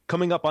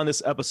Coming up on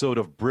this episode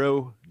of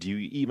Bro, Do You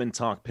Even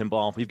Talk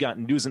Pinball? We've got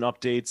news and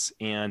updates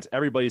and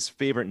everybody's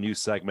favorite news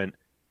segment,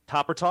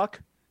 Topper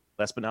Talk.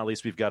 Last but not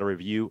least, we've got a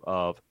review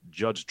of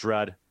Judge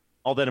Dredd.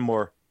 All that and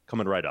more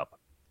coming right up.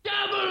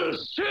 Double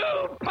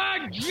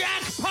super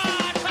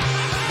jackpot!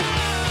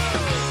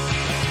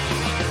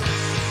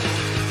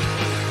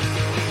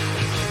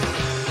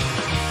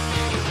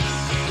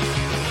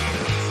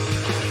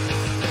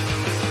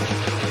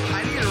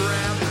 I need a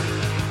ramp.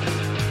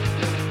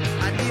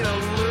 I need a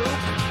loop.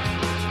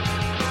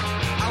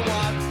 I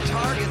want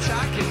targets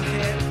I can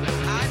hit.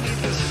 I need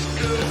the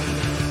scoop.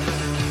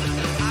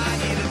 I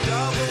need a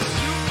double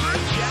super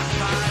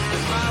jackpot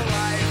in my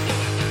life.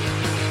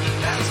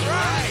 That's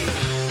right.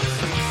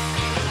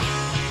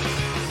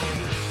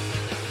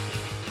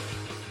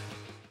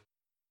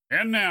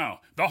 And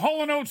now, the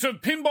Hall & Oates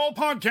of pinball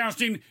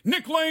podcasting,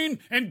 Nick Lane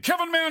and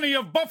Kevin Manny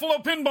of Buffalo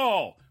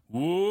Pinball.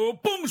 Whoa,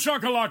 boom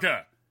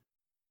shakalaka!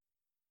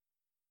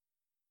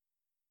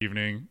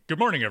 Evening. Good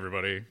morning,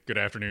 everybody. Good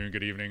afternoon,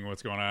 good evening.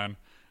 What's going on?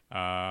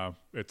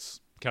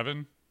 It's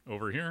Kevin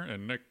over here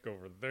and Nick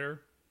over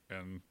there.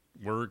 And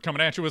we're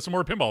coming at you with some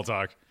more pinball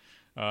talk.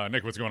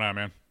 Nick, what's going on,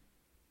 man?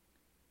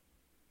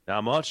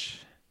 Not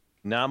much.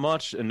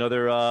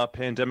 Another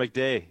pandemic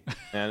day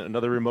and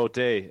another remote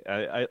day.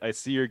 I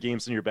see your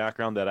games in your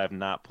background that I've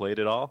not played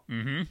at all.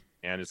 Mm-hmm.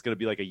 And it's going to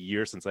be like a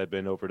year since I've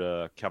been over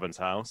to Kevin's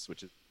house,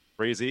 which is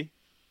crazy.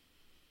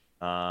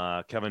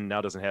 Kevin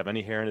now doesn't have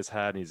any hair in his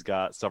head, and he's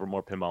got several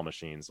more pinball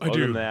machines. Other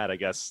than that, I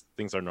guess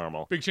things are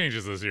normal. Big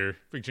changes this year.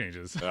 Big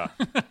changes. Yeah.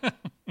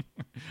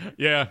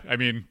 Yeah, I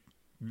mean,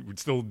 we're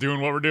still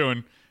doing what we're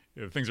doing.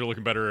 Things are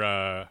looking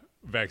better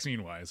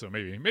vaccine-wise, so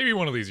maybe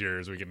one of these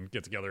years we can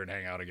get together and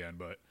hang out again,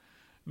 but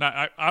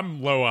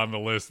I'm low on the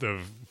list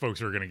of folks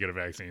who are going to get a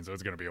vaccine, so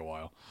it's going to be a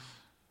while.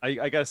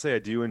 I got to say, I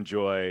do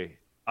enjoy...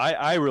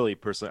 I really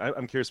personally...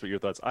 I'm curious what your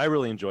thoughts. I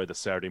really enjoy the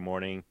Saturday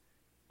morning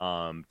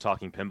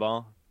talking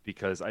pinball,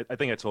 because I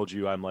think I told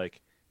you, I'm like...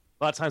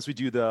 A lot of times we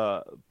do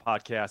the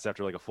podcast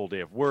after like a full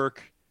day of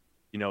work.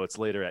 You know, it's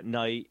later at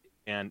night,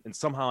 and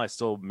somehow I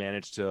still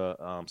manage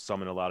to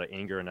summon a lot of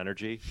anger and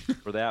energy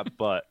for that,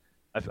 but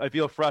I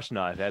feel fresh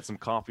now. I've had some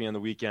coffee on the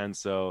weekend,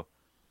 so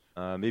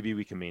maybe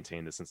we can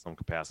maintain this in some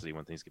capacity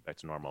when things get back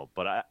to normal.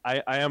 But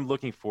I am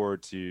looking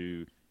forward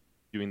to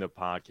doing the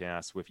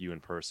podcast with you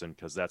in person,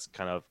 because that's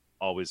kind of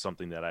always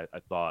something that I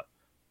thought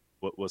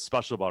what was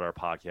special about our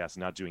podcast,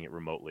 not doing it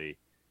remotely.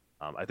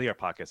 I think our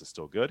podcast is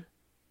still good.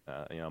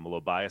 I'm a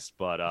little biased,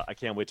 but I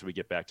can't wait till we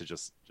get back to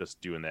just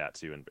doing that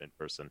too in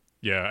person.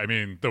 Yeah, I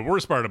mean, the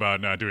worst part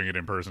about not doing it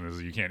in person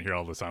is you can't hear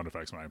all the sound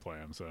effects when I play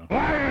them, so you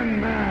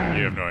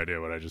have no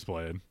idea what I just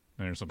played.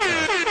 There's some stuff.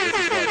 This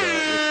is like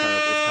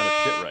it's kind of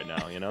shit right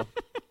now, you know?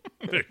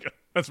 There you go.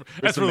 That's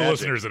for the magic.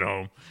 Listeners at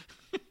home.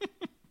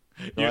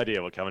 No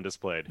idea what Kevin just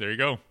played. There you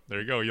go.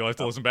 You'll have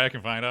to listen back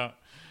and find out.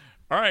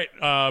 All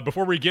right,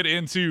 before we get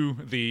into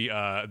the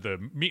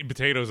meat and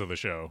potatoes of the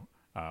show,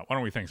 why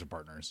don't we thank some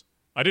partners?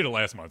 I did it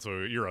last month,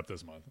 so you're up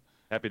this month.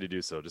 Happy to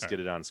do so. Just get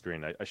it on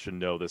screen. I should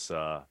know this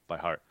by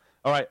heart.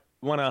 All right.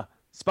 Want a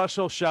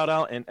special shout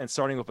out and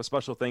starting with a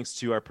special thanks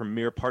to our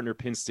premier partner,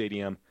 Pin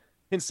Stadium,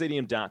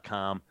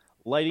 pinstadium.com.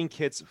 Lighting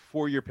kits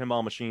for your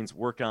pinball machines.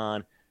 Work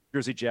on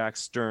Jersey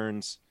Jacks,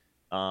 Stearns,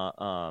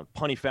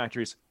 punny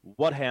factories,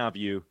 what have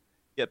you.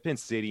 Get Pin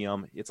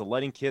Stadium. It's a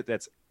lighting kit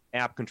that's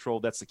app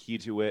controlled. That's the key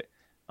to it.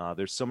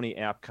 There's so many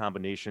app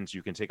combinations.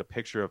 You can take a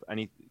picture of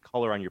any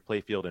color on your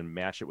playfield and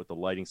match it with the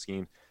lighting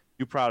scheme.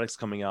 New products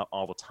coming out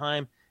all the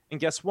time. And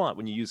guess what?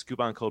 When you use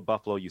coupon code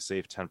Buffalo, you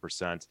save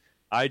 10%.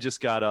 I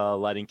just got a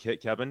lighting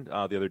kit, Kevin,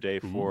 the other day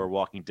for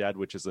Walking Dead,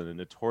 which is a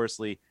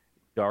notoriously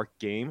dark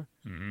game.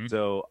 Mm-hmm.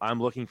 So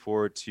I'm looking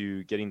forward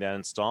to getting that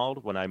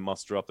installed when I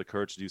muster up the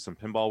courage to do some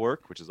pinball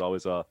work, which is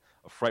always a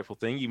frightful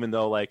thing, even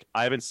though like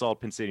I've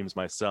installed Pin Stadiums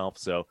myself.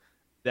 So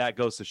that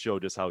goes to show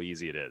just how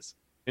easy it is.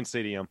 Pin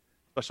Stadium,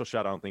 special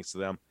shout out and thanks to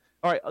them.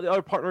 All right, the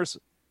other partners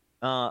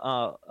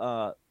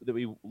that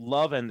we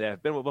love and that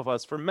have been with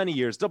us for many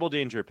years. Double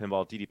Danger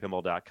Pinball,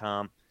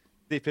 ddpinball.com.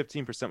 Save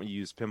 15% when you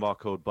use pinball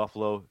code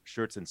Buffalo.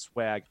 Shirts and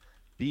swag.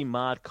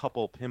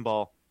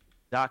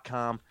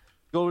 themodcouplepinball.com.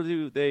 Go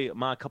to the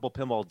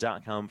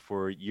modcouplepinball.com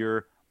for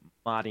your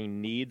modding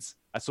needs.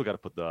 I still got to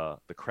put the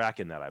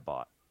Kraken that I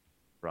bought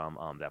from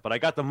that, but I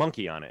got the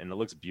monkey on it and it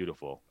looks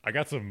beautiful. I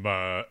got some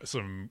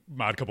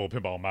mod couple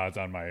pinball mods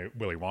on my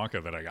Willy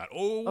Wonka that I got.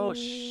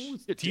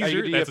 Teaser. Do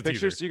you That's have a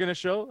pictures teaser. you're gonna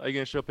show? Are you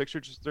gonna show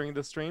pictures during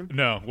the stream?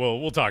 No, well,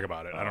 we'll talk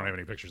about it. I don't have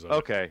any pictures of it.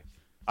 Okay,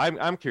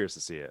 I'm curious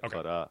to see it.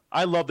 Okay. But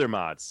I love their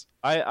mods.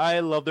 I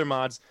love their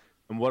mods,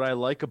 and what I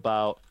like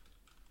about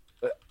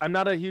I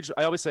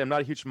always say I'm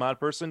not a huge mod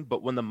person,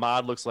 but when the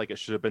mod looks like it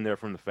should have been there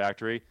from the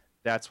factory,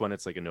 that's when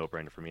it's like a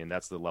no-brainer for me, and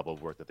that's the level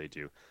of work that they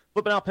do.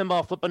 Flipping Out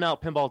Pinball,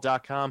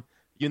 flippingoutpinball.com.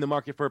 You in the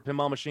market for a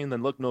pinball machine,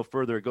 then look no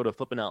further. Go to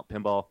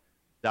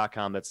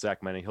flippingoutpinball.com. That's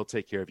Zach Manning. He'll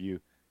take care of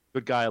you.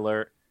 Good guy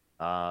alert.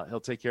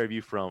 He'll take care of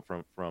you from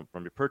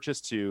your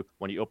purchase to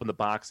when you open the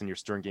box and your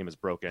Stern game is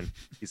broken.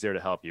 He's there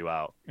to help you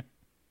out.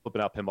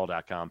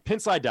 Flippingoutpinball.com.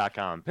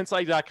 Pinside.com.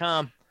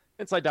 Pinside.com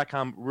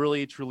Pinside.com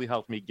really, truly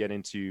helped me get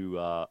into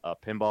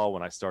pinball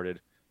when I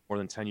started more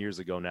than 10 years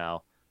ago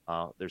now.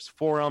 There's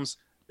forums.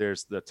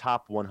 There's the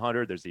top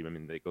 100. There's even, I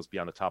mean, it goes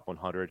beyond the top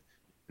 100.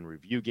 You can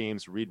review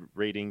games, read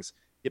ratings,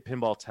 get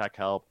pinball tech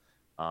help,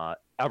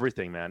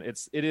 everything, man.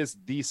 It is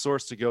the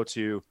source to go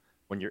to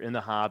when you're in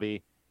the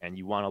hobby and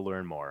you want to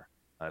learn more.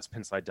 It's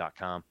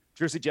pinside.com.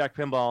 Jersey Jack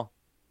Pinball.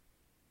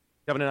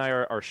 Kevin and I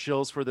are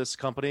shills for this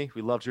company.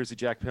 We love Jersey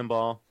Jack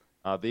Pinball.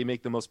 They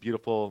make the most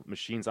beautiful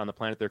machines on the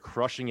planet. They're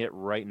crushing it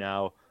right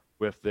now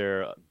with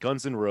their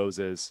Guns N'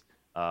 Roses.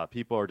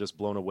 People are just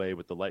blown away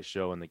with the light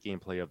show and the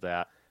gameplay of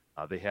that.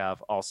 They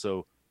have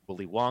also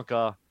Willy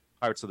Wonka,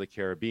 Pirates of the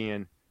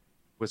Caribbean,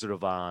 Wizard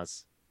of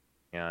Oz,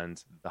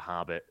 and The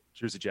Hobbit.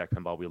 Jersey Jack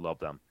Pinball, we love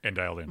them. And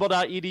dialed in.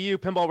 Pinball.edu,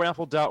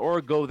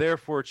 pinballraffle.org. Go there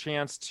for a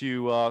chance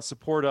to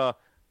support a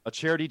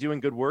charity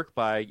doing good work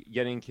by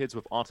getting kids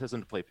with autism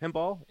to play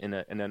pinball in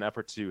an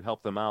effort to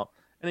help them out.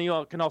 And then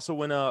you can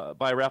also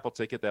buy a raffle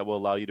ticket that will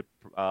allow you to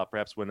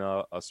perhaps win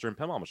a Stern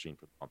pinball machine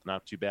for the month.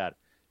 Not too bad.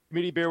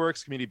 Community Beer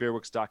Works,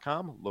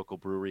 communitybeerworks.com, local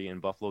brewery in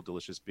Buffalo,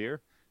 delicious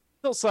beer.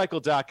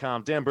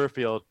 PhilCycle.com, Dan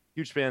Burfield,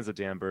 huge fans of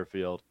Dan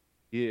Burfield.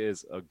 He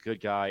is a good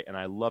guy, and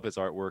I love his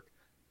artwork.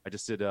 I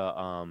just did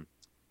a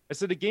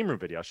game room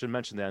video. I should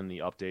mention that in the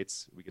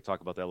updates. We could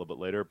talk about that a little bit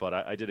later, but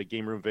I did a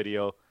game room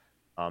video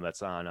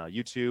that's on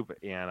YouTube,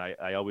 and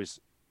I always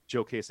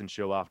showcase and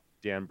show off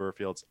Dan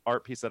Burfield's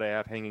art piece that I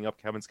have hanging up.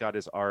 Kevin's got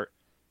his art.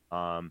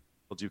 We'll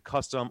do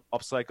custom,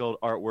 upcycled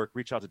artwork.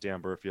 Reach out to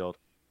Dan Burfield.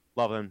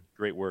 Love him.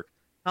 Great work.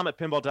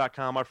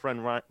 CometPinball.com, our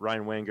friend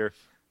Ryan Wanger.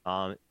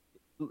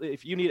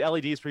 If you need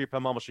LEDs for your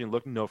pinball machine,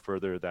 look no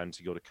further than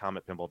to go to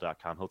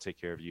CometPinball.com. He'll take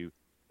care of you.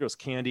 He throws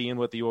candy in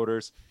with the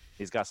orders.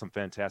 He's got some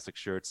fantastic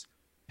shirts.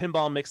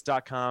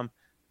 PinballMix.com.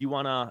 You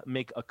want to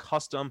make a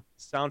custom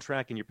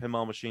soundtrack in your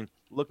pinball machine,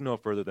 look no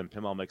further than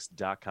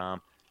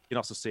PinballMix.com. You can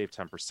also save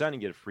 10%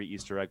 and get a free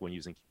Easter egg when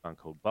using coupon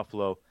code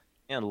Buffalo.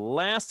 And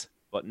last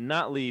but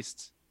not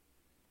least,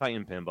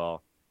 Titan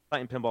Pinball.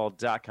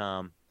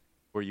 TitanPinball.com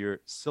for your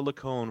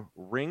silicone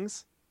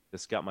rings.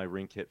 Just got my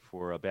ring kit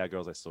for Bad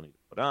Girls I still need to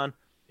put on.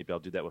 Maybe I'll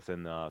do that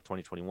within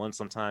 2021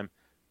 sometime.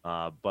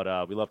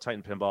 But we love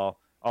Titan Pinball.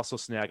 Also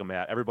snag a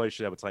mat. Everybody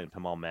should have a Titan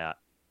Pinball mat.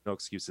 No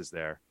excuses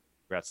there.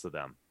 Congrats to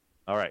them.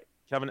 All right.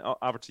 Kevin,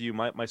 over to you.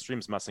 My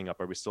stream's messing up.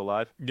 Are we still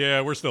live?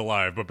 Yeah, we're still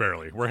live, but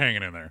barely. We're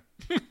hanging in there.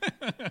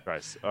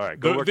 Christ. All right.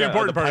 The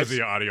important part is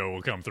the audio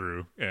will come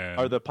through. And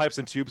are the pipes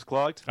and tubes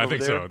clogged? I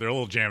think so. They're a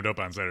little jammed up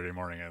on Saturday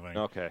morning, I think.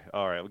 Okay.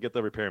 All right. We'll get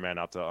the repairman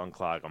out to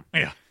unclog them.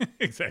 Yeah,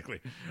 exactly.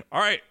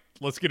 All right.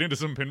 Let's get into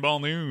some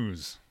pinball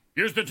news.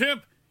 Here's the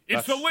tip.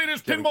 It's the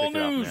latest Kevin, pinball kick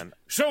it off, news. man.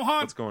 So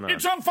hot, What's going on?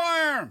 it's on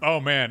fire. Oh,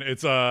 man.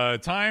 It's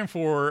time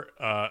for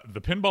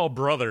the Pinball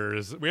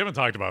Brothers. We haven't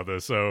talked about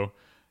this. So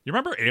you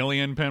remember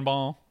Alien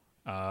Pinball?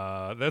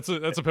 That's a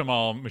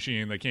pinball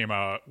machine that came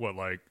out,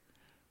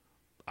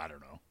 I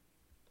don't know,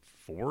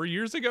 4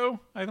 years ago,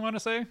 I want to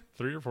say.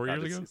 3 or 4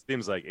 years ago? It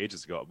seems like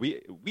ages ago.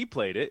 We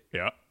played it.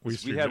 Yeah. We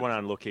had one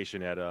on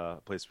location at a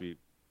place we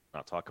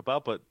not talk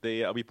about, but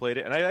we played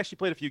it. And I actually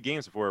played a few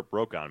games before it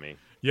broke on me.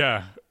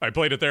 Yeah, I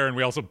played it there, and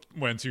we also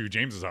went to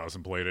James's house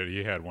and played it.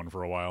 He had one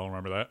for a while.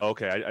 Remember that?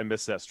 Okay, I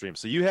missed that stream.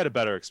 So you had a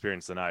better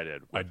experience than I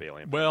did with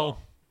Alien Pinball. Well,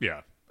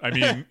 yeah. I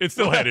mean, it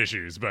still had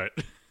issues, but...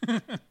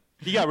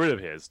 He got rid of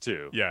his,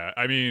 too. Yeah,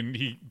 I mean,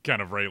 he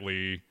kind of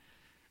rightly...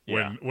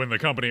 When the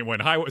company... When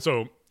Highway...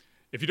 So,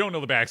 if you don't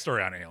know the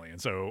backstory on Alien,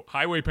 so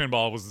Highway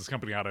Pinball was this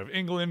company out of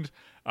England.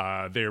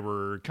 They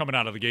were coming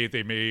out of the gate.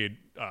 They made...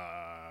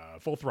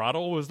 Full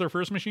Throttle was their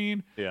first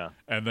machine. Yeah.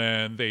 And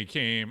then they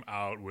came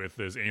out with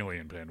this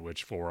Alien Pin,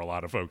 which for a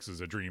lot of folks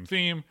is a dream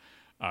theme.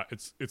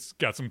 It's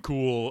got some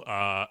cool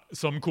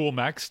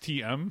mechs,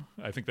 TM.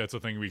 I think that's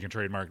a thing we can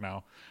trademark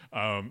now.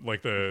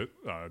 Like the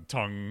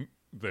tongue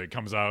that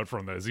comes out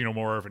from the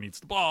xenomorph and eats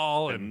the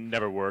ball. It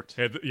never worked.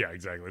 Yeah,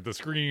 exactly. The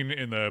screen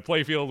in the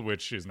playfield,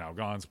 which is now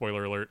gone,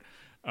 spoiler alert.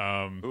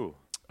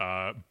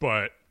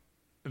 But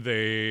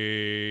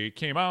they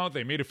came out,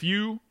 they made a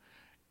few,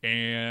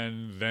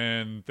 and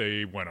then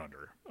they went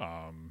under.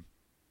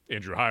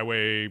 Andrew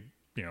Highway,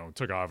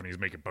 took off and he's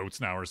making boats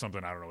now or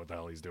something. I don't know what the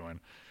hell he's doing.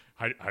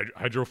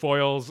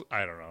 Hydrofoils,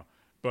 I don't know.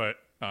 But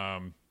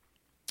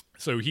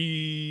so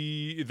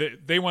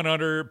they went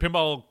under.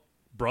 Pinball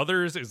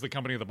Brothers is the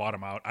company that bought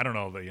him out. I don't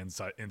know the ins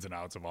and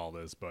outs of all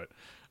this, but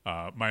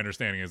my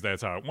understanding is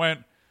that's how it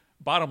went.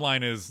 Bottom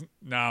line is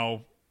now,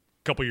 a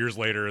couple years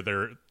later,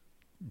 they're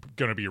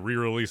going to be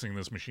re-releasing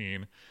this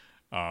machine.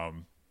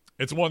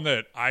 It's one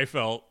that I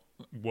felt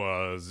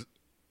was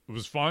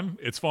fun.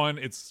 It's fun.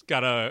 It's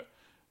got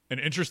an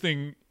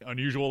interesting,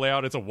 unusual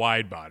layout. It's a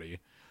wide body,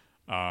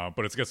 but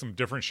it's got some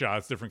different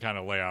shots, different kind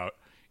of layout.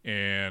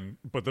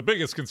 But the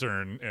biggest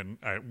concern, and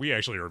we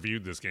actually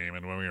reviewed this game,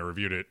 and when we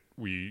reviewed it,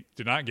 we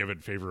did not give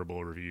it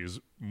favorable reviews,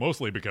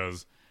 mostly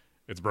because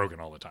it's broken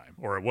all the time,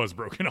 or it was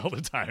broken all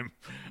the time.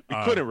 We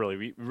couldn't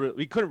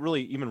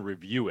really even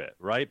review it,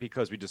 right?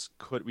 Because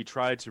we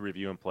tried to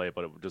review and play it,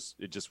 but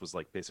it just was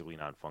like basically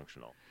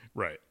non-functional.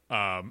 Right.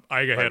 I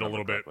had a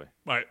little bit.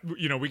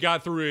 correctly. We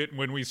got through it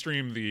when we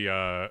streamed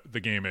the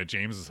game at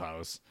James's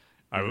house.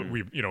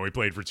 We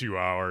played for 2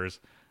 hours.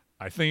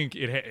 I think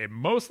it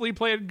mostly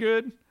played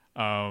good.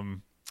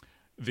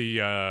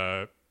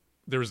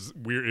 There's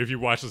weird. If you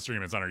watch the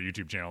stream, it's on our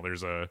YouTube channel.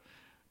 There's the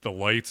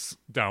lights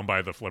down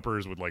by the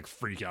flippers would like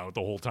freak out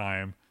the whole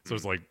time. So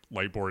it's like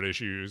light board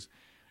issues,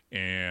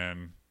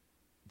 and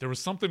there was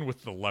something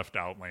with the left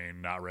out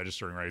lane not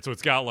registering right. So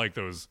it's got like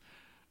those,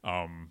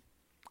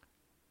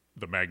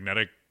 the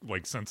magnetic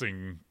like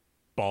sensing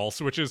ball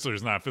switches. So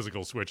there's not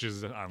physical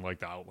switches on like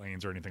the out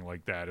lanes or anything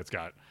like that. It's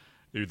got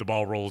the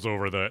ball rolls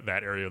over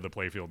that area of the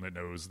playfield, and it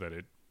knows that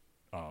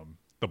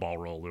the ball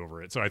rolled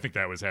over it. So I think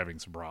that was having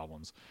some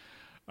problems.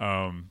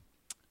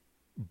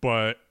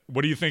 But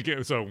what do you think?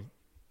 So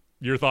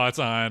your thoughts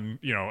on,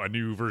 a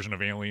new version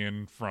of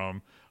Alien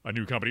from a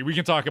new company? We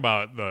can talk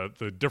about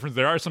the difference.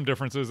 There are some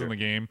differences in the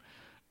game.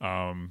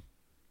 The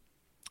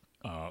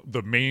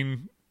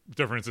main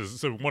difference is,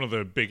 so one of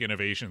the big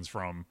innovations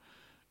from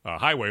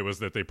Highway was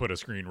that they put a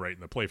screen right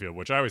in the playfield,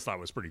 which I always thought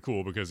was pretty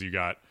cool because you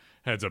got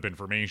heads up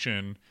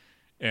information.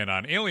 And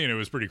on Alien, it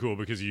was pretty cool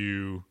because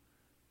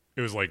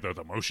it was like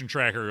the motion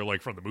tracker,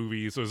 like from the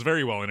movie. So it was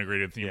very well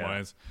integrated theme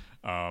wise.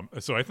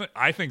 So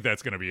I think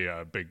that's going to be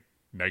a big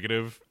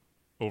negative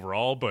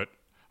overall, but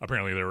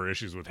apparently there were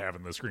issues with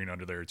having the screen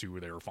under there too, where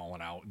they were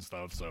falling out and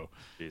stuff. So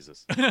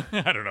Jesus.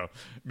 I don't know.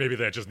 Maybe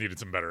that just needed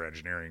some better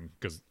engineering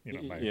because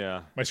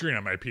my screen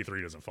on my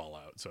P3 doesn't fall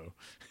out. So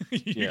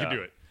you can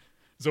do it.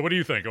 So what do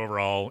you think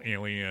overall,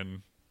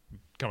 Alien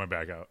coming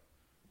back out?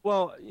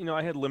 Well,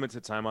 I had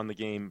limited time on the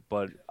game,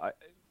 but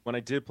when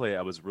I did play,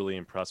 I was really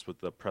impressed with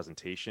the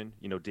presentation.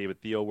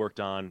 David Theo worked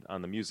on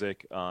the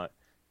music.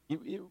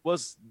 It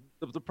was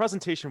the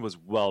presentation was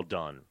well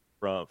done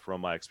from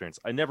my experience.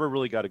 I never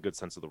really got a good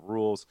sense of the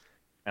rules,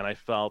 and I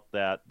felt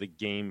that the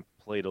game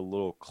played a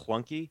little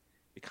clunky.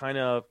 It kind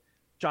of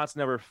shots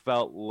never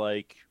felt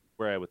like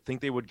where I would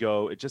think they would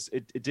go. It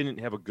didn't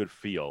have a good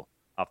feel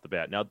off the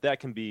bat. Now that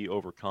can be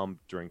overcome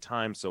during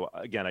time. So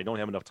again, I don't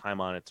have enough time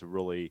on it to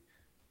really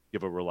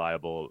give a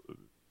reliable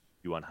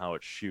view on how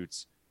it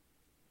shoots.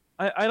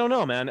 I don't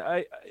know, man.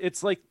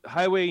 It's like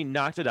Highway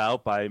knocked it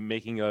out by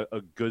making a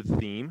good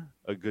theme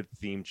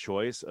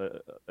choice.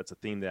 That's a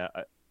theme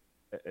that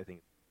I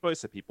think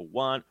choice that people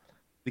want.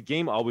 The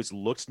game always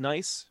looks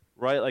nice,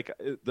 right? Like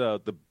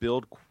the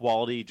build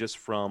quality, just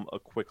from a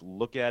quick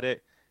look at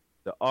it,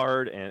 the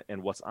art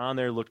and what's on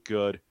there looked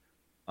good.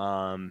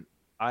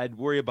 I'd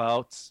worry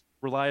about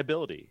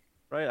reliability,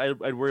 right?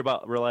 I'd worry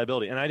about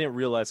reliability, and I didn't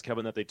realize,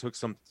 Kevin, that they took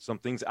some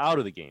things out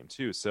of the game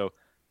too. So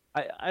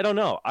I don't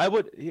know.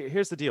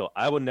 Here's the deal.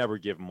 I would never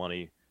give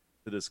money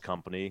to this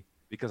company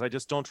because I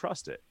just don't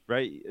trust it,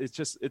 right?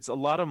 It's a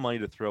lot of money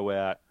to throw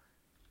at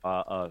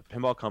a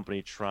pinball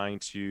company trying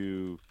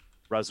to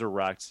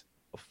resurrect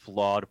a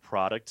flawed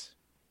product,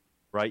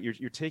 right?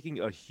 You're taking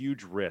a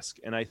huge risk.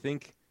 And I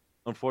think,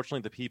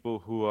 unfortunately, the people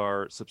who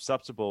are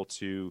susceptible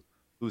to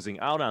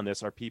losing out on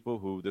this are people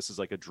who this is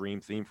like a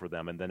dream theme for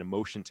them, and then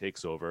emotion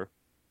takes over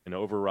and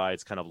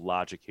overrides kind of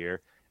logic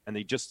here. And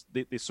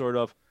they sort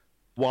of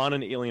want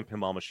an Alien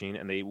pinball machine,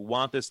 and they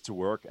want this to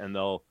work, and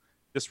they'll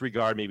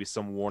disregard maybe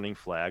some warning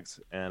flags,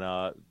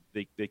 and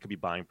they could be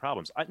buying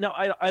problems. I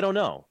don't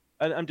know.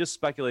 I'm just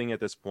speculating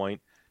at this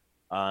point.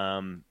 I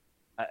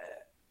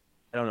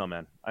don't know,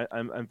 man.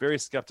 I'm very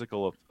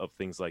skeptical of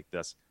things like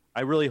this.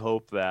 I really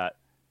hope that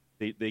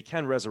they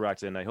can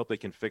resurrect it, and I hope they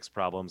can fix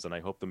problems, and I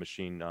hope the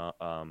machine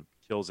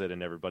kills it,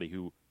 and everybody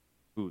who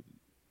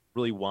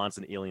really wants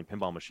an Alien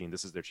pinball machine,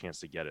 this is their chance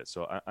to get it.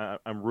 So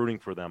I'm rooting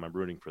for them. I'm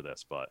rooting for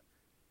this, but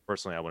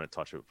personally, I wouldn't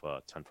touch it with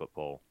a 10-foot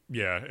pole.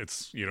 Yeah,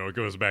 it's it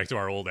goes back to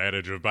our old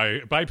adage of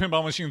buy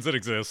pinball machines that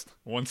exist.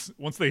 Once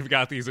they've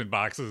got these in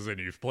boxes and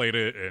you've played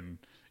it, and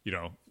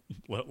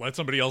let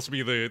somebody else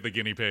be the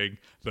guinea pig,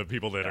 the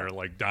people that are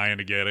like dying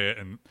to get it,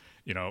 and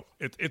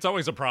it's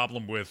always a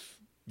problem with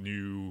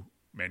new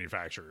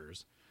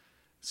manufacturers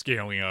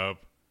scaling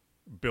up,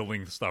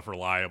 building stuff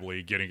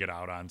reliably, getting it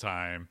out on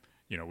time.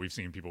 We've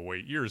seen people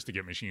wait years to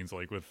get machines,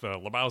 like with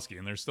Lebowski,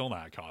 and they're still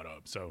not caught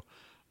up. So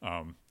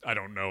I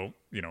don't know,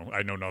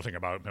 I know nothing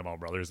about Pinball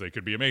Brothers. They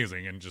could be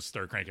amazing and just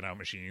start cranking out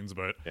machines,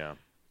 but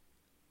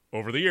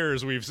over the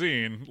years we've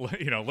seen,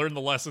 learn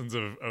the lessons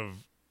of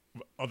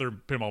other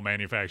pinball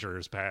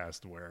manufacturers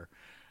past, where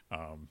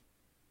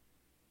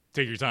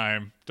take your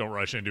time, don't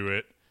rush into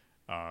it,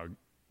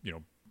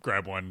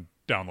 grab one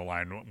down the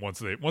line once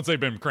they've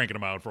been cranking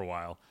them out for a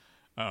while.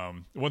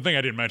 One thing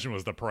I didn't mention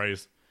was the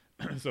price.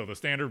 So the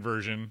standard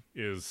version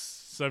is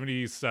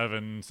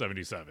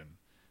 $77.77.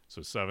 So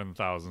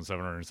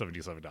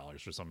 $7,777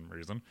 for some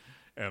reason.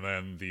 And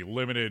then the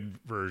limited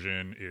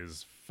version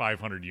is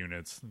 500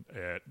 units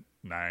at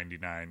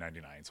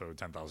 $99.99, so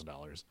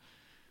 $10,000.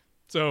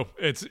 So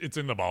it's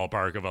in the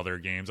ballpark of other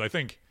games. I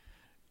think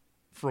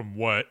from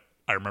what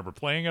I remember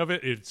playing of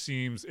it, it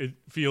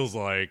feels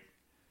like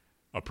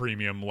a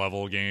premium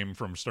level game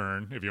from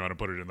Stern, if you want to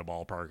put it in the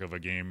ballpark of a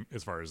game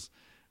as far as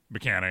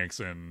mechanics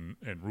and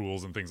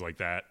rules and things like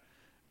that.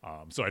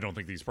 So I don't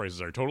think these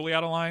prices are totally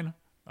out of line.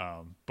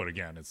 But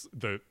again,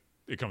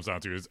 it comes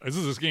down to is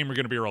this game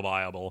going to be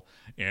reliable,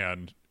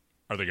 and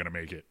are they going to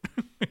make it,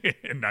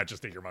 and not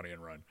just take your money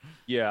and run?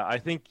 Yeah, I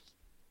think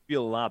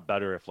feel a lot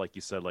better if, like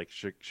you said, like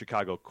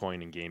Chicago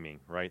Coin and Gaming,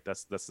 right?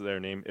 That's their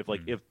name. If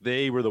if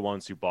they were the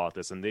ones who bought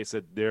this and they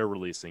said they're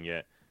releasing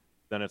it,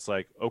 then it's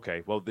like,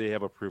 okay, well, they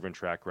have a proven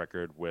track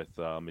record with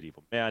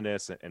Medieval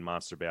Madness and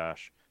Monster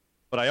Bash.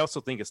 But I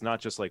also think it's not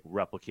just like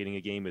replicating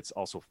a game; it's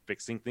also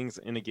fixing things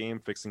in a game,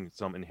 fixing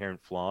some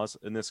inherent flaws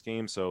in this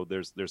game. So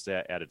there's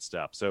that added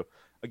step. So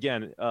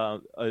again,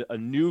 a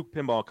new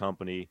pinball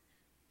company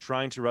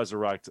trying to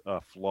resurrect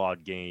a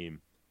flawed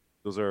game.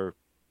 Those are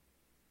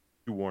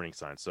two warning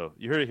signs. So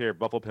you heard it here.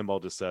 Buffalo Pinball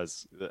just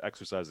says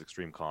exercise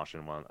extreme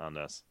caution on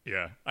this.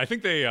 Yeah, I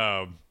think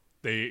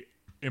they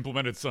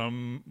implemented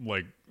some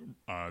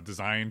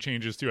design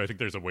changes too. I think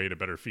there's a way to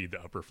better feed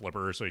the upper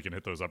flipper so you can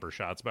hit those upper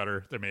shots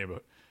better. They may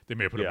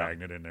have put a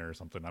magnet in there or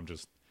something. I'm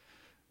just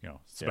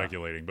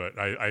speculating, but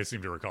I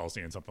seem to recall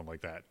seeing something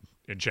like that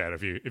in chat.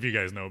 If you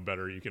guys know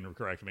better, you can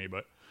correct me.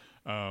 But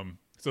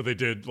so they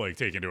did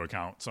take into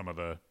account some of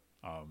the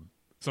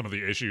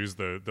issues,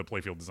 the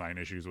playfield design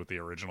issues with the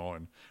original,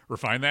 and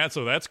refine that.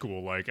 So that's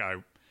cool.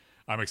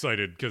 I'm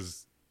excited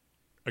because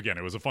again,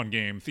 it was a fun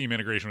game. Theme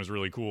integration was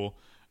really cool.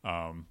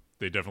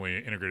 They definitely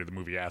integrated the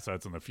movie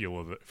assets and the feel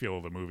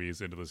of the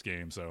movies into this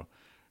game. So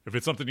if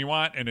it's something you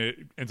want and it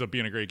ends up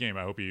being a great game,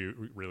 I hope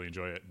you really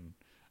enjoy it. And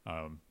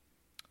I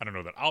don't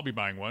know that I'll be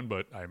buying one,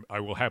 but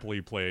I will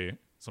happily play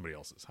somebody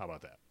else's. How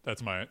about that?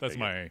 That's my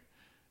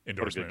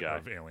endorsement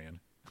of Alien.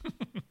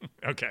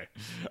 Okay.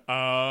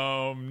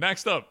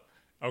 Next up.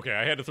 Okay,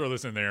 I had to throw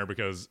this in there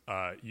because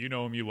you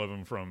know him, you love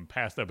him from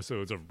past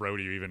episodes of Road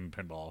to Even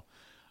Pinball.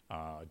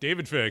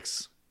 David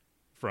Fix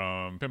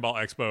from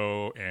Pinball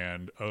Expo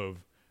and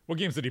of what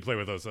games did he play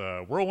with us?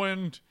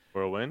 Whirlwind,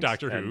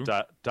 Doctor Who,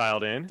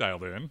 Dialed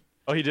In.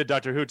 Oh, he did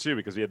Doctor Who too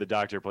because we had the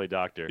Doctor play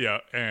Doctor. Yeah,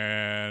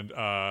 and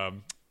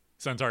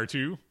Centaur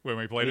 2 when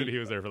we played it, he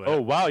was there for that.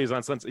 Oh wow, he was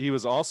on Centaur. He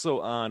was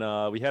also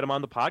on. We had him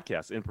on the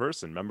podcast in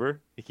person.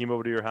 Remember, he came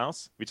over to your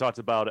house. We talked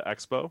about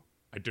Expo.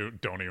 I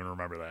don't even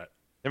remember that.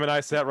 Him and I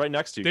sat right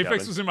next to you. Dave Kevin.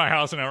 Fix was in my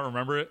house and I don't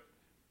remember it.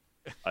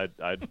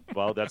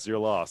 Well, that's your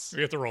loss.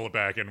 We have to roll it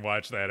back and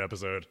watch that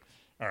episode.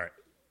 All right.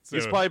 So,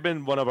 he's probably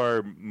been one of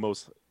our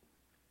most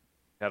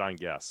head-on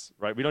guests,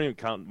 right? We don't even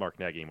count Mark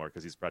Nagy anymore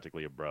because he's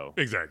practically a bro.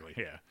 Exactly,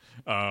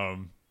 yeah.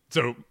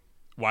 So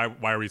why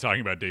are we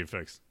talking about Dave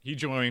Fix? He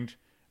joined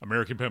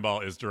American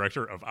Pinball as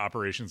Director of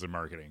Operations and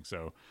Marketing.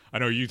 So I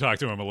know you talked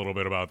to him a little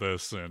bit about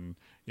this, and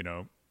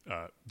do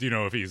you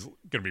know if he's going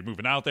to be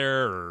moving out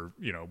there or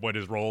what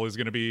his role is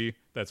going to be,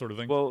 that sort of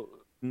thing? Well,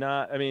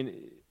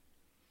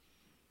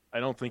 I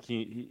don't think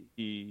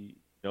he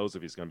knows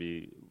if he's going to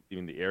be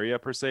leaving the area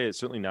per se. It's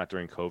certainly not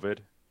during COVID,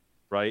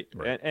 right?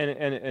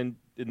 And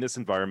in this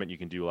environment, you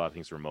can do a lot of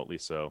things remotely.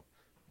 So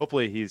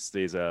hopefully he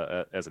stays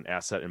as an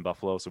asset in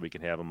Buffalo, so we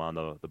can have him on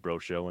the Bro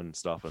Show and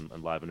stuff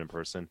and live and in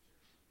person.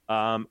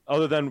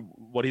 Other than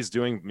what he's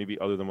doing, maybe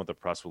other than what the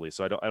press release.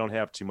 So I don't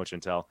have too much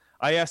intel.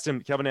 I asked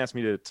him. Kevin asked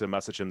me to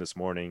message him this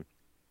morning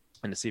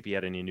and to see if he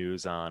had any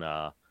news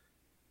on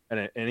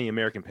any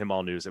American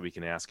Pinball news that we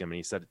can ask him. And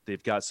he said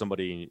they've got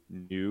somebody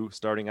new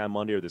starting on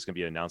Monday, or there's going to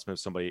be an announcement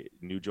of somebody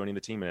new joining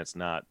the team, and it's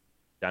not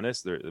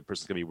Dennis. The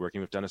person's going to be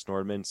working with Dennis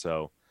Nordman.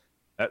 So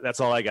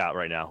that's all I got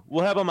right now.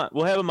 We'll have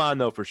him on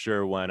though for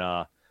sure when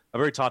I've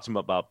already talked to him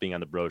about being on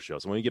the Bro Show.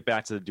 So when we get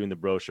back to doing the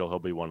Bro Show, he'll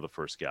be one of the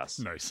first guests.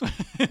 Nice.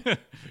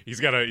 he's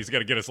got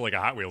to get us like a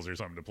Hot Wheels or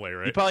something to play,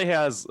 right? He probably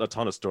has a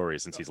ton of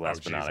stories since he's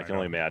last been on. I can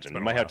only imagine.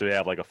 We might have to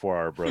have like a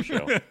 4-hour Bro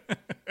Show.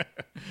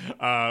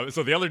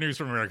 So the other news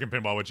from American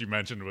Pinball, which you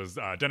mentioned, was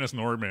Dennis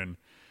Nordman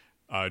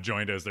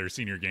joined as their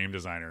senior game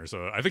designer.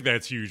 So I think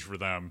that's huge for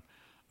them.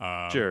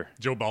 Sure.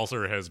 Joe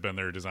Balser has been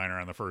their designer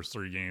on the first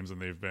 3 games, and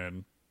they've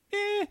been,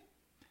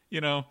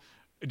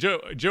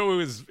 Joe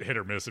is hit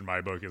or miss in my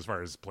book as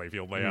far as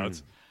playfield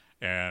layouts,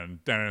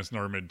 and Dennis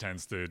Nordman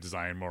tends to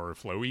design more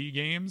flowy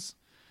games,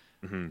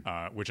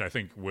 which I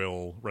think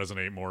will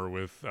resonate more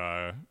with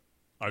a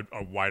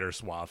wider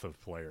swath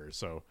of players.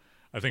 So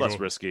I think less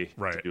risky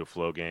to do a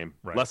flow game,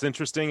 right. Less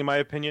interesting in my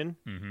opinion,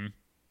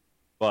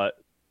 but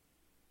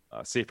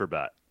safer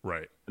bet.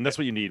 Right. And that's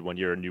what you need when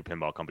you're a new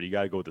pinball company. You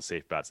got to go with the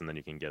safe bets, and then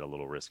you can get a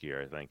little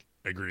riskier, I think.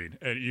 Agreed.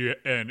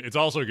 And it's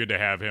also good to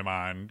have him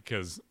on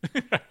because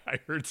I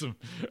heard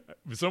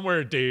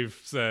somewhere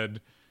Dave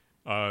said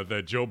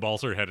that Joe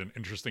Balser had an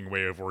interesting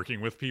way of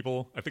working with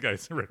people. I think I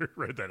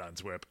read that on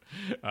Twip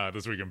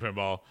this week in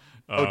pinball.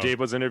 Dave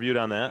was interviewed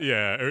on that?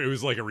 Yeah, it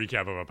was like a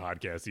recap of a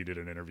podcast. He did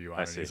an interview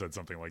on it, and he said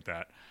something like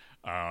that.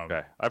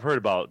 Okay, I've heard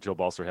about Joe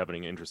Balser having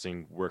an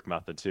interesting work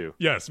method too.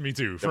 Yes, me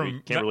too. We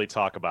can't really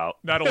talk about.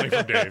 Not only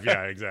from Dave,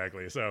 yeah,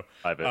 exactly. So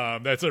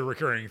that's a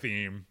recurring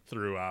theme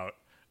throughout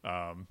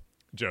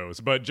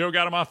Joe's. But Joe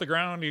got him off the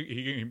ground.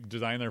 He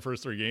designed their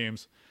first 3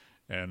 games,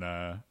 and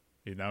now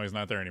he's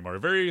not there anymore.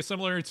 Very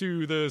similar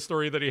to the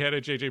story that he had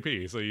at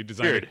JJP. So you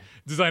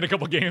designed a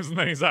couple games and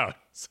then he's out.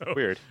 So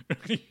weird.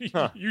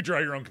 You draw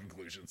your own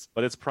conclusions.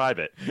 But it's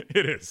private.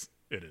 It is.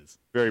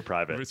 Very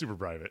private. Super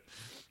private.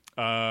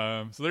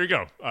 So there you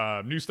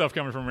go. New stuff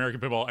coming from American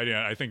Pinball.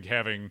 I think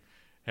having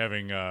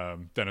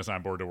Dennis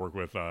on board to work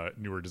with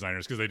newer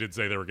designers, because they did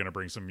say they were going to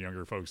bring some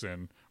younger folks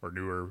in, or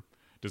newer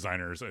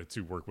designers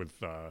to work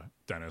with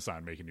Dennis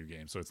on making new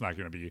games. So it's not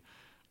going to be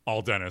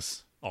all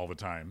Dennis all the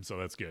time. So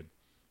that's good.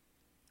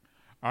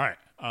 All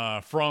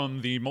right.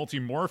 From the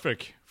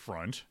Multimorphic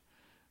front,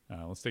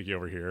 let's take you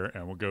over here,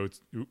 and we'll go.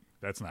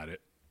 That's not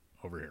it.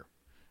 Over here.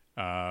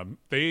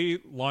 They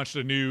launched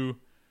a new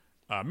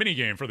mini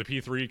game for the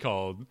P3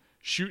 called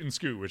Shoot and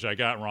Scoot, which I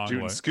got wrong.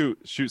 Shoot,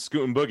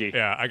 Scoot and Boogie.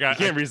 Yeah, You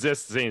can't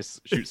resist saying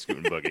Shoot, Scoot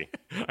and Boogie.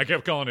 I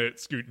kept calling it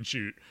Scoot and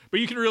Shoot, but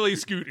you can really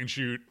scoot and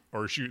shoot,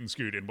 or shoot and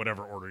scoot in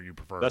whatever order you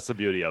prefer. That's the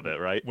beauty of it,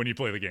 right? When you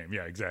play the game.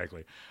 Yeah,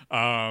 exactly.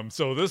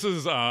 So this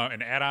is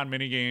an add-on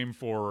mini game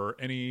for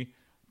any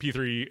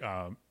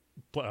P3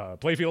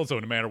 playfield. So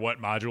no matter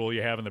what module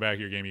you have in the back of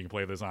your game, you can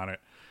play this on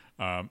it.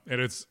 And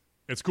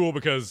it's cool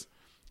because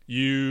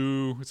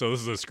so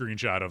this is a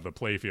screenshot of the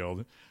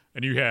playfield,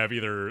 and you have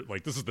either,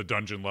 like, this is the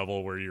dungeon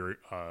level where you're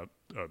a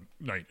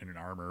knight in an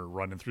armor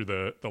running through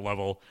the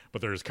level,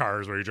 but there's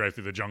cars where you drive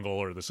through the jungle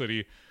or the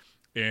city,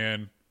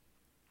 and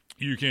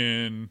you're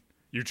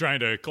trying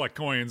to collect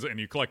coins, and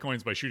you collect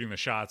coins by shooting the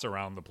shots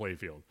around the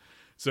playfield.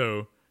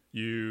 So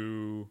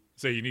you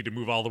say you need to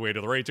move all the way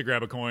to the right to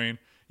grab a coin.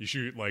 You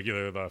shoot, like,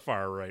 either the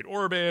far right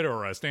orbit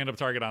or a stand-up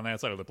target on that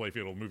side of the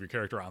playfield. Will move your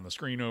character on the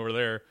screen over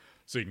there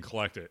so you can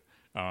collect it.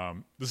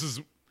 This is,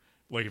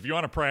 like, if you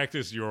want to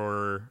practice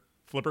your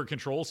flipper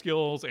control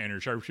skills and your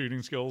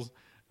sharpshooting skills,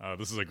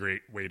 this is a great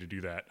way to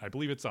do that. I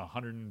believe it's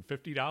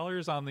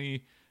 $150 on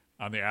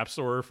the App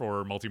Store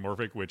for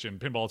Multimorphic, which in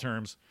pinball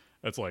terms,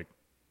 that's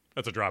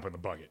a drop in the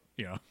bucket,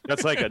 you know.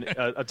 That's like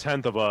a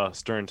tenth of a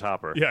Stern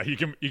Topper. Yeah,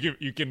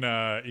 you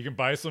can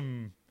buy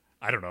some,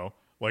 I don't know,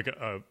 like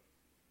a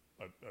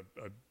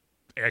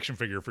action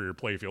figure for your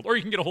playfield, or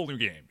you can get a whole new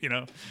game, you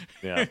know.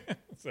 Yeah.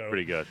 So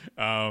Pretty good.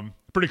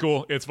 pretty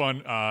cool. It's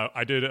fun.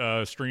 I did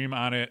a stream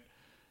on it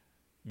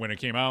when it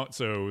came out.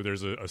 So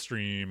there's a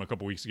stream a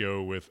couple weeks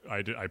ago with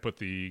I put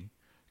the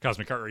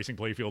Cosmic Kart Racing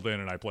playfield in,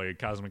 and I played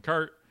Cosmic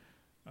Kart,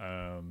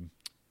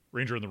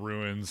 Ranger in the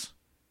Ruins,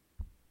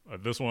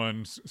 this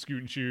one,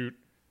 Scoot and Shoot,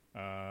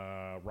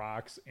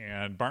 Rocks,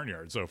 and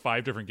Barnyard. So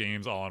 5 different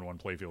games all on one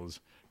playfield is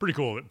pretty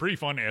cool. Pretty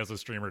fun as a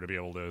streamer to be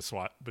able to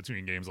swap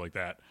between games like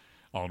that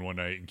all in one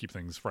night and keep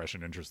things fresh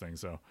and interesting.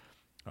 So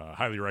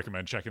highly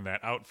recommend checking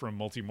that out from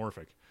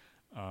Multimorphic.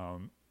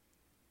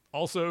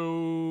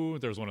 Also,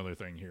 there's one other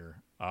thing here.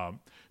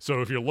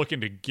 So if you're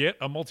looking to get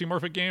a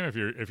Multimorphic game,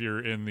 if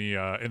you're in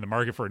the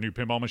market for a new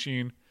pinball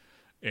machine,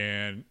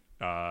 and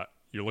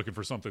you're looking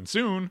for something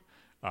soon,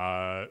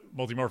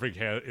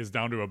 Multimorphic is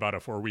down to about a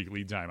 4-week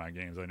lead time on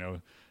games. I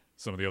know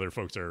some of the other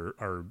folks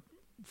are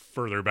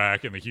further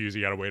back in the queues.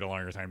 You got to wait a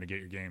longer time to get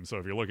your game. So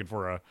if you're looking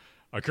for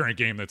a current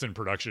game that's in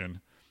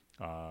production,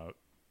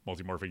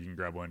 Multimorphic, you can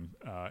grab one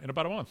in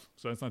about a month.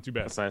 So that's not too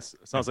bad. That's nice.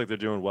 It sounds like they're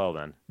doing well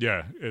then.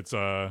 Yeah, it's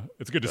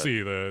good to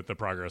see the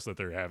progress that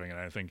they're having, and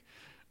I think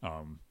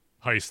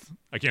Heist.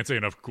 I can't say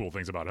enough cool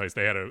things about Heist.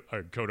 They had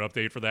a code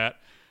update for that,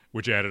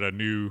 which added a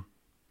new.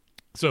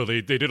 So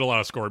they did a lot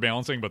of score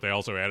balancing, but they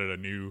also added a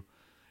new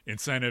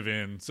incentive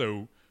in.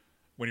 So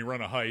when you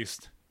run a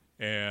heist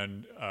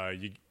and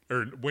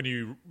when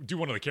you do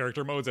one of the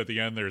character modes at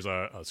the end, there's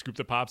a scoop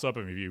that pops up,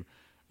 and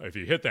if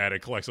you hit that,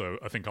 it collects a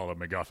thing called a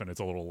MacGuffin. It's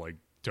a little, like,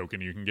 token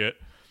you can get.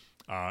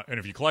 And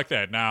if you collect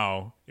that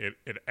now,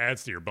 it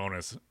adds to your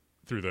bonus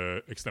through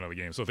the extent of the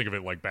game. So think of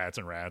it like Bats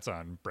and Rats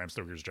on Bram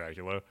Stoker's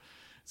Dracula.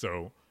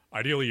 So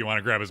ideally, you want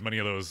to grab as many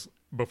of those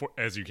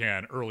as you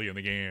can early in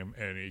the game,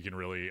 and you can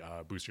really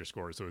boost your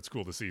score. So it's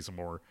cool to see some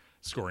more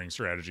scoring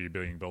strategy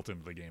being built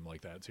into the game like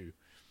that too.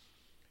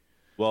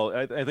 Well,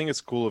 I think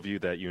it's cool of you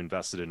that you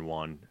invested in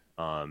one,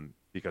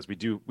 because we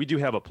do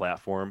have a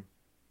platform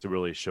to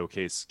really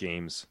showcase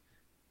games,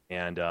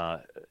 and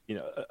a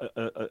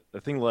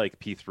thing like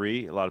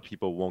P3, a lot of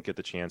people won't get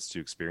the chance to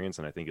experience,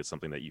 and I think it's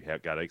something that you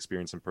have got to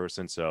experience in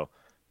person. So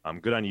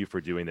good on you for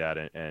doing that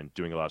and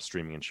doing a lot of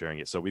streaming and sharing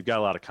it. So we've got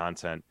a lot of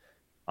content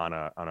on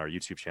our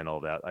YouTube channel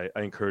that I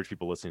encourage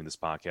people listening to this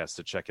podcast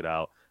to check it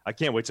out. I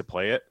can't wait to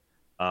play it.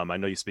 I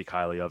know you speak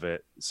highly of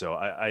it, so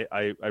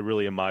I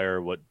really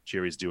admire what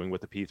Jerry's doing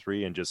with the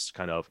P3 and just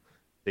kind of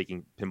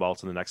taking pinball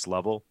to the next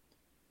level.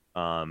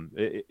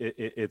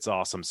 It's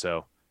awesome.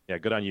 So yeah,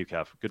 good on you,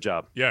 Kev. Good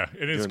job. Yeah,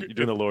 it is. You're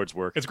doing the Lord's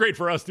work. It's great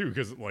for us too,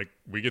 because, like,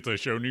 we get to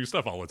show new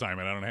stuff all the time,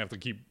 and I don't have to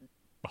keep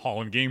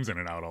hauling games in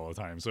and out all the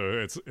time.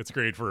 So it's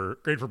great for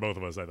both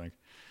of us, I think.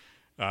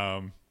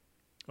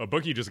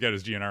 Bookie just got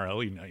his GNR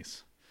LE,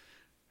 nice,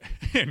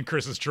 and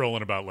Chris is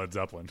trolling about Led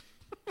Zeppelin.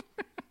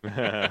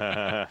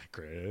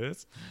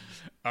 Chris.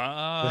 All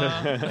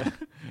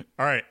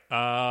right.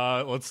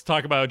 Let's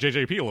talk about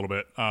JJP a little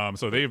bit.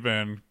 So they've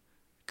been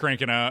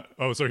cranking out.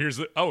 So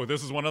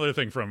this is one other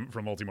thing from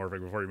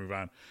Multimorphic before we move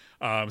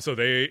on. So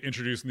they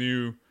introduced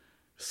new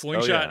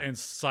slingshot and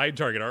side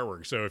target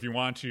artwork. So if you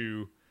want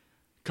to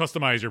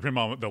customize your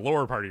pinball, the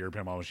lower part of your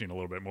pinball machine a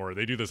little bit more,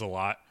 they do this a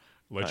lot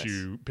lets Nice.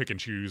 you pick and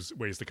choose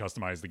ways to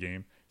customize the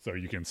game. So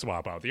you can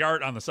swap out the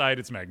art on the side.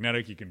 It's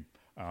magnetic. You can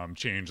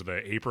change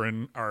the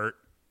apron art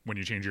when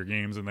you change your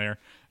games in there.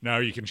 Now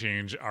you can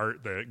change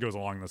art that goes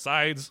along the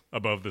sides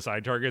above the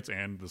side targets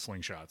and the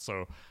slingshots.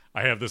 So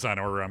I have this on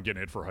order. I'm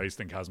getting it for Heist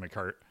and Cosmic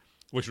Cart.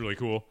 Looks really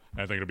cool.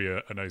 I think it'll be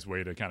a nice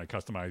way to kind of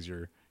customize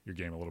your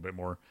game a little bit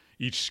more.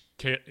 Each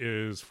kit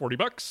is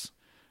 $40.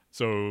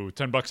 So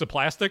 $10 of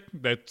plastic.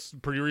 That's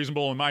pretty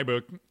reasonable in my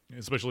book,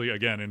 especially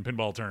again in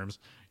pinball terms.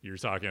 You're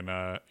talking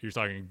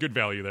good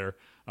value there.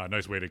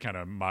 Nice way to kind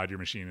of mod your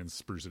machine and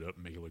spruce it up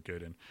and make it look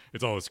good. And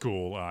it's all this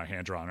cool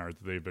hand drawn art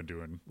that they've been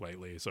doing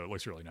lately, so it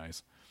looks really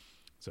nice.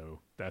 So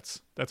that's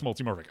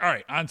Multimorphic. All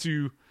right, on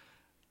to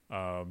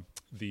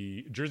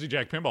the Jersey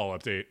Jack pinball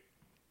update.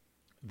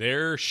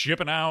 They're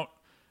shipping out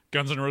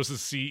Guns N' Roses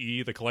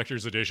CE, the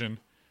collector's edition.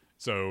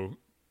 So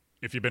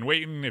if you've been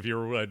waiting, if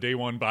you're a day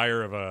one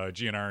buyer of a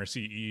GNR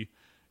CE,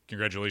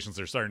 congratulations,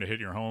 they're starting to hit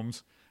your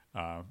homes.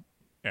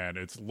 And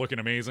it's looking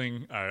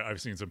amazing. I've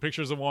seen some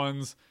pictures of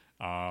ones.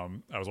 I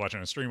was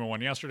watching a stream of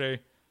one yesterday.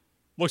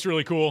 Looks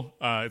really cool.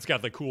 It's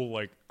got the cool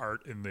like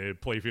art in the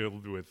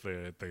playfield with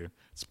the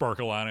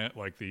sparkle on it,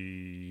 like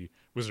the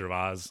Wizard of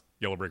Oz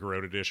Yellow Brick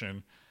Road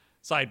edition.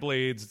 Side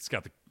blades. It's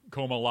got the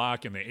coma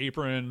lock and the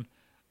apron.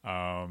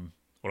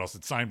 What else?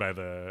 It's signed by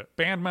the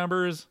band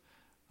members,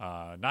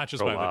 not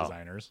just by the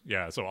designers.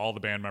 Yeah, so all the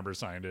band members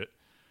signed it.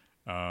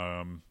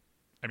 I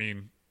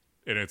mean,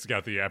 and it's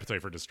got the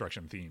Appetite for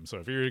Destruction theme. So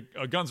if you're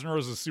a Guns N'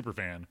 Roses super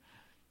fan,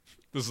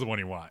 this is the one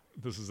you want.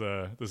 This is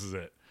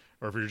it.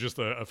 Or if you're just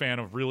a fan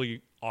of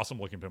really awesome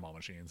looking pinball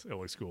machines, it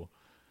looks cool.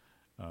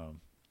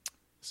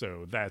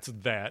 So that's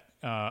that.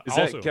 Is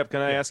also, that, Kev,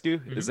 can I ask you,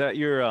 is that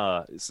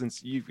your,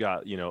 since you've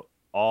got,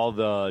 all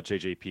the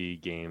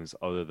JJP games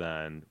other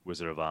than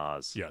Wizard of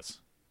Oz? Yes.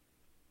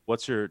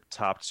 What's your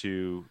top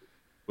two?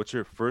 What's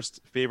your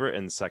first favorite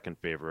and second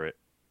favorite?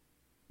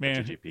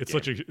 Man, JJP it's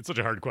game? such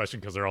a hard question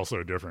because they're all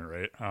so different,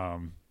 right?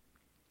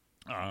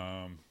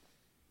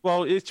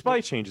 Well, it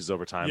probably changes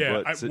over time.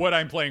 Yeah, but what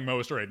I'm playing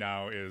most right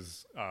now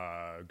is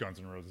Guns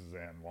N' Roses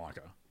and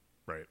Wonka,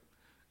 right?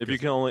 If you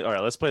can only, all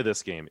right, let's play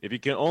this game. If you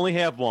can only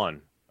have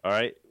one, all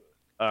right,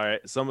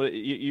 somebody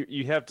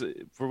you have to,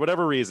 for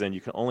whatever reason, you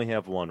can only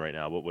have one right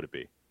now. What would it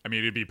be? I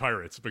mean, it'd be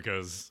Pirates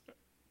because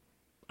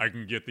I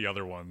can get the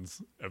other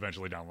ones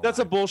eventually down the That's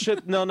line. a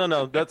bullshit. No.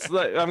 That's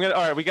like, all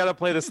right. We got to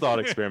play this thought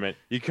experiment.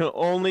 You can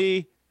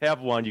only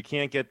have one. You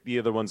can't get the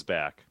other ones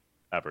back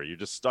ever. You're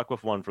just stuck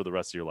with one for the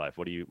rest of your life.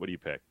 What do you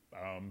pick?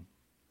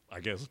 I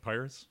guess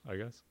Pirates. I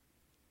guess.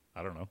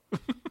 I don't know.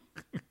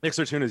 Nick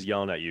Sertun is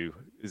yelling at you.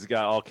 He's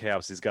got all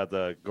caps. He's got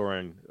the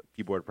Goran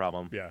keyboard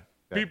problem. Yeah.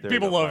 There you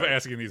People go, love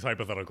Pirates. asking these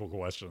hypothetical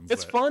questions.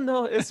 It's fun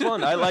though. It's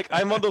fun.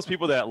 I'm one of those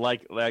people that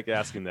like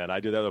asking that.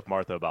 I do that with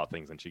Martha about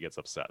things, and she gets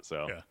upset.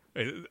 So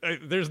Yeah.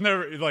 There's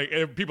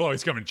never people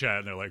always come in chat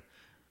and they're like,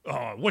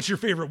 "Oh, what's your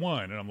favorite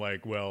one?" And I'm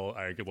like, "Well,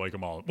 I could like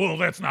them all." Well,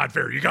 that's not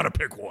fair. You got to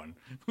pick one.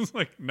 It's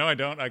like, no, I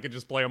don't. I could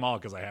just play them all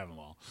because I have them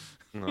all.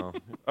 no. All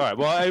right.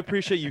 Well, I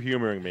appreciate you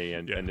humoring me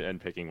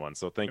and picking one.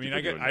 So thank I you. mean,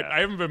 For doing that. I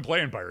haven't been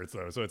playing Pirates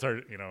though, so it's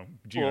hard.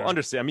 Well,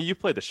 understand. I mean, you've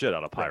played the shit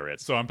out of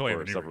Pirates. So I'm playing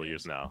for the newer several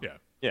games. years now. Yeah.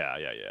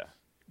 Yeah.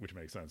 Which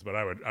makes sense, but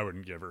I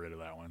wouldn't get rid of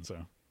that one.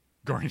 So,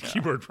 Goran's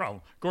keyboard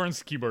problem.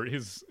 Goran's keyboard,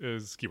 his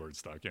keyboard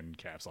stuck in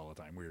caps all the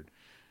time. Weird.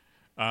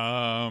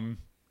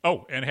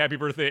 Oh, and happy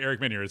birthday, Eric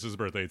Minier. It's his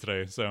birthday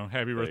today, so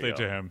happy birthday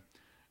to him.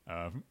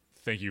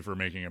 Thank you for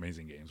making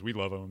amazing games. We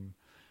love him.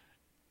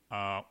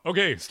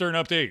 Okay, Stern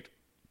update.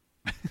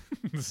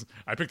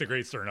 I picked a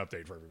great Stern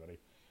update for everybody.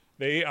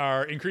 They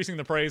are increasing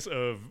the price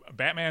of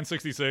Batman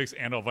 66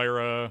 and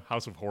Elvira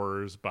House of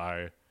Horrors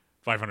by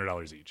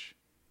 $500 each.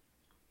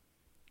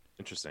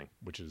 Interesting.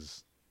 Which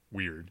is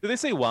weird. Do they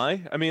say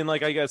why? I mean, I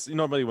guess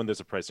normally when there's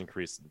a price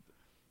increase,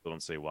 they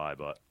don't say why,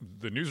 but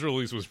The news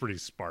release was pretty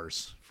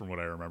sparse from what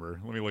I remember.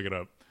 Let me look it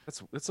up.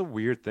 that's a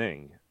weird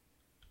thing.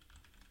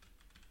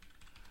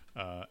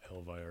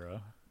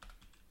 Elvira.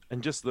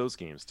 And just those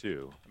games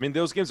too. I mean,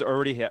 those games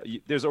already have.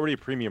 There's already a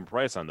premium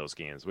price on those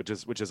games, which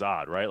is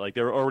odd, right? Like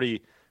they're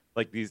already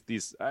like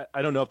these.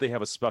 I don't know if they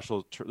have a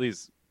special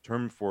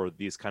term for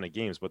these kind of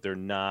games, but they're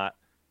not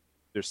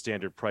their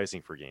standard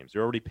pricing for games.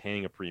 They're already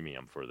paying a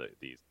premium for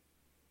these.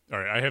 All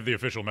right, I have the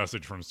official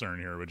message from Stern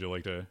here. Would you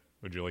like to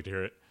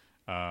hear it?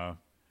 I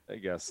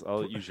guess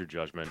I'll use your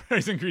judgment.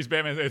 Price increase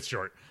Batman. It's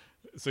short.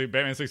 So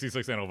Batman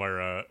 66 and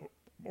Elvira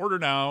order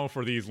now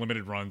for these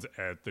limited runs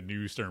at the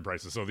new Stern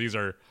prices. So these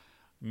are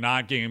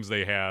not games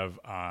they have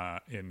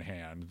in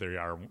hand. They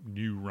are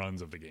new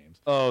runs of the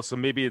games. Oh, so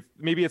maybe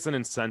it's an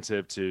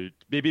incentive to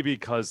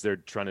because they're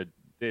trying to.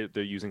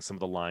 They're using some of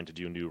the line to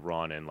do a new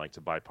run and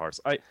to buy parts.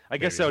 I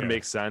guess that would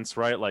make sense,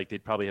 right? Like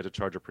they'd probably have to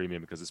charge a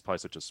premium because it's probably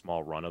such a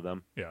small run of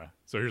them. Yeah.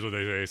 So here's what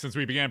they say. Since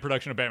we began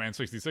production of Batman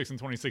 66 in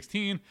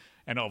 2016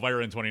 and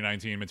Elvira in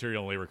 2019,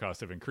 material and labor costs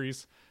have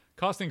increased.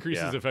 Cost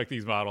increases affect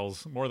these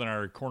models more than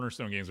our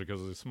cornerstone games because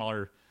of the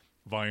smaller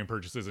volume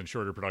purchases and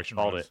shorter production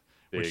runs,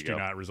 which do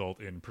not result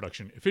in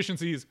production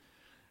efficiencies.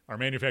 Our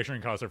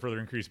manufacturing costs are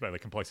further increased by the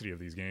complexity of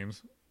these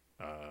games.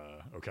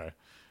 Okay.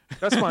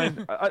 That's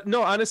fine.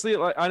 No, honestly,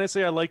 I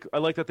like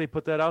that they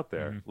put that out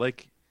there. Mm-hmm.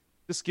 Like,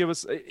 just give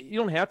us. You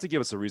don't have to give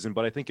us a reason,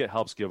 but I think it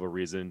helps give a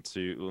reason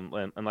to.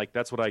 And like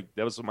that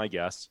was my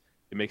guess.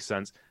 It makes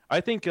sense.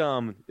 I think,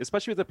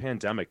 especially with the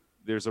pandemic,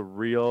 there's a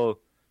real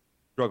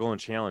struggle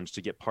and challenge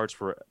to get parts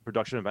for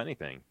production of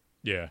anything.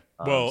 Yeah.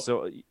 Well,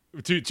 so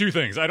two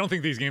things. I don't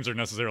think these games are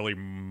necessarily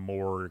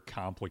more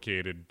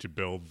complicated to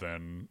build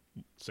than,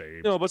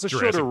 say, no, but it's a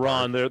Jurassic shorter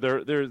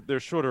Park. run. They're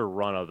shorter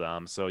run of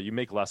them, so you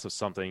make less of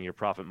something, your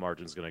profit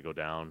margin's going to go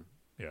down.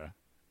 Yeah.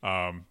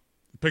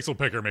 Pixel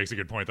Picker makes a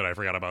good point that I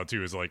forgot about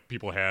too. Is like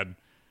people had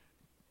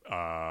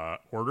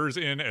orders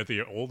in at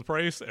the old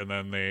price, and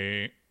then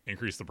they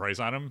increased the price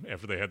on them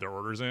after they had their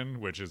orders in,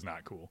 which is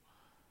not cool.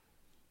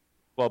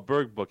 Well,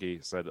 Berg Bookie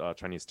said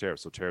Chinese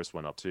tariffs, so tariffs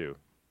went up too.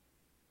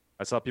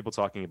 I saw people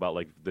talking about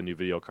like the new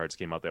video cards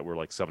came out that were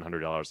like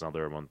 $700, now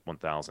they're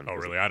 $1,000. Oh,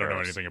 really? I don't know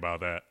anything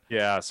about that.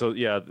 Yeah, so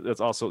that's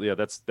also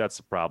that's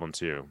a problem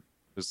too.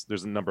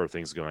 There's a number of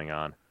things going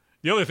on.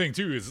 The other thing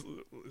too is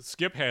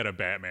Skip had a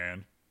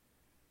Batman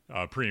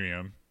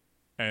premium,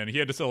 and he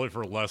had to sell it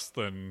for less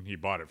than he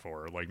bought it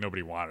for. Like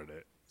nobody wanted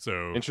it.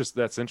 So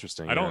That's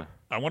interesting.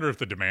 I wonder if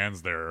the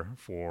demand's there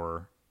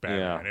for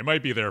Batman. Yeah. It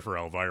might be there for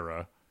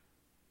Elvira,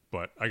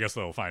 but I guess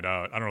they'll find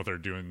out. I don't know if they're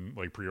doing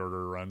like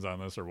pre-order runs on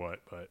this or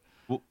what, but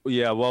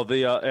Well,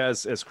 the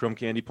as Chrome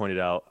Candy pointed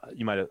out,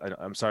 you might.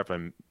 I'm sorry if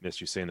I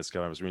missed you saying this,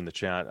 Kevin. I was reading the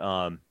chat.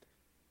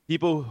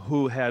 People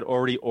who had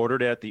already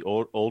ordered at the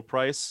old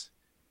price,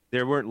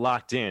 they weren't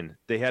locked in.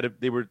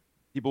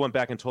 People went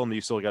back and told them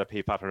you still got to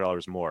pay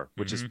 $500 more,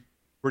 which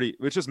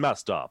is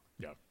messed up.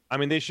 yeah. I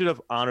mean, they should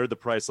have honored the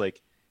price.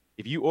 Like,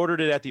 if you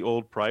ordered it at the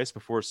old price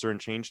before CERN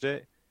changed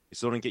it, you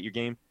still didn't get your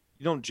game.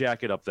 You don't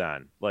jack it up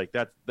then. Like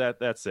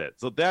that's it.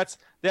 So that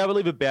would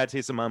leave a bad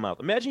taste in my mouth.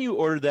 Imagine you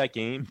ordered that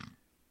game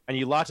and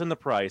you locked in the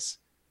price,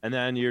 and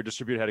then your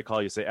distributor had to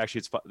call you and say,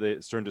 actually, the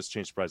CERN just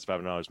changed the price to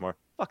 $500 more.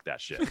 Fuck that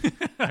shit.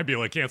 I'd be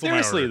like, cancel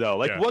Seriously my order. though,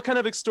 like Yeah. what kind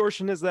of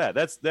extortion is that?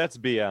 That's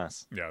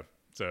BS. Yeah.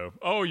 So,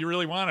 oh, you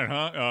really want it,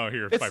 huh? Oh,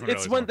 here, $500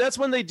 It's more. that's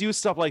when they do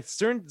stuff like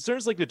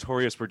CERN's like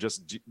notorious for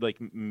just like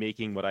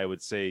making what I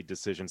would say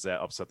decisions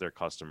that upset their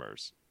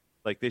customers.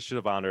 Like they should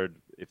have honored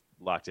if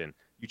locked in.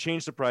 You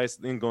change the price,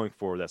 then going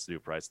forward, that's the new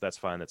price. That's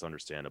fine. That's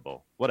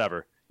understandable.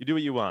 Whatever. You do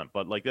what you want,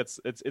 but like it's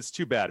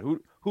too bad.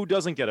 Who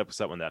doesn't get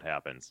upset when that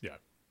happens? Yeah.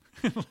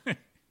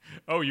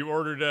 Oh, you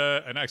ordered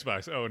an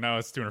Xbox. Oh, now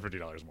it's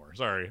 $250 more.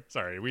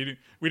 Sorry. We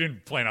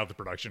didn't plan out the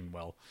production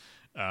well.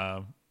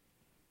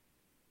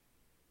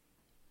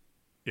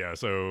 Yeah.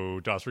 So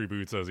DOS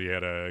Reboot says he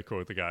had a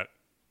quote that got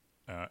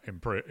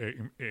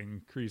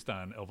increased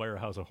on Elvira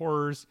House of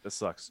Horrors. That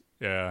sucks.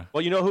 Yeah.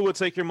 Well, you know who would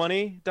take your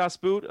money, Das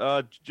Boot?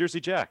 Jersey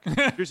Jack.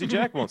 Jersey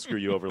Jack won't screw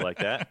you over like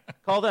that.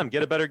 Call them.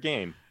 Get a better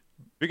game.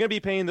 If you're going to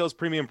be paying those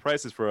premium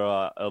prices for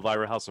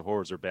Elvira House of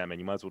Horrors or Batman,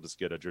 you might as well just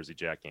get a Jersey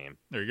Jack game.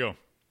 There you go.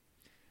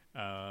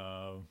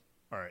 All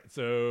right.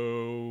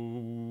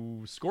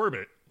 So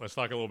Scorbit. Let's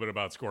talk a little bit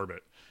about Scorbit.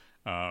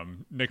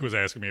 Nick was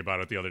asking me about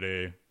it the other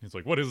day. He's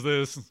like, what is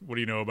this? What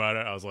do you know about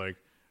it? I was like,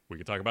 we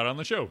could talk about it on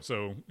the show.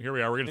 So here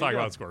we are. We're going to talk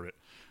about Scorbit.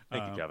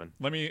 Thank you, Kevin.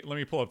 Let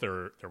me pull up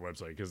their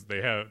website because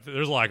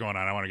there's a lot going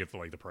on. I want to get to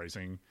like the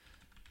pricing,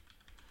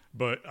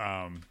 but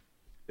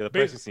Yeah, the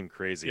prices seem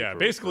crazy. Yeah, for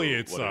basically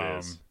it's what it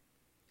is.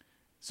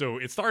 So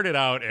it started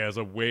out as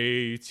a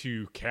way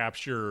to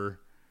capture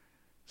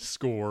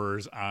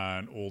scores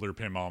on older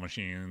pinball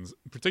machines,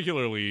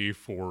 particularly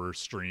for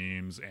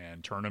streams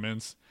and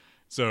tournaments.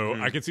 So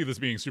I could see this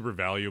being super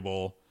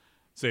valuable.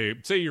 Say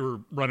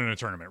you're running a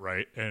tournament,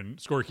 right? And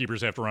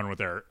scorekeepers have to run with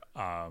their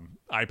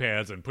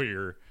iPads and put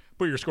your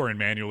score in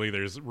manually.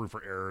 There's room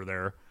for error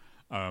there.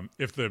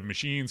 If the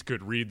machines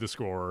could read the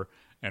score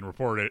and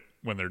report it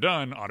when they're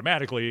done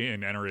automatically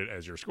and enter it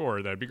as your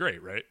score, that'd be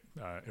great, right?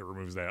 It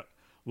removes that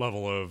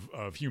level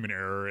of human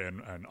error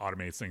and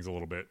automates things a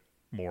little bit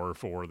more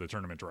for the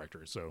tournament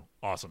directors. So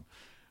awesome.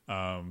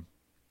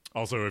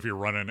 Also, if you're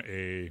running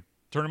a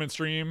tournament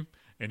stream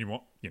and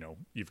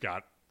you've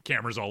got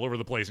cameras all over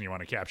the place and you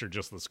want to capture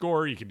just the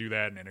score, you can do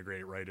that and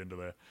integrate it right into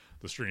the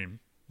stream.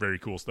 Very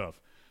cool stuff.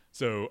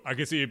 So I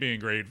could see it being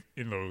great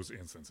in those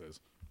instances.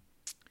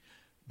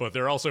 But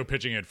they're also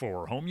pitching it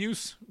for home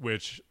use,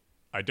 which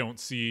I don't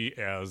see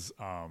as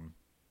I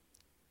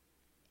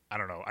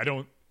don't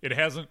know. It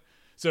hasn't.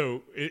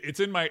 So it's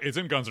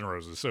in Guns N'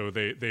 Roses. So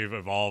they've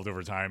evolved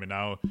over time, and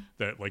now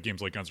that like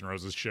games like Guns N'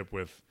 Roses ship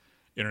with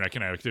internet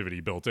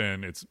connectivity built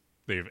in,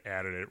 they've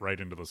added it right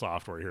into the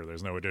software here.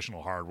 There's no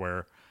additional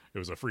hardware. It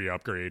was a free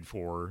upgrade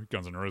for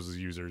Guns N' Roses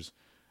users,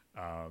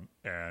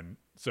 and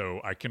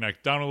so I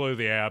downloaded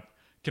the app,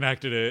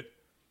 connected it.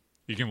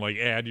 You can like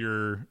add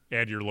your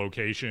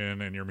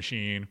location and your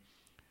machine,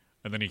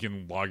 and then you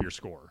can log your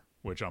score.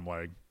 Which I'm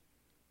like,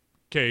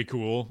 okay,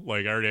 cool.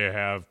 Like I already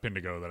have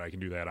Pindigo that I can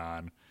do that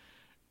on,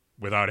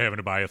 without having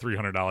to buy a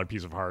 $300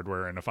 piece of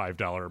hardware and a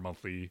 $5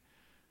 monthly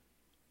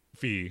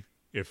fee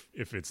if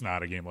it's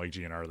not a game like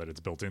GNR that it's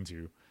built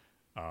into.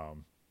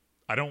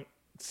 I don't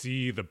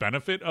see the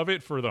benefit of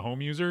it for the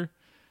home user,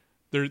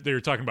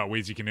 they're talking about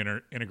ways you can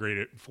integrate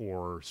it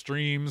for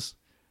streams,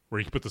 where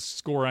you can put the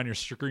score on your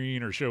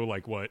screen or show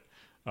like what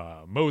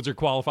modes are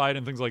qualified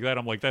and things like that.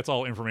 I'm like, that's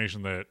all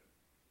information that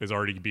is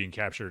already being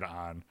captured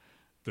on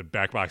the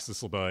back box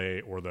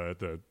display or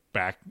the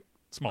back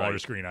smaller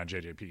screen on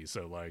JJP.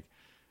 So like,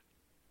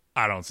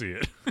 I don't see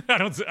it. I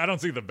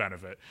don't see the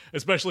benefit,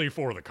 especially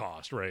for the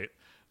cost, right?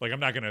 Like, I'm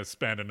not going to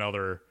spend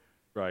another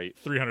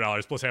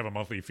 $300 plus have a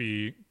monthly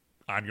fee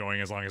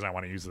ongoing as long as I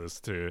want to use this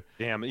to.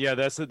 Damn, yeah,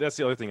 that's the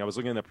other thing. I was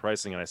looking at the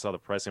pricing and I saw the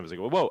pricing. I was like,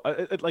 whoa!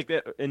 Like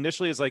that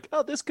initially, it's like,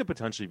 oh, this could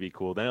potentially be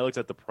cool. Then I looked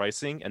at the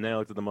pricing and then I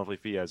looked at the monthly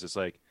fee. I was just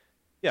like,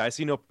 yeah, I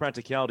see no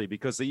practicality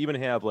because they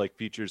even have like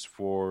features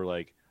for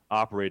like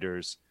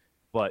operators.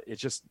 But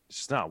it's just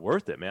not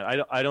worth it,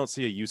 man. I don't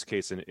see a use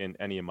case in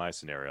any of my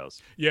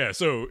scenarios. Yeah,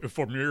 so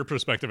from your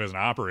perspective as an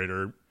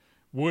operator,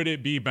 would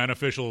it be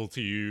beneficial to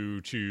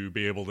you to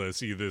be able to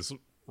see this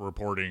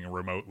reporting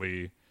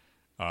remotely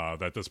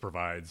that this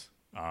provides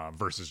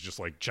versus just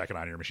like checking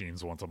on your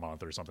machines once a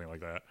month or something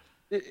like that?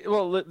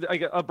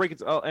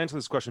 I'll answer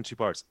this question in two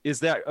parts. Is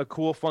that a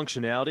cool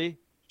functionality?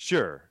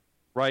 Sure,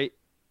 right?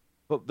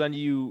 But then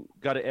you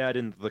got to add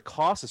in the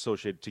cost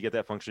associated to get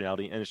that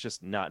functionality, and it's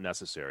just not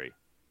necessary.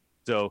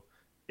 So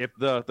if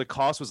the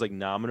cost was like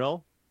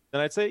nominal,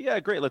 then I'd say, yeah,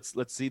 great, let's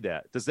see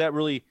that. Does that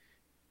really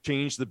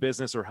change the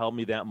business or help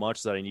me that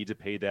much that I need to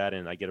pay that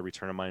and I get a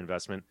return on my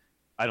investment?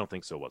 I don't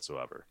think so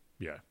whatsoever.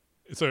 Yeah.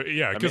 So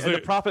yeah, because the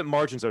profit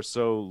margins are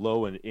so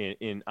low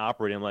in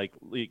operating. Like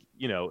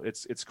you know,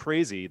 it's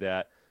crazy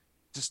that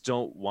just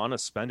don't want to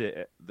spend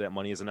that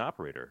money as an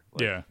operator.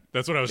 Like, yeah,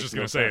 that's what I was just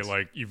gonna say.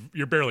 Like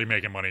you're barely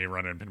making money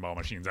running pinball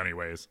machines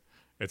anyways.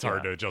 It's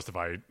hard to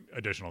justify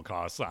additional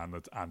costs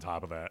on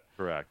top of that.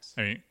 Correct.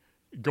 I mean,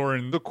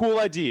 Goran, the cool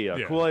idea,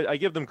 I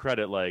give them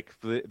credit, like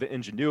for the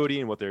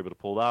ingenuity and what they're able to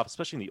pull off,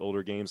 especially in the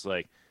older games.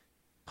 Like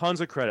tons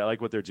of credit. I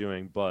like what they're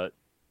doing, but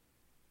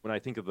when I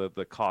think of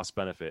the cost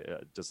benefit,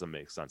 it doesn't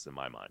make sense in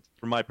my mind,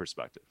 from my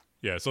perspective.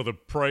 Yeah. So the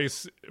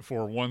price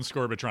for one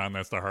Scorbitron,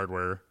 that's the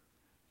hardware,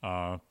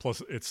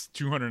 plus it's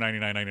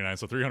 $299.99,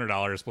 so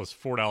 $300 plus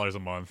 $4 a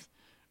month.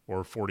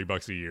 Or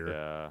 $40 a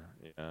year.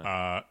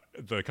 Yeah.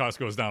 The cost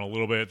goes down a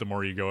little bit the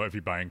more you go if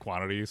you buy in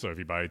quantity. So if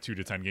you buy 2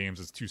 to 10 games,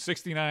 it's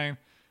 $269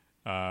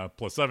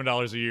 plus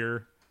 $7 a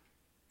year,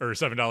 or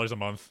 $7 a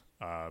month,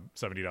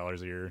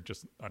 $70 a year,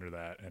 just under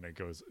that, and it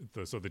goes.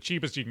 So the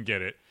cheapest you can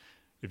get it,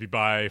 if you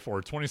buy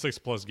for 26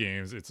 plus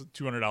games, it's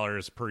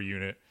 $200 per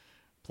unit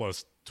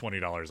plus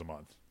 $20 a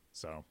month.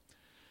 So.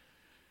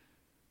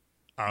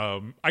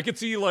 I could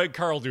see like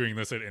Carl doing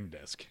this at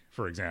Indisc,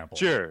 for example.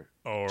 Sure.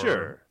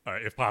 Or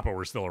if Papa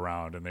were still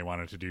around and they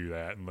wanted to do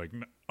that and like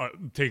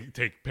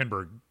take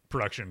Pinburg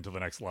production to the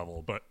next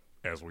level. But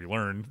as we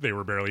learned, they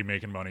were barely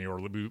making money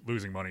or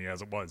losing money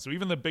as it was. So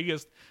even the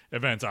biggest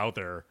events out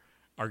there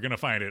are going to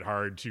find it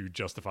hard to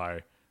justify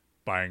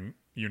buying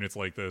units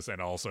like this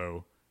and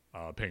also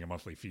paying a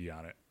monthly fee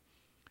on it.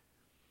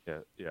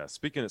 Yeah.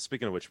 Speaking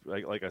of which,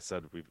 like I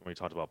said, when we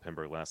talked about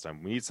Pinburg last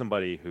time, we need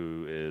somebody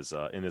who is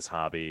in this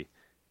hobby,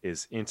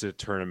 is into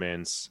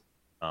tournaments,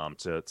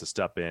 to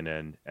step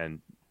in and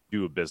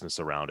do a business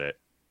around it,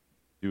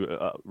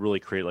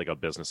 really create like a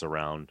business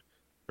around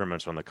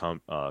tournaments around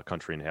the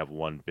country and have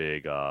one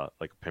big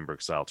like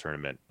Pinburg style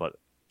tournament, but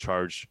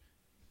charge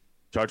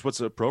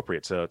what's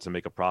appropriate to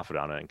make a profit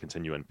on it and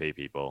continue and pay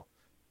people.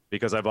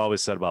 Because I've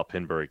always said about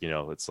Pinburg, you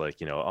know, it's like,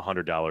 you know,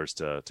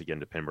 $100 to get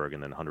into Pinburg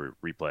and then 100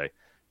 replay.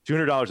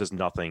 $200 is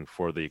nothing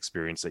for the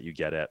experience that you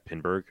get at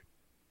Pinburg,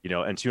 you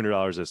know, and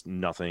 $200 is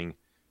nothing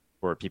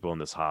for people in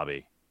this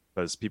hobby,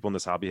 because people in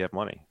this hobby have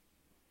money.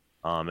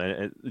 And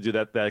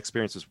that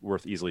experience is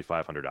worth easily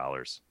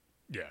 $500.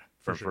 Yeah,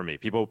 for me,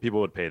 people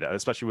would pay that,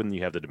 especially when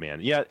you have the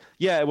demand. Yeah,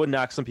 it would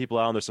knock some people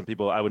out. And there's some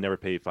people I would never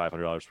pay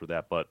 $500 for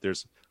that, but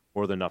there's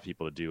more than enough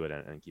people to do it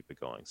and keep it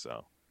going.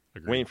 So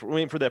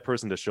waiting for that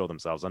person to show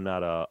themselves. I'm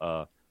not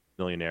a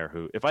millionaire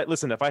who, if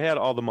I had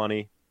all the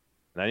money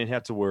and I didn't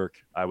have to work,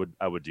 I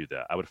would do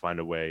that. I would find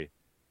a way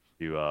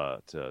to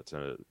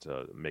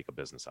make a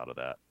business out of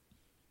that.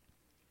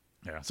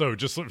 Yeah. So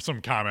just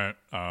some comments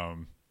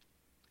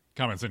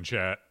in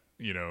chat.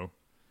 You know,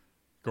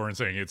 Goran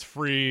saying it's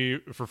free.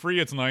 For free,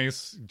 it's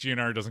nice.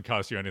 GNR doesn't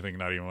cost you anything,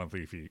 not even a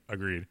monthly fee.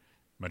 Agreed.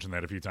 Mentioned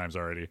that a few times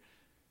already.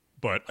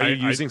 But are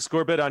you using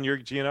Scorebit on your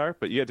GNR?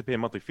 But you had to pay a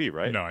monthly fee,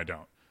 right? No, I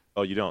don't.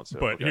 Oh, you don't. So,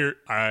 but okay. Here,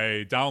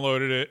 I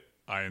downloaded it.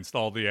 I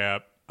installed the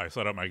app. I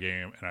set up my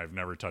game, and I've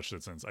never touched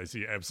it since.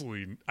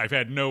 I've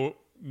had no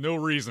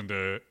reason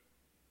to.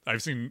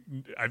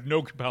 I've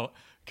no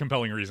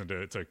compelling reason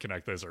to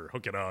connect this or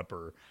hook it up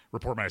or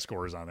report my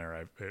scores on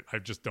there. I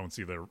just don't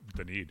see the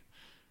need.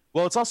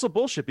 Well, it's also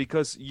bullshit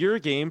because your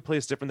game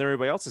plays different than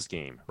everybody else's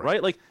game,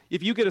 right? Like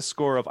if you get a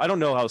score of, I don't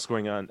know how it's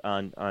scoring on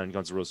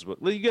Guns N' Roses,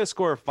 but you get a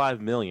score of 5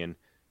 million.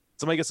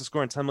 Somebody gets a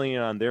score on 10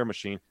 million on their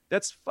machine.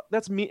 That's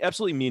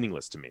absolutely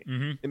meaningless to me.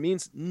 Mm-hmm. It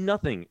means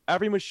nothing.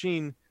 Every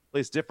machine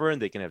plays different.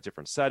 They can have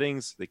different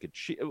settings. They could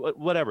cheat,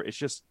 whatever. It's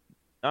just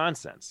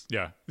nonsense.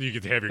 Yeah, you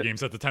could have your game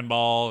set to 10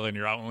 ball and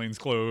your out lanes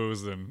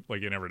closed, and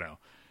like you never know.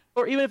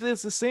 Or even if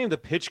it's the same, the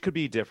pitch could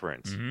be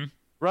different. Mm-hmm.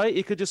 right?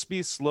 It could just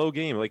be a slow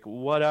game, like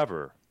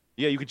whatever.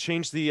 Yeah, you could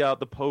change the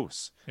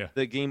posts. Yeah.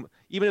 The game,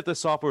 even if the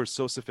software is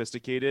so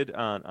sophisticated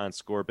on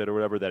Scorebit or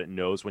whatever that it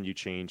knows when you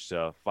change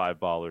to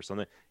 5-ball or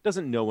something, it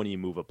doesn't know when you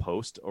move a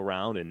post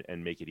around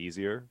and make it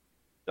easier.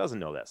 It doesn't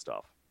know that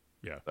stuff.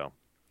 Yeah. So,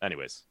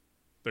 anyways,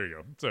 there you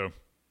go. So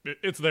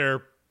it's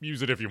there.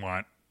 Use it if you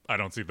want. I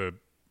don't see the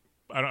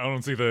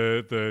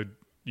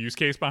use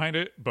case behind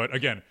it. But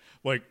again,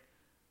 like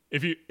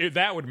if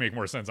that would make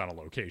more sense on a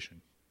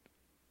location.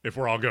 If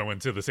we're all going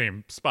to the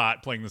same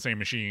spot, playing the same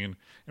machine,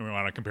 and we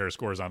want to compare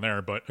scores on there.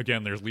 But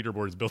again, there's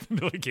leaderboards built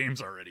into the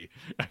games already.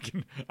 I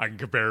can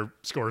compare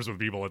scores with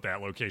people at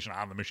that location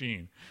on the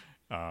machine.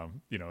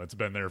 It's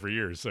been there for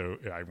years. So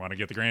I want to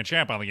get the grand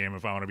champ on the game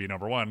if I want to be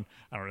number one.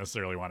 I don't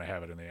necessarily want to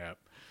have it in the app.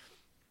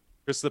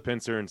 Chris the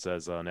Pincer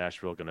says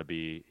Nashville going to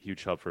be a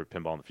huge hub for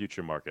pinball in the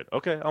future market.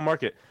 Okay, I'll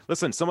mark it.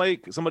 Listen, somebody,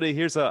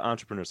 here's an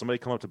entrepreneur. Somebody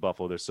come up to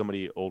Buffalo. There's so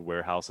many old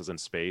warehouses in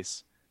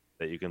space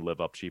that you can live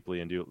up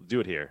cheaply and do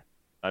it here.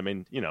 I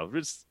mean,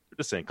 we're just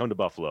saying, come to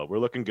Buffalo. We're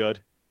looking good.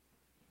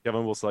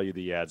 Kevin will sell you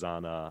the ads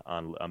on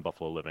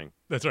Buffalo Living.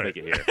 That's right. Make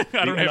it here.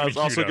 I don't have it's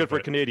also good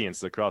for Canadians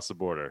to cross the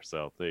border.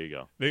 So there you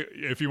go.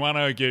 If you want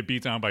to get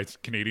beat down by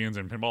Canadians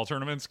in pinball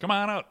tournaments, come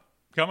on out.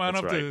 Come on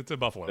up to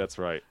Buffalo. That's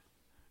right.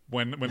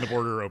 When the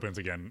border opens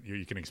again,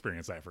 you can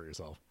experience that for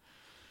yourself.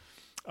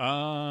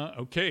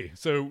 Okay,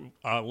 so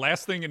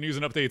last thing in news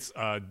and updates,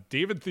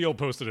 David Thiel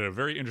posted a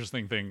very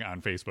interesting thing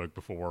on Facebook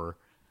before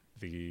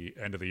the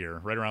end of the year,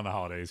 right around the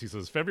holidays. He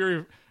says,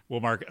 February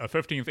will mark a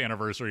 15th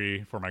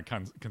anniversary for my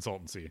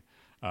consultancy.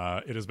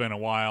 It has been a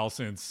while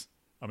since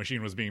a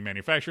machine was being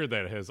manufactured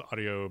that has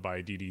audio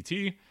by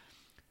DDT.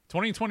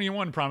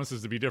 2021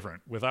 promises to be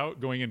different. Without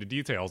going into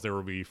details, there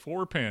will be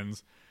 4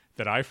 pins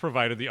that I've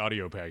provided the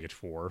audio package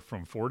for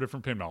from 4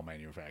 different pinball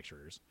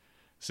manufacturers.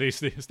 Stay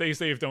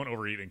safe, don't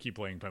overeat, and keep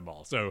playing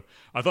pinball. So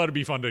I thought it'd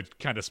be fun to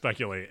kind of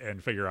speculate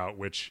and figure out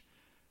which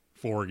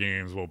 4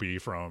 games will be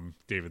from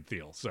David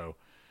Thiel. So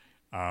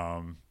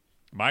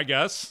my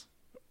guess,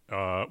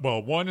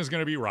 one is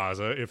going to be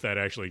Raza, if that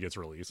actually gets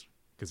released,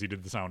 because he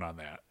did the sound on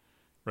that.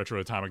 Retro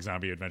Atomic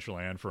Zombie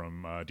Adventureland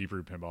from Deep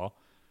Root Pinball.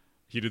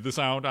 He did the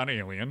sound on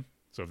Alien,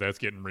 so if that's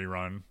getting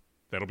rerun,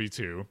 that'll be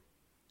 2.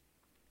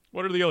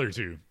 What are the other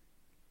 2?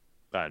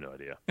 I have no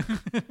idea.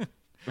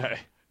 Hey.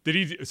 Did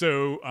he?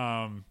 So,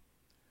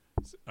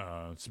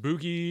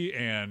 Spooky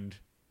and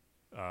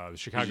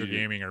Chicago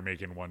Gaming are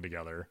making one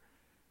together.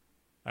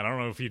 I don't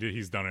know if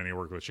he's done any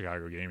work with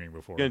Chicago Gaming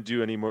before. Gonna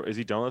do any more? Is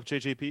he done with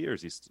JJP, or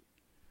is he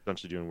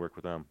essentially doing work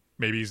with them?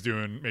 Maybe he's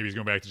going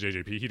back to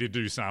JJP. He did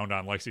do sound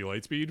on Lexi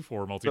Lightspeed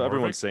for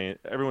Multimorphic. So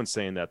everyone's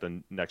saying that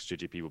the next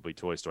JJP will be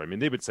Toy Story. I mean,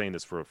 they've been saying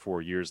this for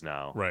 4 years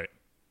now. Right.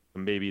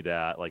 Maybe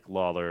that, like,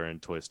 Lawler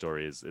and Toy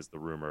Story is the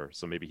rumor.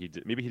 So maybe he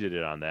did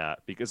it on that,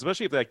 because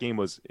especially if that game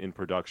was in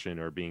production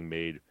or being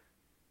made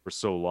for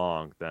so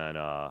long, then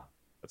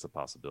that's a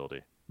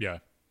possibility. Yeah.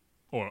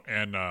 Oh,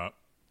 and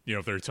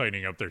if they're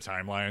tightening up their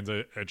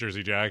timelines at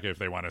Jersey Jack, if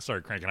they want to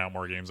start cranking out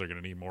more games, they're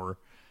going to need more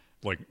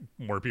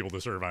people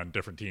to serve on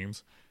different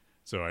teams.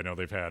 So I know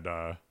they've had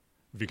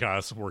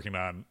Vikas working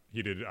on.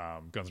 He did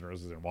Guns N'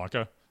 Roses and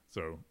Wonka.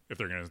 So if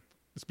they're going to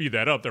speed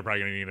that up, they're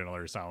probably going to need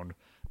another sound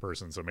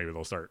person. So maybe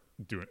they'll start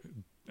doing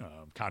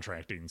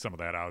contracting some of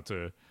that out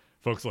to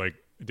folks like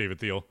David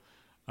Thiel.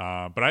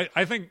 But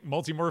I think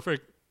Multimorphic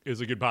is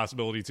a good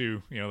possibility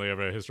too. They have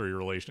a history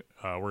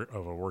of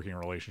a working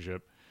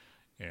relationship,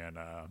 and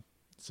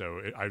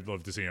so I'd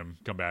love to see him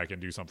come back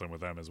and do something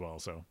with them as well.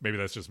 So maybe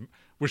that's just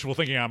wishful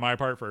thinking on my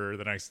part for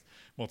the next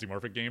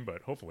Multimorphic game,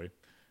 but hopefully.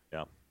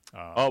 Yeah.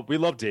 We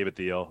love David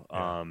Thiel.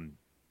 Yeah.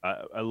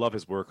 I love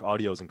his work.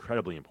 Audio is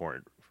incredibly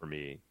important for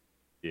me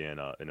in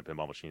a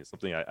pinball machine. It's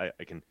something I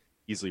can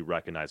easily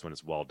recognize when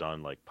it's well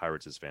done. Like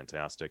Pirates is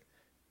fantastic.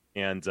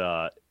 And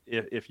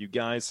if you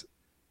guys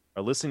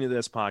are listening to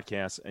this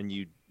podcast and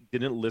you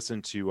didn't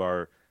listen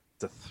to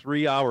it's a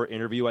 3-hour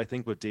interview, I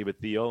think, with David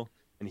Thiel,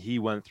 and he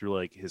went through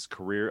like his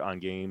career on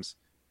games.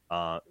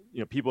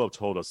 People have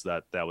told us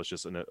that was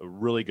just a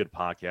really good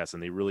podcast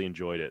and they really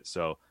enjoyed it.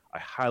 So I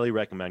highly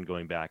recommend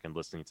going back and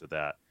listening to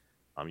that.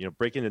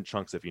 Break it in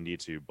chunks if you need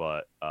to,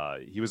 but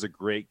he was a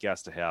great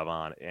guest to have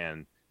on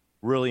and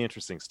really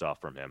interesting stuff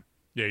from him.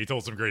 Yeah, he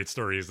told some great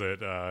stories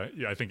that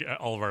I think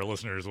all of our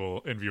listeners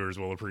and viewers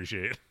will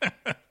appreciate.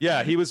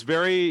 Yeah, he was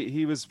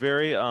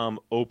very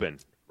open,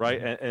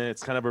 right? And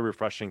it's kind of a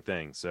refreshing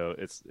thing. So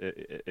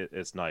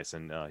it's nice,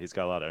 and he's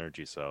got a lot of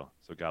energy. So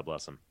God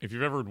bless him. If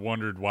you've ever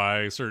wondered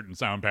why certain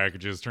sound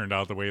packages turned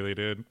out the way they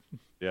did,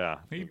 yeah,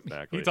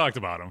 exactly. He talked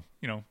about them.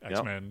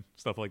 X-Men,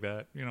 stuff like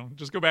that.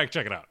 Just go back,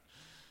 check it out.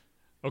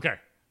 Okay.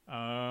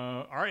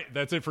 All right,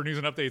 that's it for news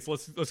and updates.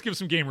 Let's give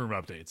some game room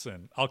updates,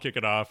 and I'll kick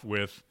it off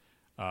with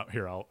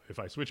if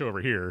I switch over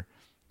here,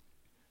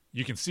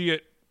 you can see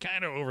it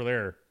kind of over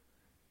there.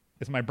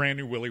 It's my brand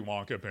new Willy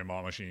Wonka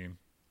pinball machine.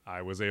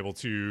 I was able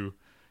to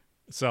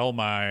sell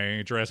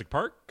my Jurassic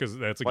Park because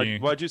that's a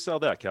game. Why'd you sell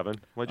that, Kevin?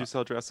 Why'd you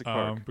sell Jurassic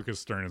Park? Because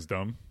Stern is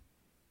dumb.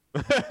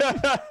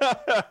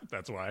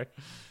 That's why.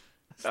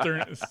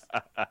 Stern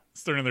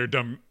and their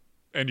dumb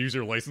end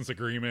user license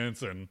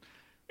agreements and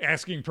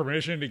asking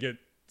permission to get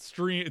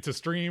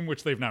stream,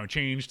 which they've now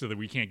changed to that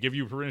we can't give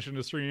you permission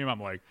to stream. I'm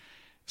like,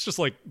 it's just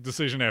like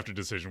decision after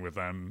decision with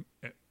them.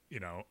 You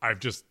know,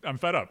 I'm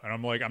fed up, and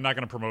I'm like, I'm not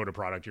going to promote a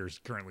product you're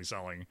currently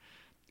selling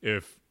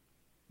if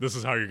this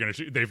is how you're going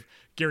to.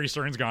 Gary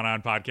Stern's gone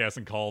on podcasts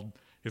and called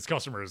his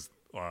customers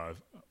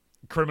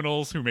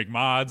criminals who make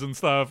mods and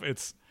stuff.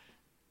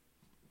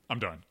 I'm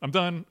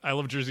done. I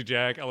love Jersey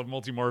Jack. I love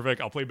Multimorphic.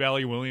 I'll play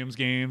Bally Williams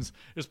games.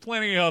 There's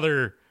plenty of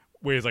other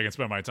ways I can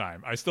spend my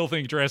time. I still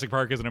think Jurassic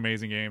Park is an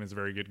amazing game. It's a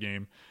very good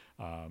game.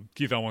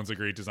 Keith Elwin's a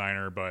great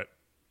designer, but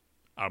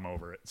I'm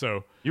over it.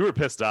 So You were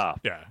pissed off.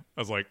 yeah, I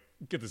was like,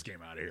 get this game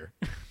out of here.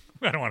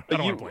 I don't want to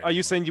play it. Are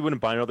you saying you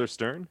wouldn't buy another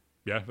Stern?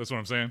 Yeah, that's what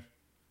I'm saying.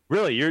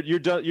 Really? You're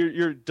done.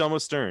 You're done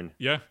with Stern.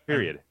 Yeah.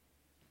 Period.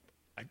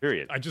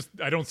 Period.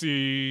 I don't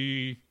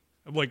see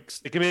like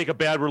It can make a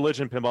bad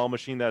religion pinball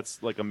machine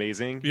that's like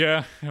amazing.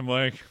 yeah. I'm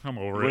over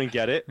You it. wouldn't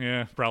get it.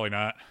 Yeah, probably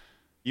not.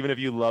 Even if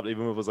you loved,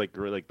 even if it was like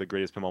the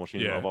greatest pinball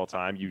machine Yeah. of all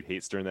time, you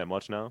hate Stern that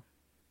much now.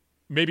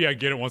 Maybe I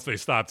get it once they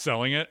stop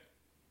selling it.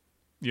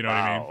 You know what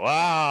I mean?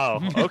 Wow.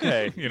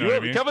 Okay. You know what I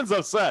mean? Kevin's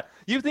upset.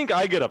 You think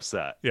I get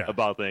upset Yeah.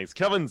 about things?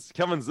 Kevin's.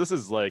 This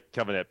is like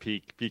Kevin at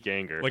peak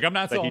anger. Like, I'm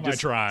not Like, selling he my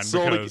just Tron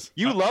sold because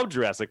you love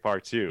Jurassic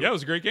Park too. yeah, it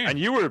was a great game. And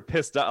you were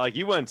pissed off. Like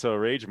you went into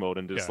rage mode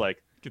and just Yeah.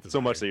 like Get this so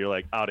out much of that you're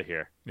like out of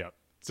here. Yeah.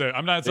 So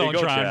I'm not There you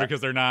selling go, Tron chat. because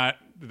they're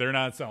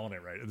not selling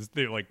it right.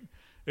 They like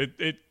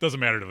it doesn't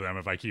matter to them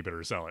if I keep it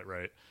or sell it,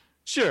 right?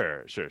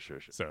 Sure. So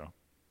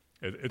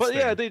it's But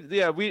yeah,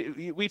 there.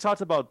 we talked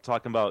about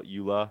talking about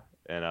EULA,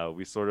 and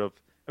we sort of.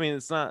 I mean,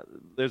 it's not.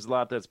 There's a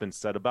lot that's been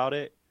said about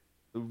it.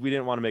 We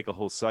didn't want to make a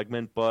whole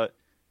segment, but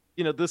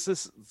you know, this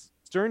is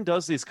Stern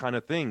does these kind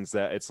of things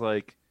that it's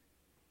like,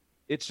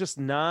 it's just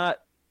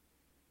not.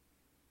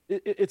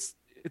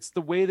 It's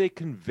the way they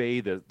convey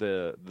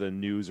the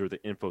news or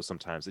the info.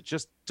 Sometimes it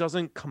just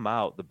doesn't come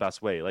out the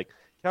best way. Like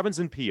Kevin's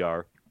in PR,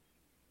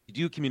 you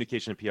do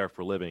communication and PR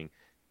for a living.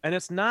 And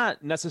it's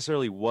not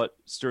necessarily what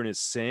Stern is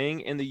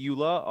saying in the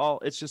EULA.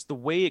 It's just the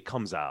way it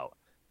comes out.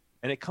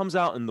 And it comes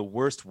out in the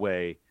worst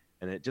way.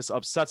 And it just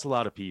upsets a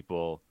lot of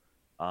people.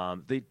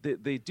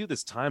 They do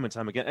this time and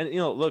time again. And, you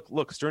know,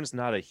 look, Stern's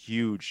not a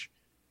huge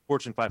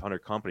Fortune 500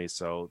 company.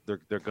 So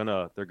they're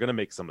gonna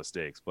make some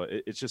mistakes. But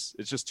it's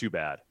just too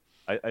bad.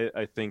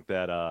 I think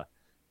that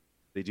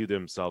they do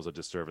themselves a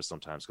disservice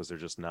sometimes because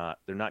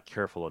they're not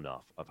careful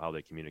enough of how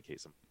they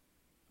communicate them.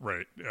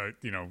 Right.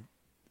 You know,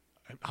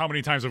 how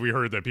many times have we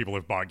heard that people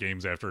have bought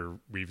games after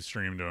we've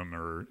streamed them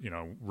or, you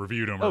know,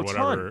 reviewed them or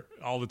whatever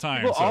all the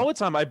time? Well, So- all the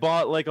time. I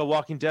bought like a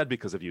Walking Dead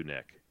because of you,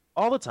 Nick.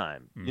 All the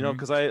time. You Mm-hmm. know,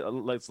 because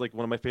it's like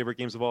one of my favorite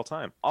games of all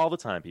time. All the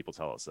time people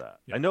tell us that.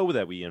 Yeah. I know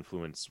that we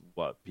influence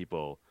what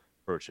people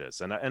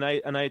purchase. And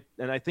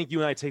I think you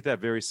and I take that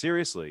very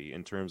seriously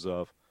in terms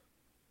of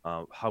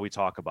how we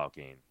talk about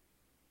games.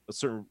 A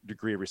certain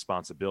degree of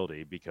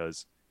responsibility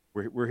because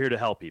we're here to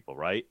help people,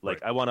 right?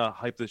 Like Right. I want to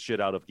hype the shit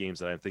out of games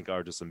that I think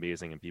are just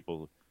amazing and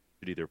people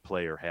should either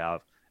play or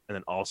have, and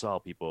then also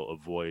help people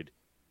avoid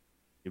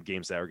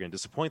games that are going to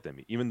disappoint them,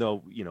 even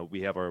though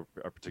we have our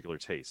particular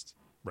taste.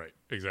 Right,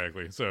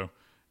 exactly. So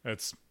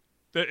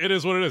it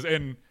is what it is.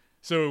 And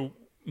so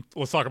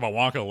let's talk about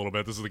Wonka a little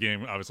bit. This is the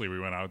game. Obviously, we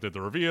went out, did the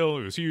reveal.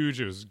 It was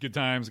huge. It was good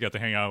times. Got to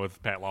hang out with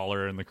Pat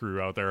Lawler and the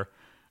crew out there.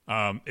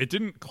 It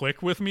didn't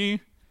click with me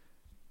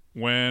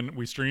when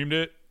we streamed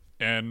it.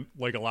 And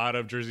like a lot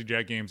of Jersey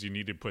Jack games, you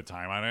need to put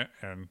time on it.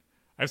 And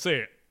I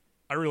say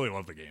I really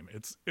love the game.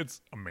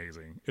 It's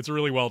amazing. It's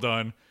really well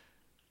done.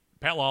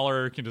 Pat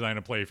Lawler can design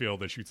a play field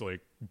that shoots like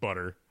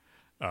butter.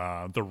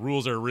 The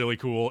rules are really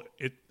cool.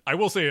 I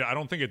will say I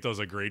don't think it does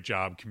a great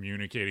job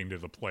communicating to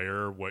the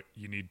player what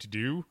you need to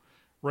do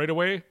right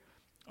away.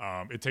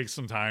 It takes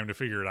some time to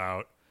figure it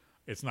out.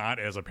 It's not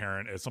as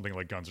apparent as something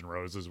like Guns N'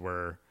 Roses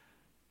where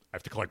I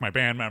have to collect my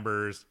band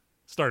members,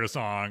 start a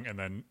song, and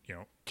then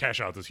cash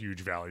out this huge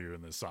value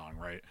in this song.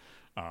 Right?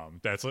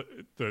 That's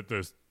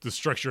the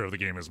structure of the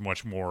game is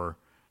much more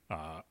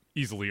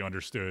easily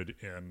understood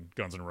in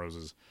Guns N'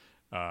 Roses.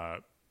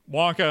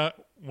 Wonka,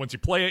 once you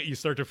play it, you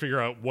start to figure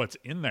out what's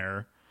in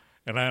there.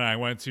 And then I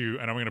went to,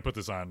 and I'm going to put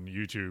this on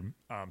YouTube.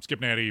 Skip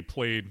Natty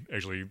played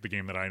actually the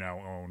game that I now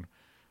own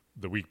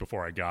the week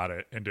before I got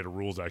it and did a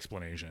rules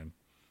explanation.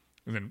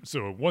 And then,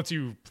 so once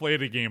you play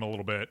the game a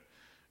little bit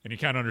and you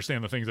kind of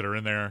understand the things that are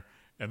in there,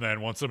 and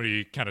then once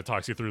somebody kind of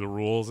talks you through the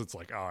rules, it's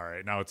like, all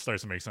right, now it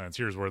starts to make sense.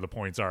 Here's where the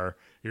points are.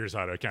 Here's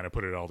how to kind of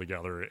put it all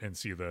together and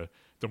see the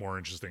more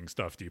interesting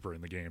stuff deeper in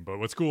the game. But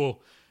what's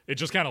cool, it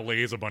just kind of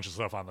lays a bunch of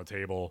stuff on the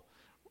table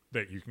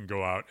that you can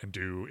go out and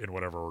do in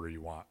whatever order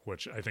you want,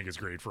 which I think is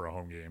great for a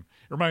home game.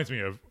 It reminds me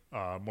of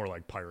more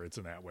like Pirates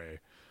in that way,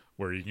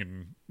 where you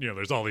can,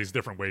 there's all these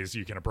different ways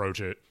you can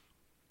approach it,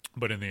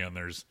 but in the end,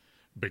 there's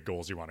big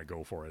goals you want to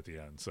go for at the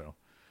end. So,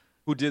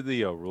 Who did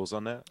the rules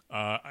on that?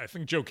 I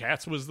think Joe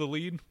Katz was the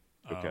lead.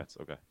 Okay.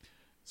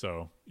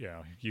 So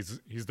yeah, he's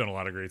done a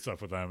lot of great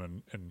stuff with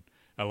them, and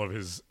I love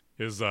his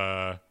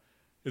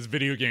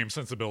video game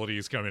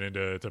sensibilities coming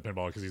into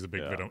pinball because he's a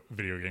big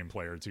video game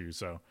player too.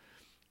 So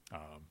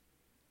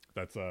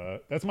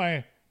that's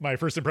my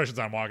first impressions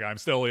on Wonka. I'm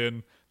still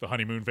in the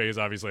honeymoon phase.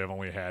 Obviously, I've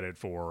only had it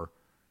for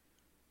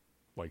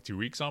like 2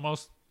 weeks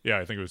almost. Yeah,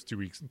 I think it was 2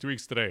 weeks. 2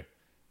 weeks today.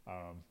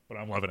 But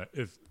I'm loving it.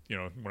 If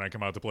when I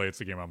come out to play, it's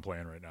the game I'm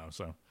playing right now.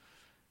 So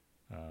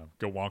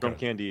go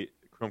Wonka.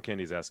 Chrome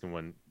Candy's asking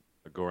when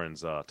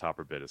Goran's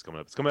topper bid is coming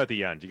up. It's coming at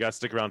the end. You got to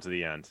stick around to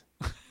the end.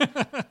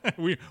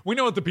 we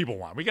know what the people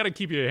want. We got to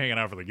keep you hanging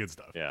out for the good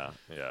stuff. Yeah,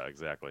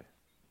 exactly.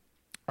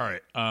 All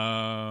right.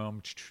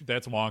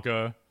 That's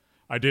Wonka.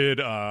 I did.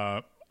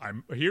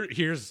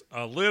 Here's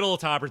a little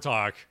topper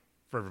talk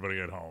for everybody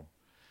at home,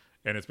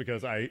 and it's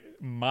because I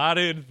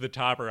modded the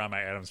topper on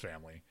my Addams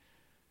Family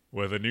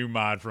with a new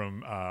mod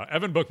from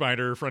Evan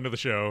Bookbinder, friend of the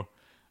show.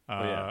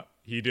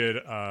 He did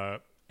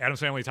Addams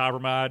Family topper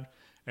mod,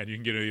 and you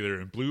can get it either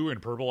in blue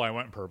and purple. I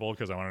went in purple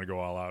because I wanted to go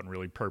all out and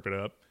really perp it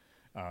up.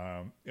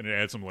 And it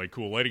adds some like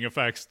cool lighting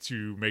effects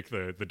to make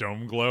the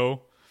dome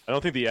glow. I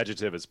don't think the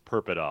adjective is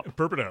perp it up.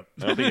 Perp it up.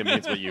 I don't think it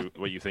means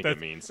what you think it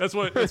means. That's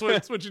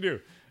what you do.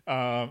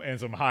 And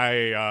some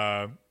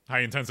high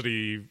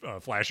intensity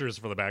flashers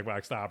for the back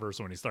box stopper.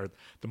 So when you start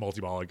the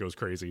multi-ball, it goes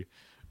crazy.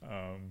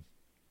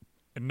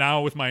 And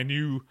now with my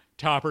new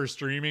topper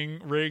streaming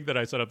rig that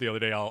I set up the other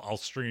day, I'll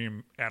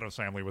stream Addams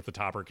Family with the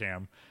topper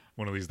cam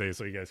one of these days,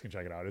 so you guys can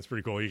check it out. It's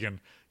pretty cool. I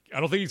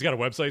don't think he's got a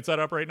website set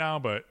up right now,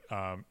 but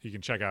you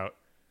can check out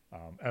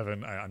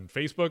Evan on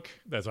Facebook.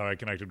 That's how I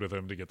connected with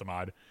him to get the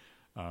mod.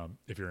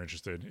 If you're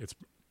interested, it's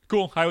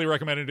cool. Highly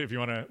recommended if you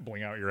want to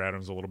bling out your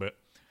Addams a little bit.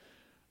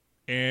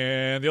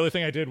 And the other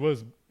thing I did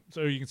was,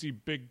 so you can see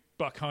Big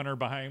Buck Hunter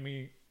behind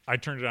me. I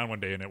turned it on one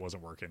day and it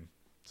wasn't working,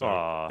 so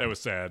that was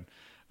sad.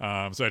 So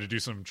I had to do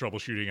some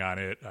troubleshooting on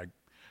it.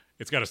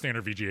 It's got a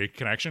standard VGA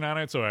connection on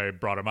it, so I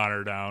brought a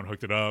monitor down,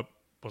 hooked it up,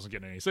 wasn't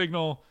getting any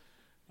signal.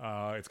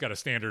 It's got a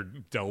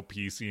standard Dell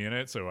PC in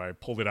it, so I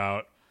pulled it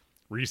out,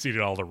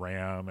 reseated all the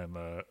RAM and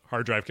the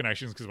hard drive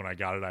connections, because when I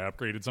got it, I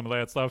upgraded some of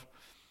that stuff.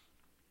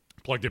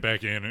 Plugged it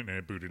back in, and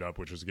it booted up,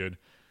 which was good.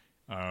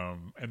 But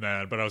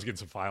I was getting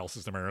some file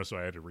system errors, so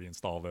I had to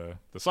reinstall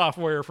the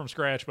software from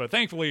scratch. But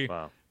thankfully,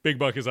 Big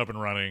Buck is up and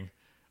running.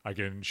 I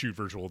can shoot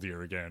virtual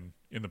deer again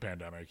in the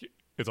pandemic.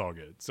 It's all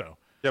good. So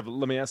yeah, but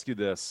let me ask you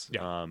this: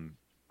 yeah.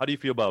 How do you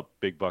feel about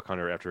Big Buck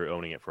Hunter after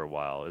owning it for a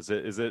while? Is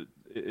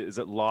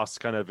it lost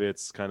kind of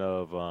its kind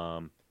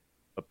of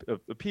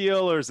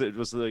appeal, or was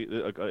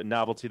it a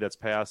novelty that's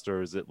passed,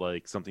 or is it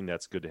like something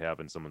that's good to have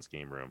in someone's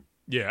game room?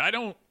 Yeah, I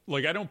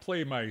don't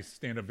play my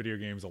stand-up video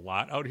games a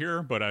lot out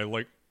here, but I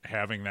like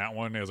having that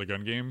one as a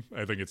gun game.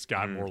 I think it's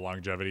got more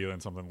longevity than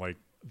something like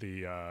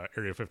the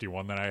Area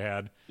 51 that I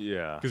had.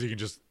 Yeah, because you can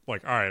just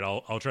like, all right,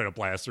 I'll try to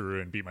blast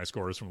through and beat my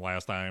scores from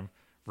last time,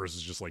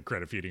 versus just like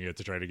credit feeding it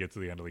to try to get to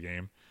the end of the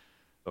game.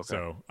 Okay.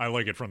 So I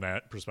like it from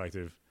that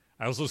perspective.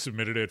 I also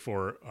submitted it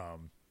for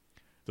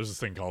there's this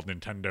thing called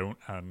Nintendo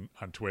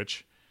on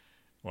Twitch,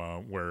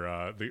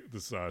 where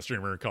this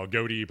streamer called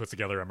Goaty puts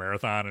together a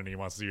marathon and he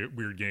wants to do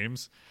weird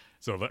games.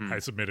 So I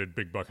submitted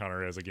Big Buck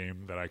Hunter as a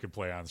game that I could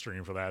play on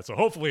stream for that. So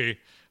hopefully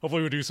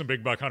we'll do some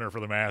Big Buck Hunter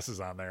for the masses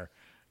on there.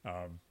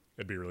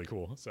 It'd be really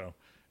cool. So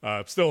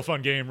still a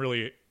fun game.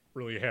 Really,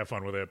 really have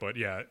fun with it. But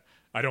yeah,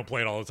 I don't play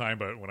it all the time.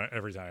 But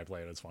every time I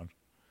play it, it's fun.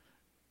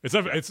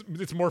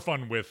 It's more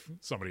fun with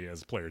somebody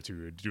as player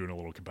too, doing a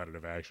little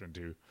competitive action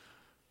too.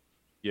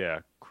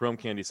 Yeah, Chrome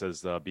Candy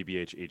says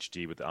BBH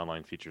HD with the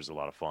online features a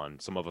lot of fun.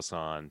 Some of us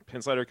on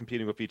Pinslider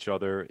competing with each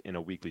other in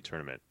a weekly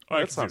tournament.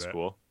 That sounds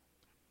cool.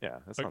 Yeah,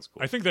 that sounds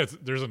cool. I think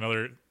there's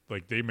another,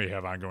 like, they may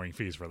have ongoing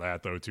fees for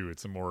that though too.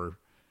 It's more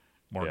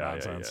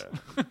nonsense,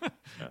 yeah.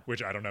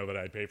 Which I don't know that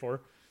I'd pay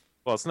for.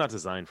 Well, it's not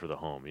designed for the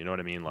home. You know what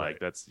I mean? Like right.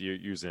 That's you're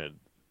using it.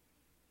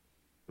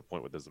 The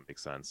point where it doesn't make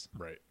sense.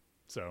 Right.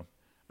 So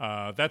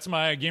that's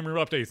my game room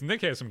updates.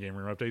 Nick has some game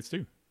room updates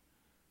too.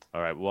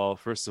 All right. Well,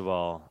 first of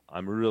all,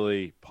 I'm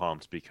really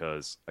pumped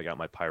because I got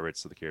my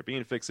Pirates of the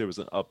Caribbean fixed. There was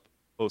an up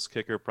post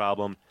kicker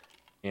problem,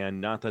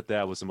 and not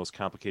that was the most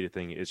complicated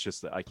thing. It's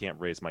just that I can't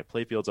raise my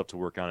playfields up to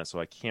work on it, so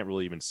I can't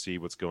really even see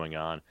what's going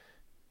on.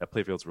 That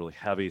playfield's really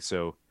heavy.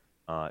 So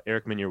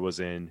Eric Minier was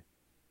in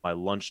my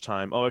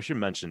lunchtime. Oh, I should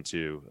mention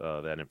too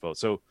that info.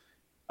 So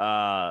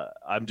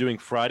I'm doing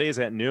Fridays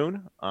at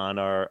noon on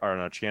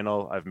our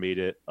channel. I've made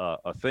it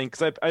a thing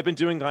because I've been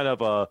doing kind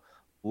of a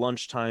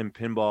lunchtime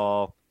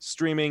pinball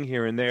streaming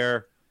here and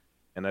there,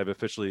 and I've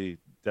officially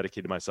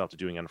dedicated myself to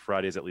doing it on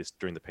Fridays, at least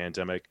during the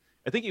pandemic.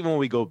 I think even when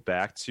we go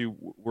back to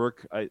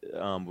work, we're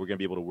going to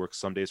be able to work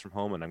some days from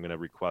home, and I'm going to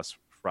request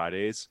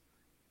Fridays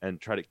and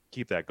try to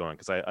keep that going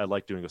because I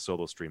like doing a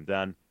solo stream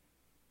then.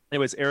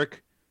 Anyways,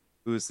 Eric,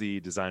 who's the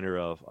designer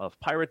of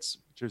Pirates,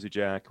 Jersey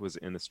Jack, was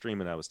in the stream,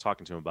 and I was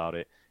talking to him about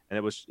it,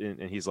 and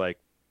he's like,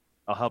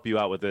 I'll help you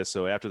out with this.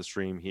 So after the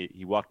stream,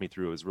 he walked me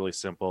through. It was really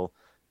simple.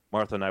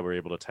 Martha and I were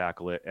able to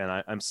tackle it, and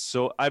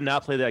I've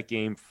not played that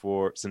game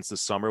since the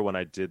summer when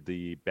I did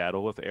the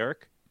battle with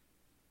Eric,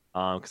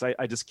 because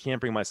I just can't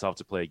bring myself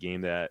to play a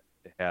game that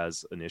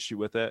has an issue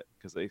with it,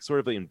 because they sort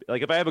of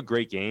like if I have a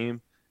great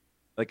game,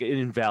 like it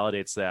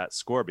invalidates that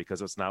score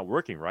because it's not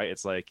working right.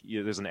 It's like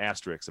there's an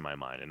asterisk in my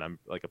mind, and I'm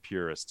like a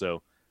purist,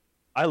 so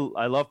I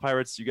love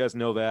Pirates. You guys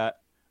know that.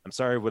 I'm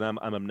sorry when I'm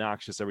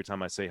obnoxious every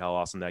time I say how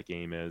awesome that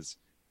game is.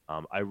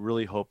 I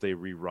really hope they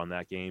rerun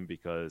that game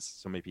because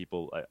so many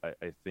people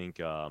I think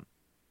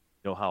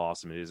know how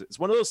awesome it is. It's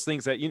one of those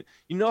things that you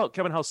know,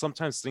 Kevin, how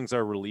sometimes things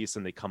are released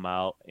and they come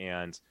out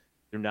and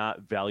they're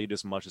not valued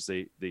as much as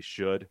they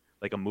should.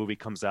 Like a movie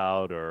comes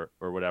out or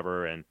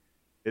whatever, and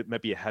it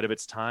might be ahead of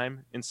its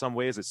time in some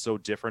ways. It's so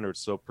different or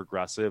it's so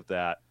progressive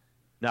that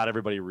not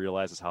everybody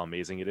realizes how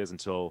amazing it is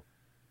until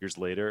years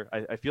later.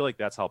 I feel like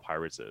that's how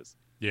Pirates is.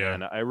 Yeah.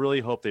 And I really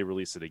hope they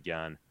release it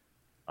again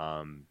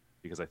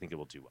because I think it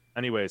will do well.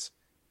 Anyways,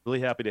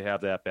 really happy to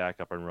have that back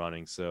up and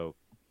running. So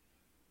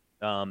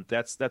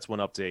that's one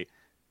update.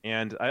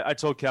 And I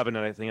told Kevin,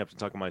 and I think I've been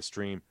talking on my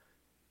stream,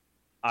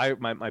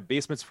 my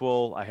basement's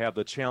full. I have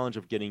the challenge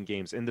of getting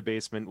games in the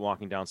basement,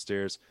 walking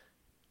downstairs.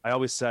 I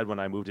always said when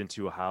I moved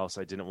into a house,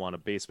 I didn't want a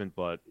basement,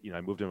 but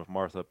I moved in with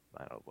Martha,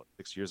 I don't know,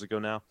 6 years ago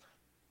now.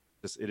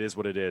 It is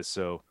what it is.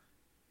 So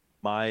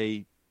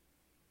my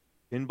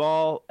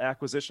pinball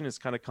acquisition has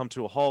kind of come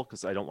to a halt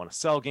because I don't want to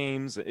sell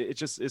games. It's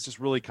just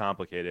really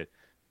complicated.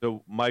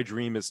 So my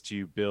dream is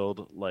to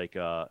build like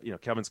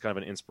Kevin's kind of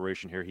an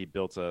inspiration here. He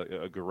built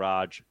a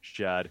garage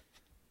shed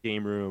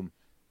game room,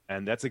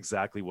 and that's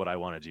exactly what I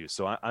want to do.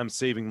 So I'm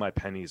saving my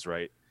pennies,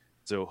 right?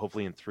 So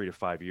hopefully in 3 to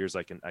 5 years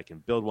I can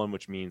build one,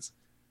 which means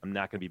I'm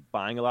not going to be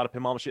buying a lot of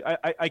pinball machines.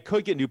 I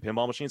could get new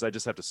pinball machines. I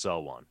just have to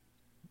sell one,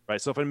 right?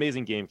 So if an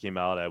amazing game came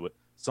out,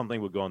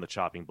 something would go on the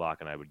chopping block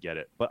and I would get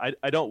it. But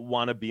I don't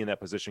want to be in that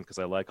position because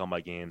I like all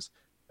my games.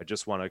 I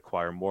just want to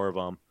acquire more of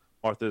them.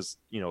 Martha's,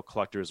 a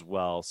collector as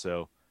well.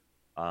 So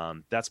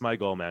that's my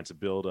goal, man, to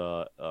build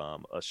a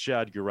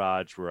shed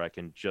garage where I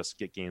can just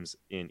get games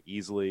in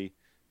easily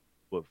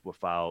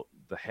without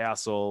the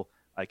hassle.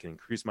 I can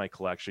increase my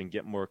collection,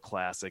 get more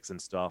classics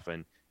and stuff,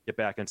 and get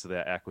back into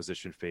that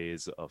acquisition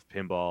phase of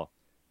pinball.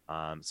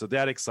 So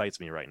that excites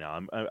me right now.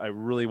 I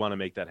really want to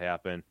make that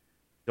happen.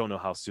 Don't know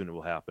how soon it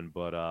will happen,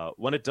 but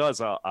when it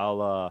does,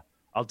 I'll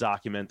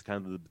document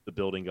kind of the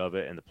building of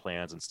it and the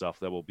plans and stuff.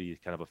 That will be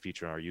kind of a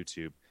feature on our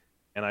YouTube.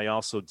 And I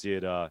also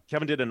did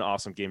Kevin did an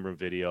awesome game room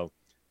video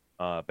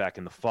back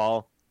in the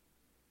fall,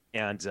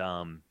 and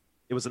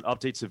it was an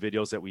update to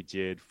videos that we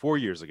did 4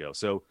 years ago.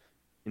 So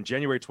in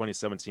January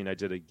 2017, I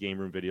did a game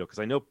room video because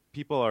I know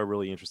people are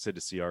really interested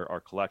to see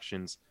our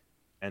collections,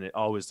 and it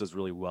always does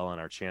really well on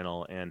our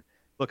channel. And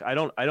look, I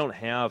don't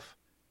have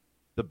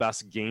the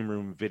best game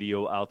room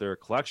video out there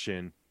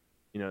collection.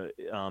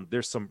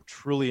 There's some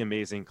truly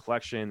amazing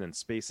collection and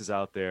spaces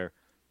out there,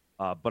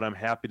 but I'm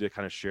happy to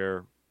kind of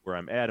share where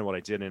I'm at and what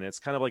I did, and it's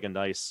kind of like a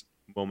nice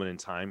moment in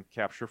time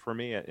capture for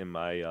me in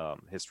my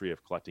history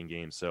of collecting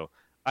games. So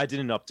I did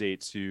an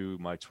update to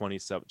my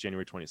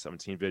January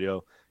 2017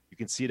 video. You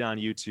can see it on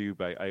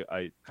YouTube.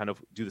 I kind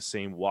of do the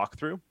same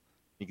walkthrough.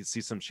 You can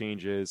see some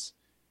changes.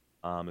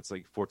 It's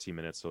like 14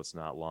 minutes, so it's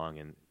not long,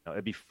 and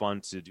it'd be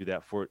fun to do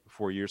that 4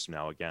 years from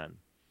now again.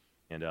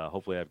 And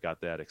hopefully I've got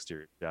that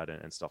exterior shot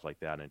and stuff like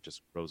that, and it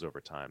just grows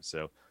over time.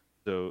 So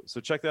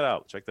check that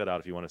out. Check that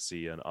out if you want to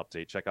see an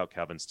update. Check out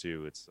Kevin's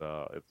too.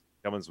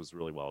 Kevin's was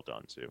really well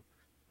done too.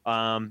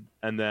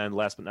 And then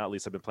last but not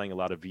least, I've been playing a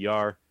lot of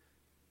VR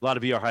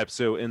hype.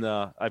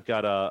 So I've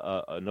got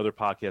another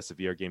podcast, a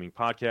VR gaming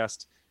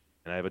podcast,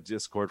 and I have a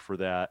Discord for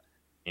that.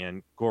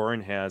 And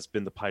Goran has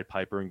been the Pied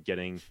Piper in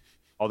getting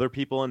other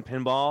people in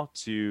pinball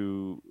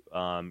to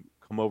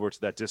come over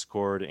to that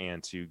Discord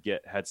and to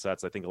get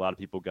headsets. I think a lot of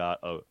people got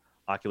a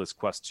Oculus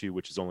Quest 2,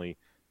 which is only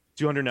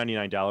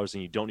 $299,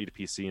 and you don't need a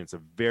PC. And it's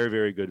a very,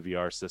 very good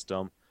VR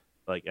system,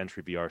 like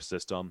entry VR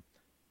system.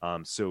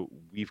 So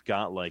we've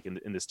got like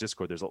in this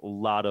Discord, there's a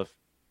lot of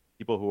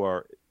people who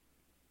are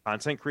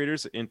content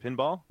creators in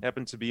pinball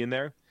happen to be in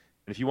there.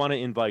 And if you want to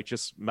invite,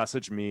 just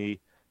message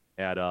me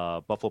at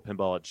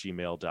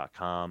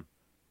buffalopinball@gmail.com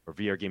or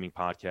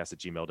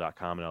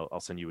vrgamingpodcast@gmail.com, and I'll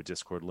send you a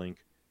Discord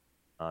link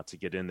to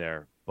get in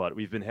there. But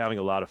we've been having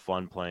a lot of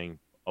fun playing,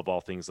 of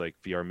all things, like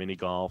VR mini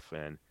golf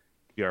and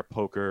VR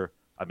poker.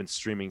 I've been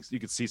streaming. You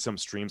can see some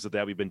streams of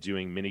that. We've been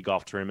doing mini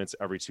golf tournaments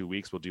every 2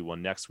 weeks. We'll do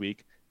one next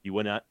week. If you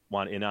want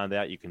in on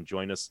that, you can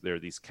join us. There are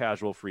these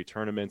casual free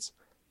tournaments.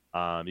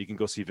 You can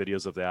go see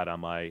videos of that on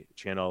my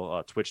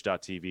channel,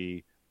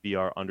 twitch.tv,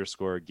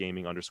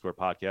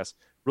 VR_gaming_podcast.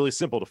 Really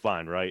simple to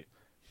find, right?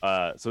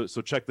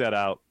 So check that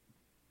out.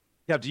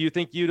 Yeah, do you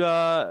think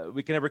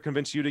we can ever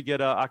convince you to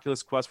get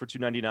Oculus Quest for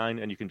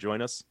 $299 and you can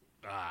join us?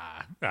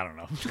 I don't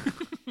know.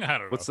 I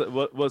don't know.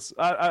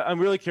 I'm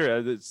really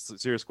curious. It's a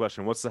serious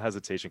question. What's the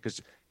hesitation?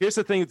 Because here's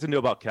the thing to know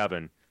about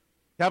Kevin.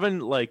 Kevin,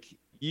 like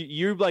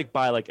you like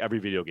buy like every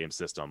video game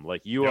system.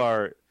 Like you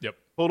are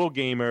total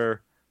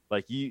gamer.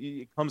 Like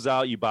it comes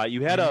out, you buy.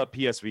 You had a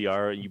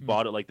PSVR and you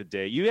bought it like the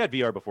day you had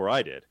VR before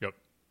I did. Yep.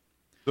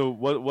 So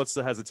what's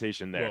the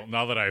hesitation there? Well,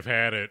 now that I've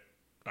had it,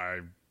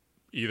 I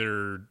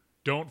either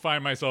don't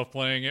find myself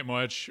playing it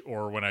much,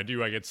 or when I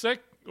do, I get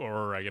sick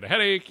or I get a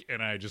headache,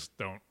 and I just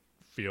don't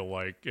feel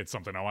like it's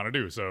something I want to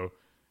do. So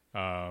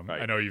right.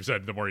 I know you've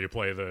said the more you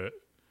play, the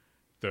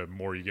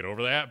more you get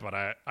over that, but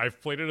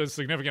I've played it a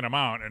significant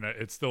amount, and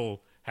it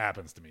still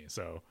happens to me.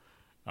 So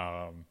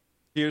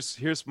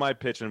Here's my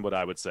pitch and what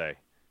I would say.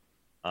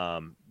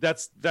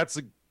 That's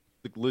a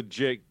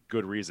legit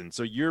good reason.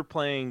 So you're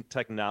playing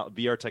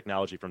VR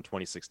technology from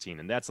 2016,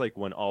 and that's like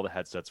when all the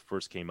headsets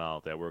first came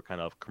out that were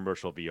kind of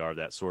commercial VR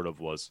that sort of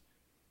was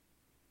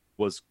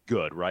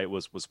good, right?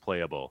 Was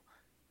playable.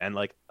 And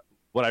like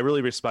what I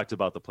really respect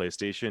about the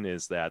PlayStation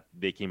is that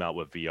they came out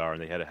with VR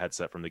and they had a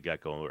headset from the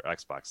get-go, where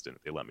Xbox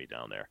didn't. They let me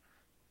down there.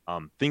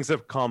 Things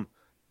have come,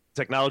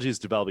 technology is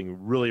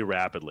developing really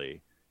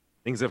rapidly.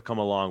 Things have come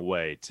a long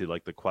way to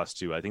like the Quest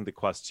 2. I think the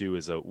Quest 2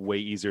 is a way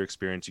easier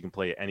experience. You can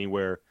play it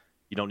anywhere.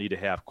 You don't need to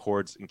have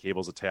cords and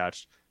cables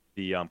attached.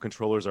 The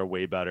controllers are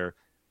way better.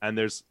 And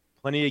there's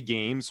plenty of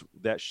games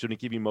that shouldn't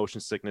give you motion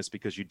sickness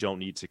because you don't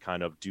need to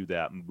kind of do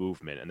that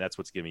movement. And that's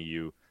what's giving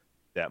you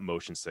that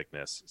motion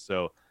sickness.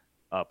 So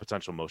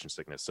potential motion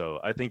sickness. So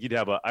I think you'd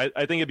have I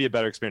think it'd be a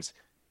better experience.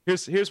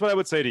 Here's what I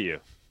would say to you.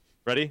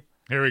 Ready?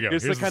 Here we go.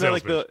 Here's the kind of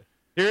like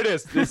here it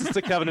is. This is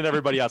to Kevin and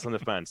everybody else on the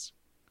fence.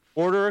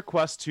 Order a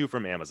Quest 2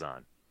 from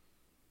Amazon.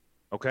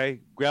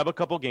 Okay? Grab a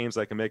couple games.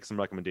 I can make some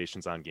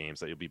recommendations on games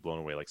that you'll be blown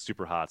away. Like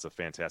Super Hot's a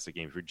fantastic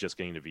game if you're just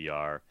getting to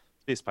VR.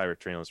 Space Pirate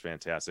Trail is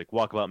fantastic.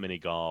 Walkabout Mini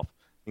Golf,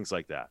 things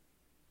like that.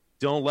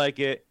 Don't like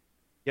it,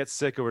 get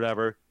sick or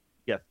whatever,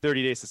 you got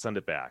 30 days to send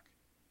it back.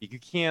 You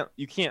can't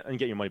and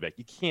get your money back.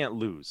 You can't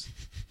lose.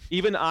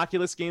 Even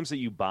Oculus games that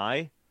you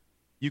buy,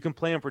 you can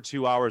play them for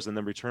 2 hours and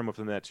then return them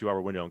within that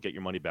 2-hour window and get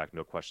your money back,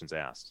 no questions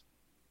asked.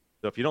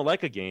 So if you don't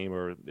like a game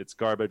or it's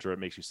garbage or it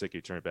makes you sick, you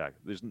turn it back.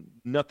 There's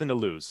nothing to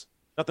lose.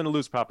 Nothing to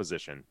lose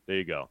proposition. There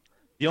you go.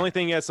 The only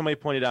thing, as somebody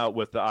pointed out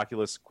with the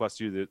Oculus Quest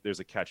 2,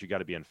 there's a catch. You got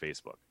to be on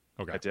Facebook.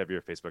 Okay. You have to have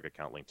your Facebook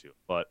account linked to it.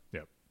 But,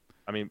 yep.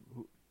 I mean,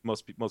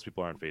 most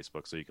people are on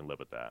Facebook, so you can live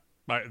with that.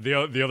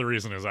 The other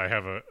reason is I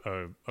have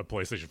a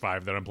PlayStation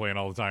 5 that I'm playing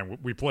all the time.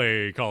 We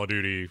play Call of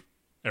Duty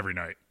every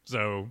night.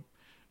 So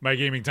my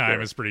gaming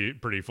time is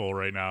pretty full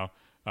right now.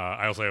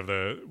 I also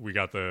have we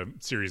got the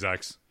Series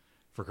X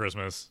for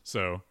Christmas,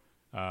 so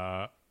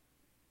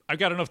I've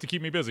got enough to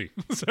keep me busy.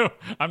 So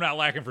I'm not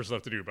lacking for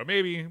stuff to do. But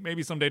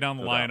maybe someday down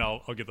the line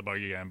I'll get the bug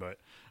again. But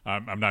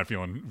I'm not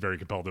feeling very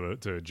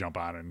compelled to jump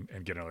on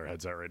and get another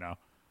headset right now.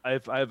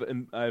 I've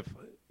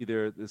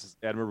either this is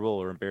admirable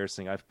or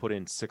embarrassing. I've put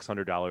in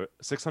 600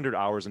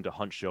 hours into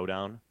Hunt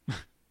Showdown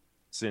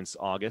since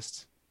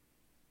August.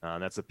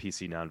 That's a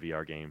PC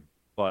non-VR game,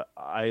 but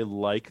I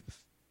like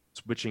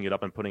switching it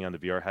up and putting on the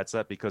VR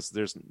headset because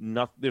there's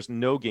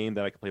no game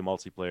that I can play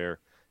multiplayer,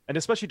 and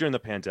especially during the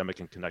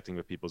pandemic and connecting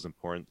with people is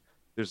important.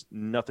 There's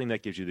nothing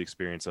that gives you the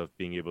experience of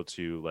being able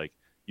to like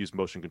use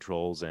motion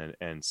controls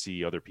and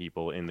see other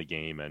people in the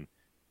game and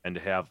to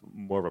have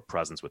more of a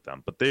presence with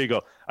them. But there you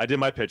go. I did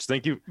my pitch.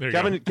 Thank you.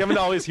 Kevin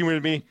always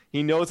humored me.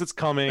 He knows it's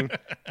coming.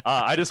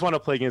 I just want to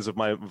play games with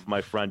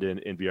my friend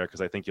in VR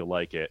because I think you'll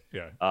like it.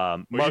 Yeah.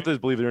 Martha,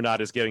 believe it or not,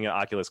 is getting an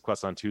Oculus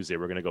Quest on Tuesday.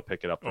 We're going to go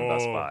pick it up from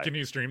Best Buy. Can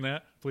you stream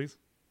that, please?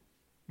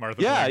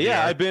 Martha?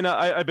 Yeah.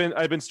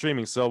 I've been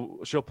streaming. So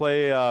she'll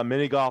play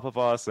mini golf with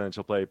us and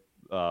she'll play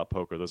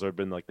poker. Those have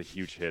been like the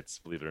huge hits,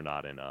 believe it or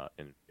not, in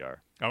VR.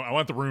 I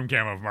want the room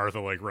cam of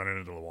Martha like running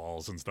into the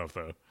walls and stuff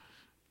though.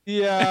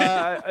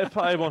 Yeah, I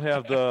probably won't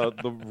have the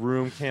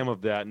room cam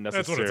of that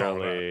necessarily. That's what it's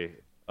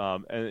all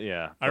about. And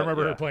yeah, I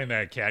remember her playing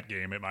that cat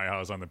game at my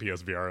house on the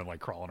PSVR and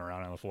like crawling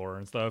around on the floor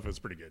and stuff. It's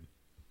pretty good.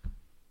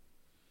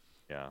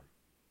 Yeah,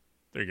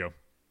 there you go.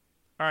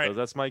 All right, so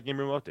that's my game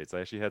room updates. I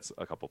actually had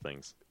a couple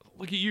things.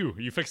 Look at you!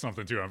 You fixed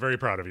something too. I'm very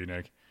proud of you,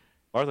 Nick.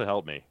 Martha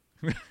helped me.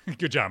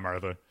 Good job,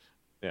 Martha.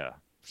 Yeah.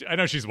 I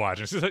know she's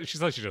watching. She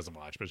says she doesn't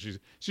watch, but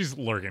she's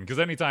lurking because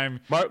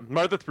anytime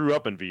Martha threw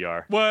up in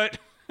VR. What?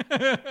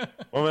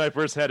 Well, when I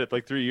first had it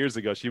like 3 years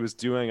ago, she was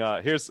doing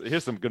here's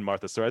some good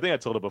Martha story. I think I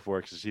told her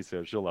before because she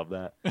said she'll love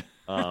that.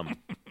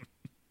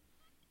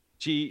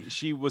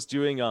 She was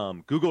doing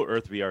Google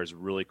Earth VR is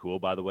really cool,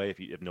 by the way, if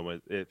you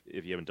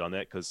haven't done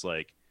that, because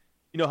like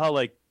you know how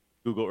like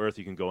Google Earth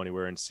you can go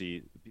anywhere and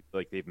see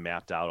like they've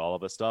mapped out all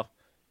of this stuff.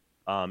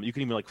 You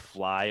can even like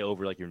fly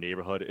over like your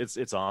neighborhood.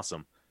 It's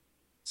awesome.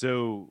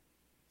 So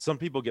some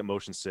people get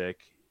motion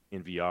sick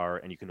in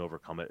VR and you can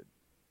overcome it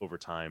over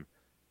time.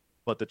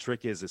 But the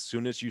trick is, as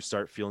soon as you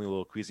start feeling a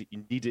little queasy,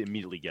 you need to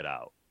immediately get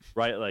out,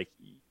 right? Like,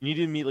 you need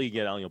to immediately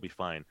get out and you'll be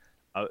fine.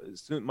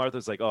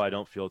 Martha's like, oh, I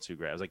don't feel too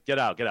great. I was like, get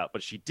out.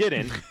 But she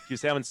didn't. She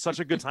was having such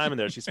a good time in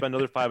there. She spent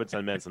another 5 or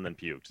 10 minutes and then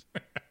puked.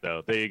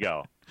 So there you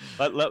go.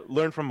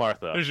 Learn from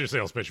Martha. There's your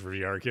sales pitch for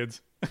VR,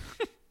 kids.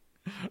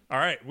 All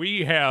right.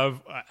 We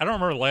have, I don't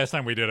remember the last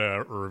time we did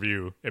a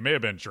review. It may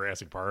have been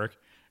Jurassic Park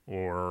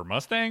or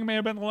Mustang may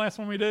have been the last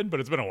one we did, but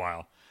it's been a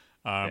while.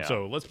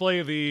 So let's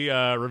play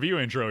the review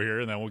intro here,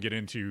 and then we'll get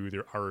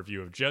into our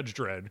review of Judge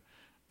Dredd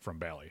from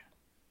Bally.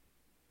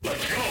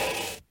 Let's go!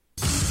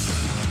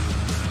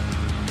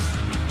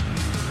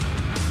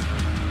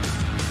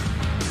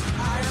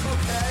 I am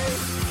okay.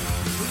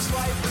 Which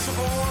life is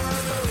born?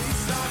 At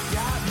least I've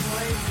gotten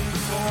laid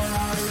before.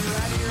 Are you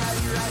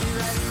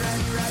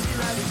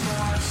ready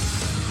for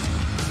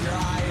your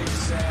eye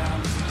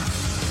exam?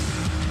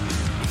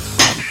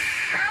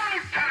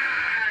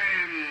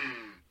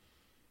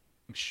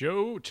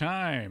 show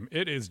time.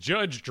 It is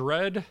Judge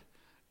Dredd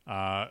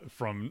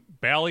from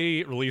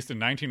Bally, released in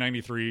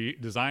 1993,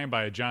 designed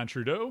by John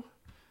Trudeau,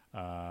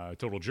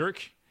 total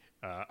jerk.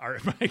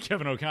 Art by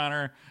Kevin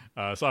O'Connor,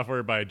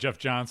 software by Jeff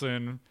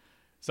Johnson,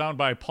 sound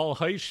by Paul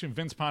Heisch and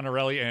Vince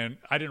Pontarelli, and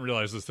I didn't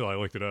realize this till I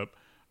looked it up.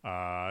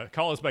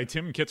 Call us by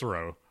Tim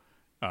Kitzrow.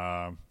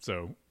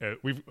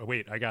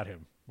 Wait, I got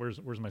him.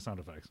 Where's my sound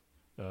effects?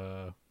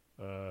 Here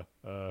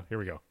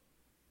we go.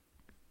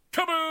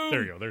 Kaboom!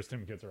 There you go. There's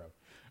Tim Kitzrow.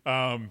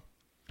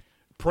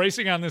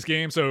 Pricing on this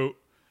game. So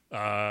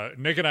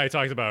Nick and I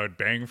talked about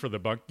bang for the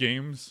buck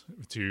games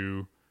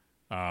to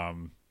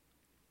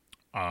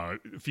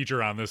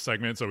feature on this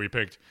segment. So we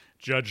picked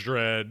Judge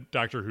Dredd,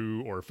 Doctor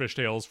Who, or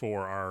Fishtails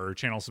for our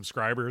channel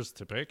subscribers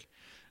to pick.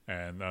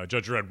 And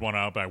Judge Dredd won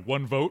out by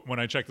 1 vote when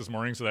I checked this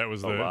morning, so that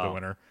was the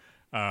winner.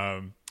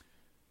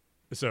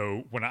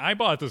 So when I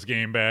bought this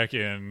game back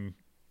in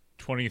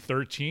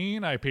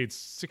 2013, I paid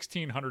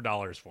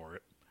 $1,600 for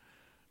it.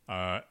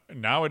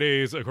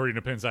 Nowadays, according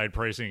to Pinside,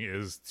 pricing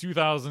is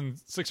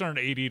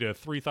 $2,680 to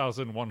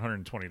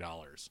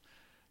 $3,120.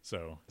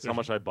 So that's how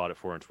much I bought it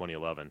for in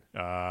 2011.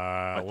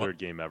 My third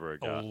game ever.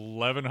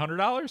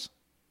 $1,100?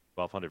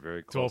 $1,200,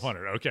 very close.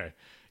 $1,200, okay.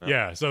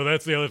 Yeah, so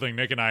that's the other thing.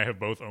 Nick and I have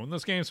both owned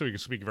this game, so we can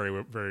speak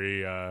very,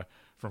 very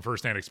from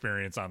firsthand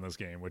experience on this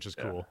game, which is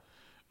cool.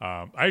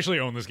 I actually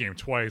owned this game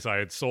twice. I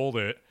had sold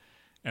it,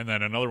 and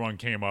then another one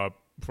came up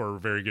for a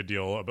very good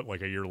deal, but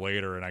like a year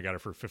later, and I got it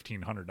for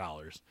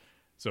 $1,500.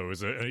 So it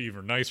was an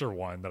even nicer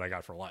one that I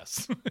got for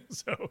less.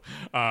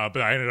 But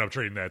I ended up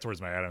trading that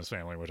towards my Addams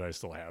Family, which I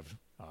still have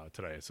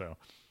today. So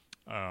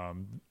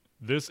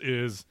this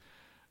is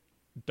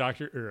Judge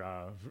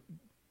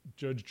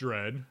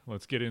Dredd.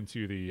 Let's get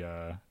into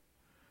the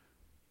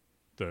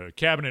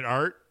cabinet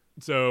art.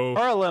 So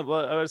RLM,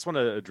 well, I just want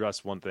to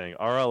address one thing.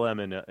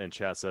 RLM in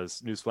chat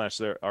says, newsflash,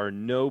 there are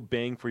no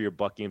bang for your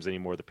buck games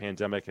anymore. The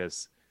pandemic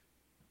has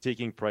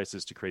taken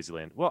prices to crazy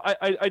land. Well,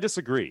 I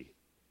disagree.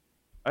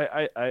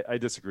 I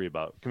disagree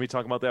about. Can we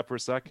talk about that for a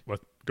sec?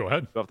 Go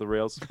ahead. Off the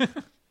rails.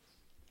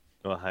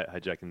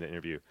 Hijacking the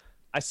interview.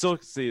 I still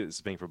see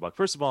it's bang for buck.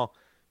 First of all,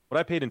 what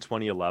I paid in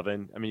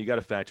 2011, I mean, you got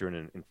to factor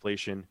in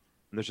inflation, and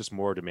there's just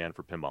more demand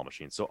for pinball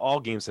machines. So all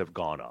games have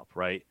gone up,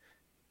 right?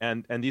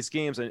 And these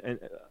games, and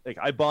like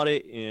I bought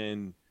it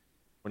in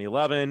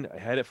 2011. I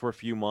had it for a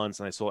few months,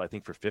 and I sold it, I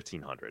think, for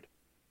 $1,500.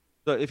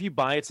 So if you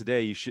buy it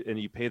today, you should, and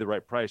you pay the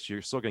right price,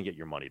 you're still going to get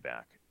your money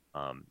back.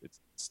 I would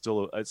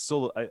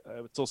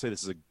still say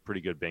this is a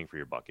pretty good bang for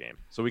your buck game.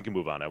 So we can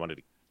move on. I wanted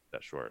to keep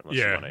that short, unless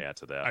you want to add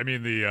to that. I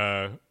mean,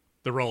 the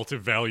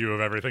relative value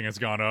of everything has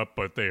gone up,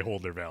 but they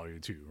hold their value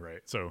too,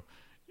 right? So,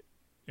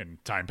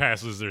 and time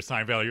passes, there's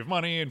time value of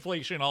money,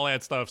 inflation, all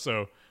that stuff.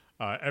 So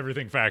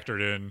everything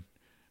factored in,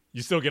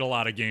 you still get a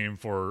lot of game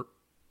for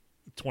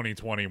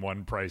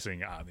 2021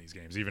 pricing on these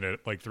games, even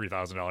at like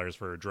 $3,000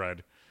 for a Dredd.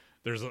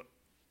 There's a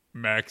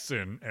mechs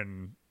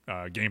and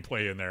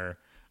gameplay in there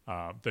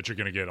that you're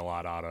going to get a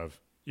lot out of,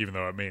 even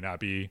though it may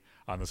not be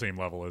on the same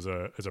level as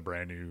a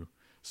brand new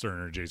Stern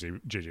or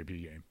JJP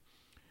game.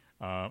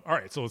 All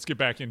right, so let's get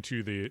back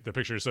into the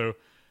picture. So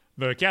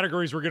the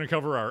categories we're going to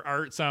cover are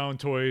art,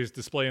 sound, toys,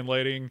 display and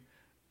lighting,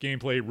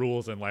 gameplay,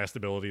 rules, and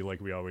lastability, like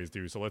we always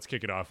do. So let's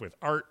kick it off with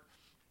art.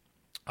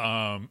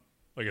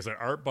 Like I said,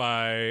 art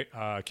by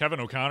Kevin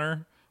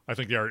O'Connor. I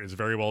think the art is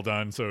very well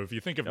done. So if you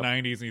think of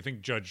 90s and you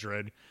think Judge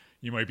Dredd,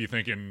 you might be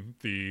thinking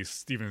the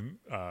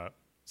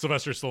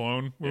Sylvester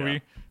Stallone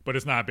movie, but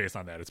it's not based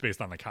on that. It's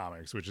based on the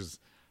comics, which is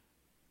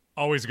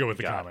always go with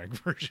the comic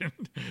version.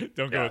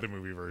 Don't go with the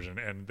movie version.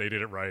 And they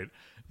did it right.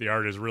 The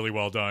art is really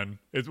well done.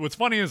 What's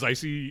funny is I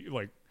see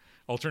like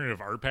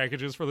alternative art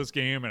packages for this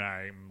game, and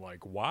I'm like,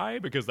 why?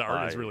 Because the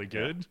art is really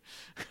good.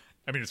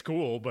 I mean, it's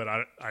cool, but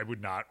I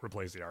would not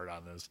replace the art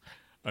on this.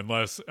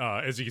 Unless,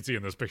 as you can see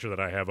in this picture that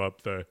I have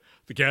up, the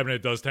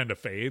cabinet does tend to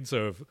fade.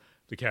 So if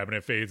the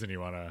cabinet fades and you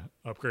want to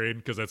upgrade,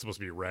 because that's supposed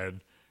to be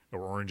red or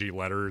orangey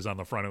letters on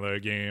the front of the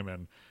game,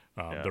 and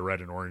the red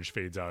and orange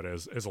fades out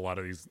as a lot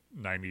of these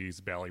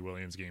 90s Bally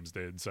Williams games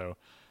did. So,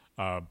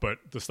 but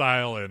the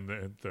style and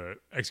the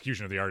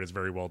execution of the art is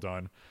very well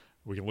done.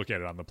 We can look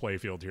at it on the play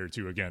field here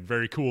too. Again,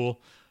 very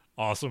cool,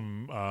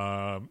 awesome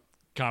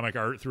comic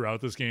art throughout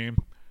this game.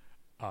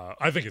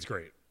 I think it's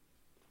great.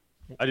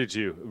 I do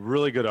too.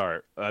 Really good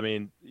art. I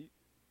mean,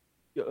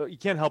 you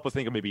can't help but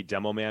think of maybe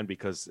Demo Man,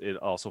 because it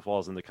also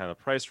falls in the kind of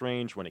price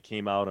range when it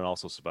came out, and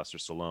also Sylvester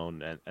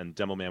Stallone, and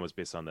Demo Man was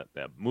based on that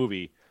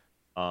movie.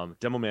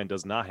 Demo Man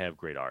does not have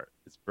great art.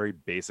 It's very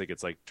basic.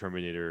 It's like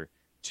Terminator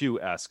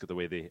 2-esque, the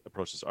way they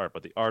approach this art,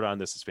 but the art on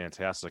this is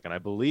fantastic. And I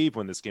believe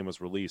when this game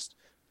was released,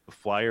 the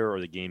flyer or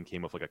the game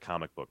came with like a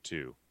comic book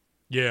too.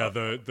 Yeah,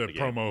 the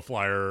promo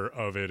flyer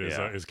of it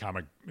is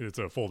comic. It's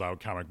a fold-out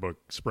comic book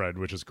spread,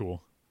 which is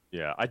cool.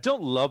 Yeah, I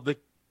don't love the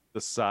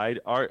side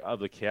art of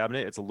the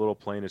cabinet. It's a little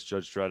plain as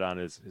Judge Dredd on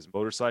his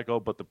motorcycle,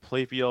 but the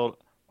playfield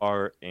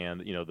art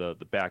and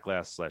the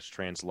backlash /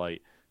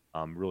 translite,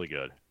 really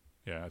good.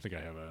 Yeah, I think I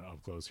have an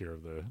up close here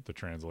of the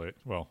translate.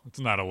 Well, it's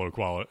not a low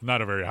quality,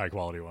 not a very high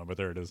quality one, but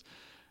there it is.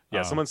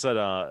 Yeah, someone said,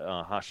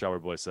 Hot Shower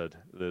Boy said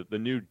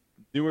the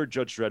newer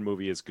Judge Dredd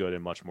movie is good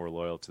and much more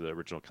loyal to the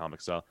original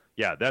comic style.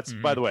 Yeah, that's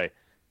by the way, if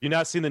you've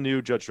not seen the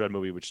new Judge Dredd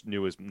movie, which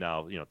new is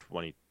now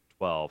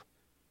 2012,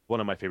 one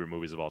of my favorite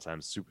movies of all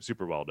time.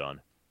 Super well done.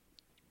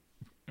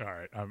 All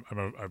right, I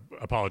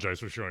apologize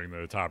for showing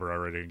the topper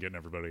already and getting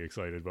everybody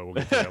excited, but we'll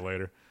get to that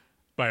later.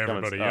 By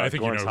everybody, yeah, I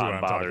think you know who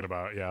I'm talking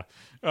about.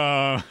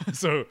 Yeah.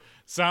 So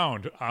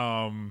sound.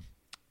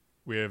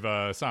 We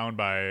have sound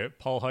by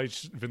Paul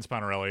Heitch, Vince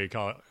Ponarelli.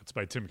 It's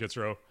by Tim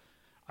Kitzrow.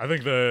 I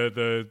think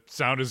the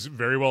sound is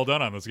very well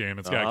done on this game.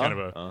 It's got kind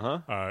of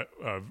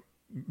a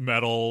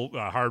metal,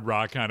 hard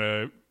rock kind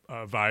of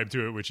vibe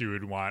to it, which you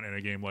would want in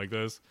a game like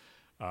this.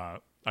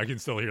 I can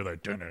still hear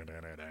that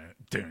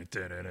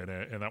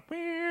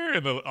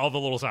and all the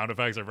little sound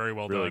effects are very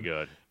well done. Really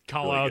good.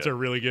 Call outs are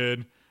really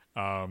good.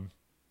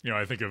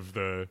 I think of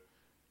the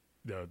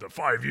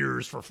 5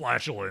 years for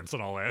flatulence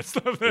and all that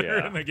stuff that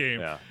are in the game.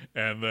 Yeah.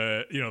 And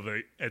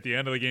the at the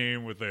end of the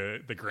game with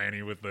the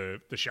granny with the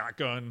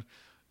shotgun.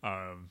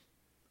 I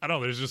don't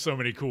know, there's just so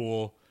many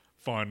cool,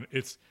 fun.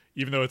 It's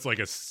even though it's like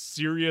a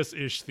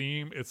serious-ish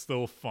theme, it's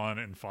still fun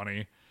and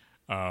funny.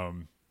 I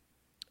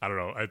don't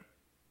know.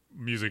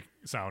 Music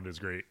sound is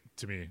great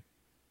to me.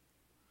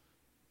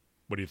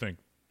 What do you think?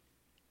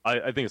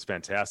 I think it's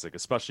fantastic,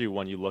 especially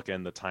when you look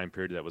in the time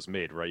period that was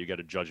made, right? You got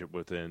to judge it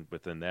within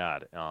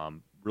that.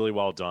 Really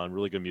well done,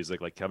 really good music.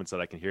 Like Kevin said,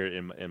 I can hear it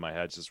in my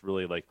head. It's just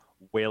really like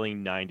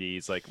wailing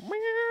 90s, like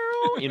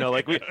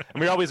like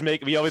we always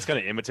kind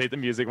of imitate the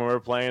music when we're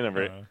playing, and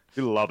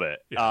we love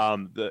it. Yeah.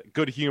 The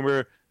good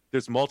humor.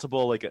 There's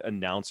multiple like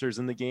announcers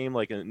in the game,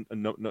 like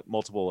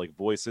multiple like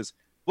voices.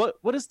 What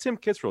is Tim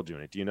Kitzrow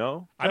doing? Do you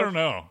know? I don't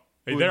know.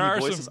 There are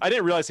some. I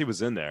didn't realize he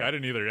was in there. I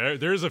didn't either.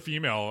 There's a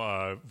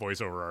female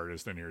voiceover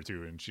artist in here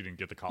too, and she didn't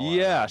get the call.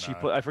 Yeah,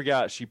 I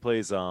forgot. She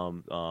plays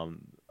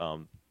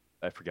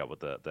I forgot what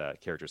that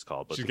character's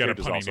called, but she's got a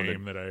funny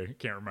name that I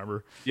can't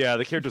remember. Yeah,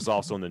 the character's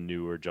also in the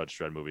newer Judge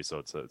Dredd movie, so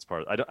it's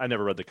part. I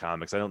never read the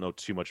comics. I don't know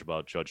too much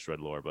about Judge Dredd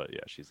lore, but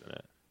yeah, she's in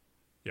it.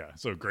 Yeah,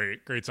 so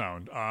great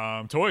sound.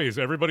 Toys,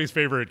 everybody's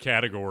favorite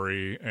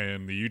category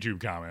in the YouTube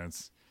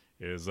comments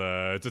is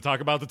to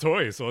talk about the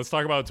toys. So let's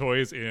talk about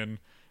toys in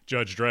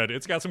Judge Dredd.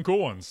 It's got some cool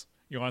ones.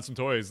 You want some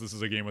toys? This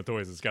is a game with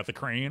toys. It's got the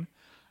crane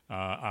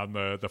on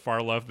the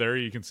far left there.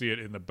 You can see it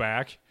in the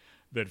back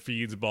that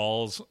feeds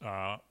balls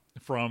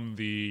from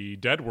the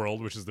Dead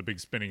World, which is the big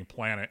spinning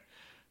planet.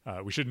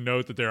 We should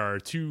note that there are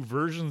two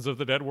versions of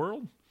the Dead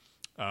World.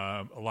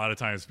 A lot of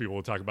times people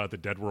will talk about the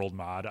Dead World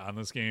mod on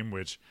this game,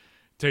 which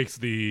takes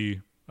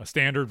a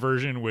standard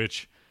version,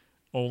 which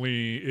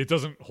it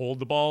doesn't hold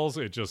the balls.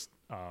 It just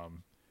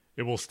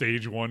it will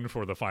stage one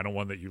for the final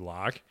one that you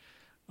lock.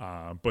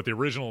 But the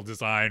original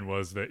design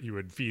was that you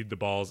would feed the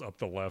balls up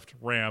the left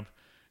ramp.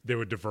 They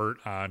would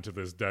divert onto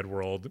this Dead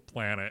World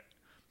planet,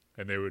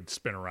 and they would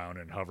spin around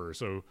and hover.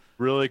 So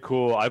really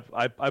cool. I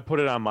put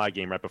it on my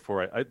game right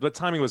before the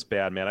timing was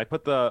bad, man. I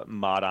put the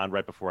mod on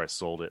right before I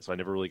sold it, so I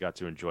never really got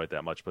to enjoy it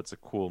that much. But it's a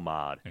cool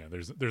mod. Yeah,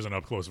 there's an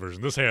up close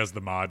version. This has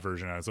the mod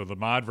version on it. So the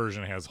mod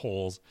version has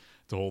holes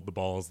to hold the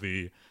balls.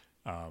 The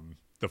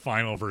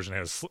final version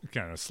has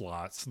kind of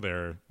slots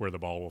there where the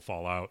ball will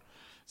fall out.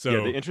 So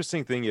yeah, the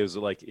interesting thing is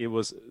like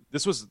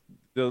this was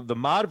the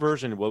mod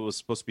version what was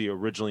supposed to be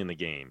originally in the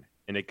game,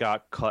 and it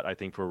got cut I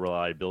think for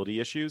reliability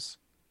issues.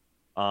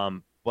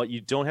 But you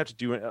don't have to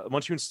do it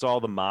once you install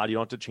the mod. You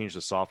don't have to change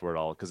the software at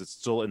all because it's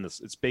still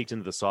it's baked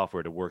into the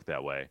software to work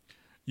that way.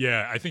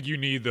 Yeah, I think you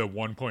need the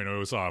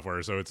 1.0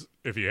 software. So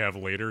if you have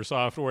later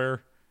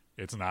software,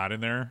 it's not in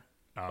there.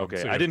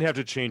 Okay, so I didn't have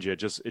to change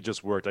it. It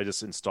just worked. I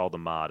just installed the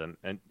mod,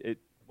 and it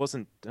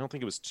wasn't. I don't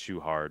think it was too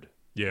hard.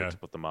 To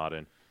put the mod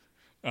in.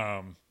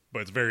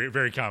 But it's very,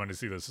 very common to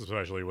see this,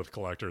 especially with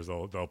collectors.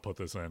 They'll put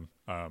this in.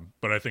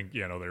 But I think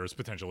there's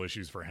potential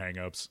issues for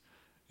hangups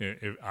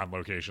on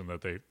location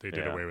that they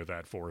did away with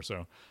that for.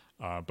 So,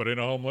 but in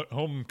a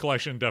home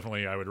collection,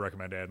 definitely I would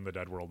recommend adding the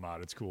Dead World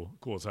mod. It's cool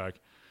as heck.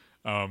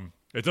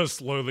 It does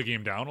slow the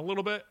game down a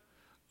little bit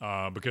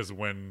because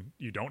when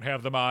you don't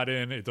have the mod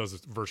in, it does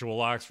virtual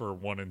locks for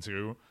 1 and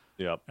 2.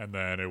 Yep. And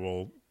then it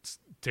will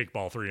take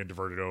ball 3 and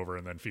divert it over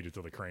and then feed it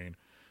to the crane.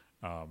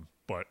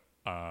 But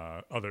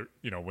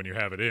when you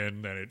have it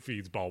in, then it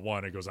feeds ball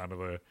 1, it goes onto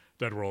the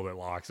Dead World, it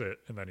locks it,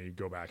 and then you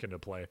go back into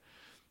play.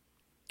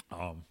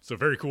 So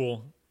very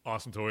cool.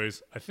 Awesome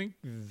toys. I think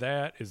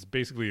that is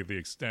basically the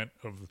extent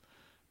of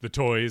the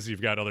toys.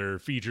 You've got other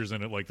features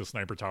in it, like the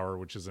sniper tower,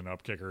 which is an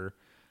up kicker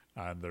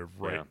on the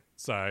right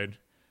side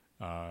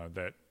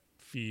that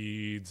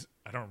feeds.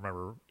 I don't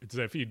remember. Does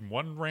that feed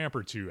 1 ramp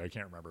or 2? I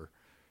can't remember.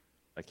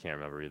 I can't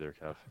remember either,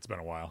 Kev. It's been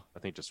a while. I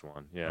think just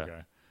 1. Yeah.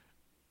 Okay.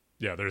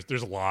 Yeah.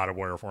 There's a lot of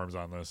wire forms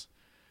on this.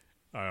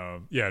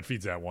 It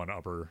feeds that one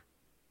upper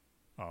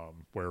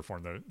wire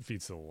form that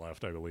feeds to the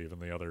left, I believe,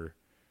 and the other.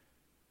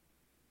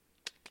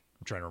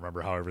 I'm trying to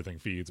remember how everything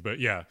feeds,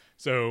 but yeah.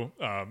 So,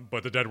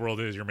 but the Dead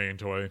World is your main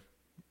toy.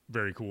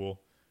 Very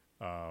cool.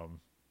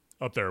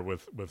 Up there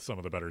with some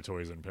of the better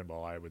toys in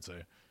pinball, I would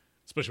say,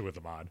 especially with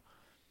the mod.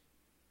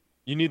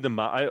 You need the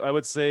mod. I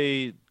would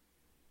say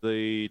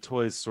the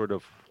toy is sort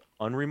of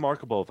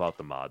unremarkable without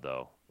the mod,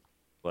 though.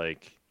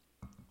 Like,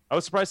 I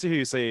was surprised to hear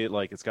you say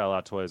like it's got a lot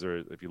of toys, or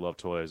if you love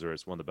toys, or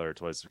it's one of the better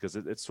toys, because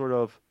it's sort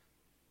of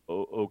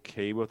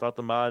okay without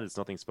the mod. It's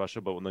nothing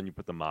special, but when then you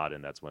put the mod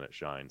in, that's when it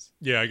shines.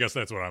 Yeah, I guess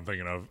that's what I'm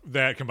thinking of.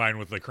 That combined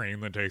with the crane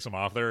that takes them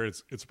off there,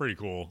 it's a pretty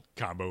cool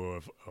combo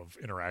of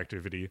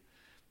interactivity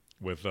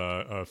with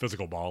a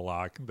physical ball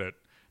lock.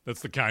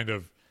 That's the kind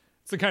of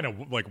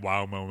like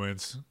wow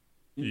moments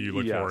you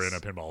look for in a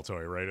pinball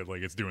toy, right?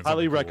 It's doing Highly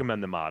something cool.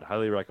 recommend the mod.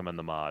 Highly recommend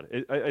the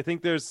mod. I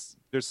think there's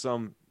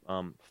some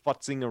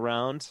futzing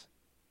around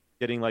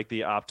getting like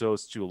the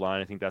Optos to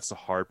align. I think that's the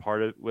hard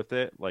part with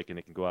it. And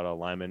it can go out of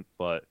alignment,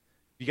 but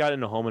if you got it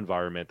in a home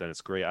environment, then it's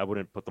great. I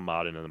wouldn't put the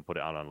mod in and then put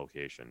it out on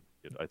location.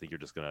 I think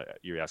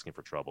you're asking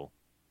for trouble.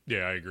 Yeah,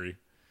 I agree.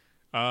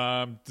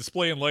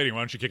 Display and lighting.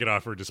 Why don't you kick it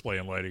off for display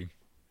and lighting?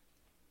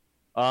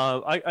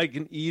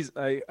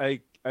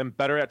 I'm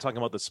better at talking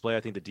about display. I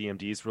think the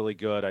DMD is really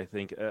good. I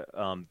think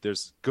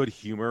there's good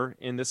humor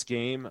in this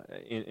game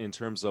in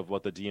terms of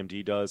what the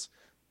DMD does.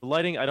 The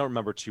lighting, I don't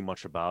remember too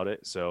much about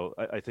it, so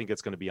I think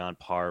it's going to be on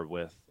par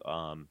with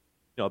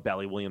a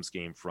Bally Williams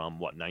game from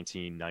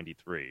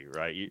 1993,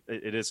 right?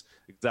 It is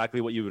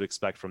exactly what you would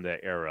expect from that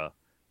era.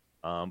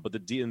 But the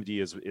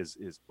DMD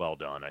is well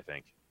done, I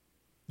think.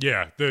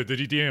 Yeah, the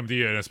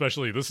DMD, and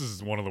especially this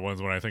is one of the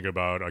ones when I think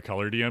about a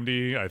color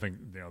DMD, I think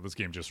this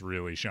game just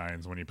really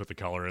shines when you put the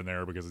color in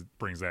there, because it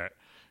brings that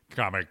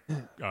comic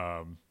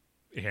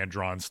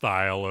hand-drawn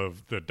style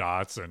of the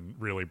dots and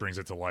really brings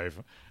it to life.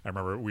 I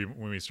remember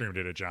when we streamed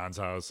it at John's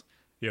house,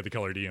 he had the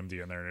color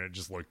DMD in there, and it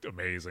just looked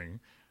amazing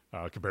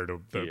compared to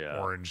the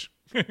orange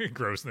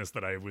grossness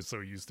that I was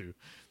so used to.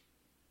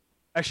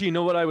 Actually, you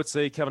know what I would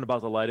say, Kevin,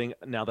 about the lighting,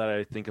 now that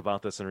I think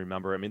about this and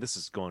remember? I mean, this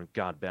is going,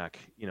 back,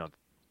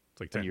 it's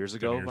like 10 years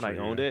ago when I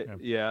owned it.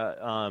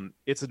 Yeah.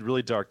 It's a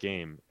really dark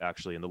game,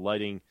 actually. And the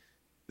lighting,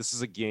 this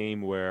is a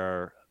game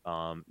where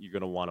you're going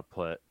to want to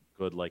put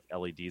good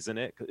LEDs in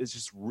it.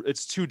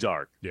 It's too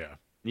dark. Yeah.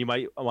 You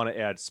might want to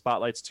add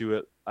spotlights to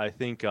it. I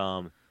think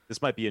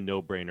this might be a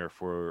no-brainer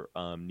for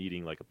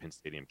needing a Pin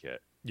Stadium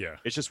kit. Yeah.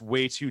 It's just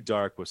way too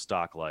dark with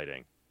stock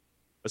lighting,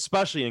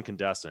 especially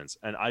incandescents.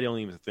 And I don't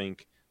even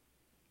think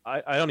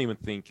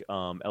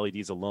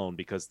LEDs alone,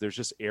 because there's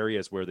just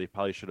areas where they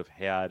probably should have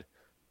had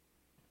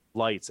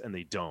lights and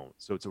they don't.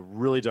 So it's a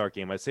really dark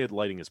game. I'd say the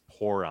lighting is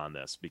poor on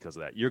this because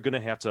of that. You're going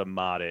to have to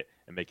mod it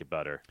and make it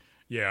better.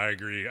 Yeah, I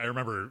agree. I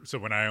remember, so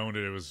when I owned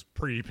it, it was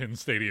pre-Pin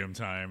Stadium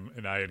time,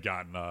 and I had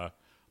gotten a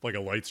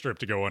light strip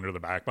to go under the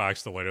back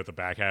box to light up the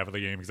back half of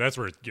the game, because that's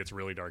where it gets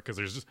really dark,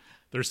 because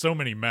there's so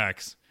many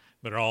mechs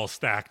that are all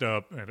stacked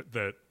up, and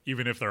that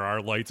even if there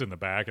are lights in the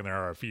back, and there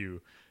are a few,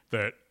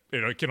 that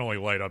it can only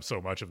light up so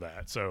much of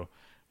that. So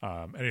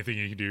anything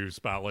you can do,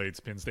 spotlights,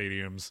 Pin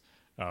Stadiums,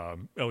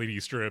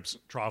 LED strips,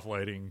 trough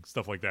lighting,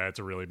 stuff like that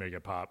to really make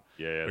it pop.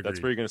 Yeah,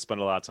 that's where you're going to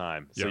spend a lot of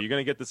time. So you're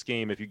going to get this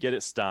game. If you get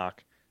it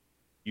stock,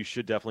 you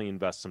should definitely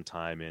invest some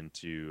time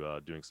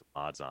into doing some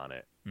mods on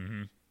it.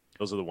 Mm-hmm.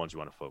 Those are the ones you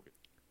want to focus.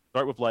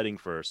 Start with lighting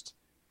first,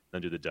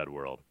 then do the Dead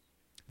World.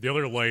 The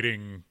other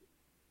lighting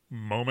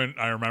moment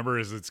I remember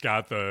is it's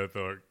got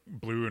the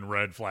blue and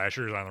red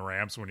flashers on the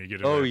ramps when you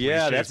get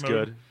into that's mode.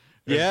 good.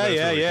 Really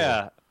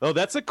cool. Oh,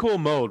 that's a cool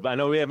mode. I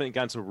know we haven't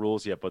gotten to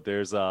rules yet, but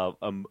there's a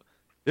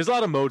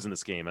lot of modes in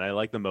this game, and I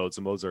like the modes.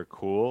 The modes are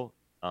cool.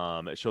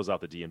 It shows out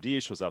the DMD,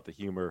 it shows out the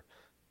humor.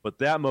 But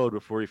that mode,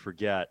 before you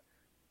forget,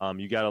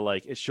 you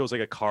gotta it shows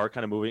a car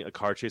kind of moving, a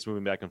car chase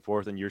moving back and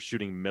forth, and you're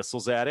shooting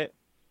missiles at it.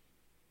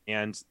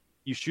 And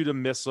you shoot a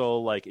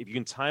missile, if you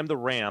can time the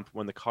ramp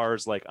when the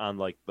car's on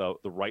the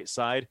right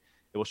side,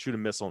 it will shoot a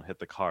missile and hit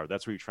the car.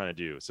 That's what you're trying to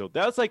do. So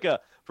that's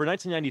for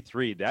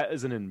 1993, that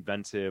is an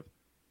inventive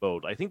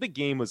mode. I think the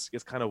game is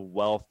kind of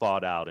well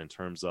thought out in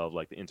terms of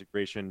the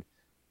integration,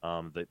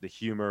 the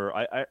humor.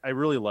 I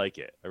really like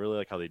it. I really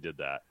like how they did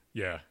that.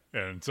 Yeah,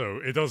 and so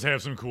it does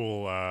have some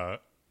cool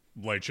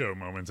light show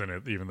moments in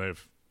it, even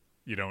if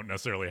you don't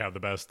necessarily have the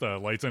best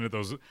lights in it.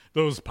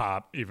 Those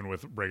pop even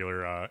with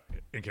regular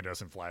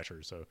incandescent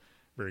flashers. So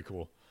very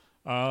cool.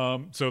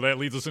 So that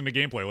leads us into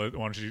gameplay. Why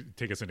don't you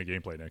take us into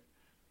gameplay, Nick?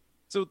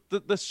 So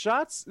the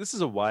shots. This is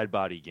a wide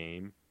body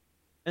game,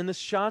 and the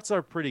shots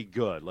are pretty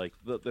good.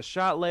 The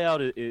shot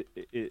layout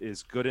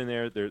is good in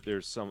there.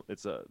 There's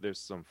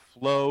some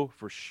flow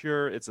for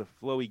sure. It's a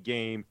flowy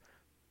game.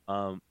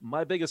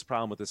 My biggest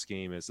problem with this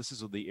game is this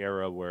is the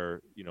era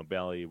where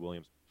Bally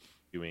Williams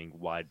doing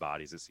wide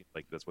bodies. It seems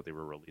like that's what they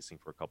were releasing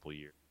for a couple of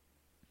years.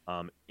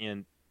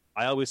 And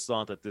I always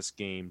thought that this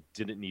game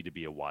didn't need to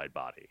be a wide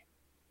body.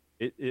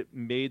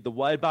 The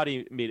wide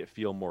body made it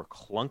feel more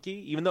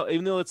clunky, even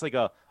though it's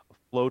a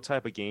flow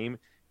type of game.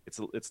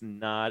 It's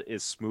not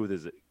as smooth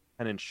as it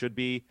can and should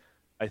be.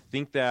 I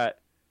think that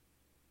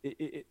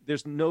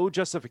there's no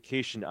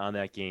justification on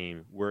that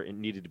game where it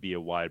needed to be a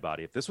wide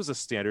body. If this was a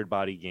standard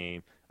body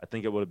game, I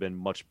think it would have been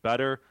much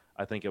better.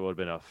 I think it would have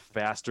been a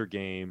faster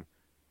game.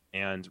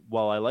 And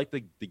while I like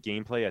the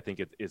gameplay, I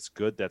think it's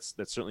good. That's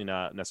certainly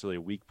not necessarily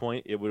a weak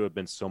point. It would have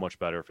been so much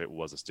better if it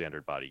was a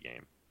standard body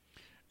game.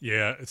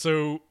 Yeah.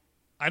 So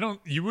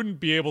You wouldn't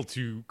be able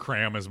to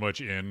cram as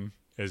much in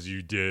as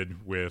you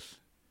did with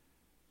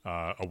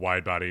a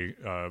wide body.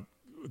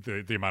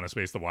 The amount of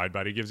space the wide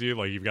body gives you,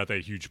 like you've got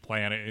that huge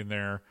planet in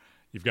there.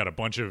 You've got a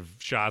bunch of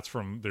shots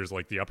there's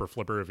like the upper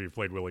flipper. If you've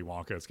played Willy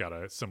Wonka, it's got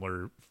a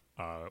similar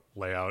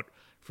layout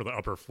for the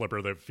upper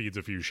flipper that feeds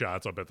a few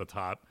shots up at the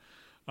top.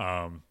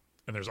 And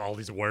there's all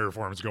these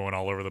wireforms going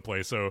all over the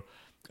place. So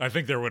I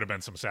think there would have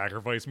been some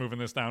sacrifice moving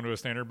this down to a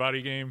standard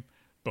body game.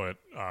 But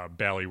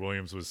Bally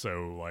Williams was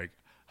so like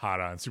hot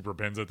on super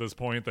pins at this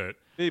point that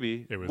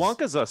maybe it was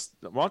Wonka's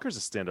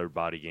a standard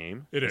body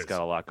game. It's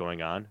got a lot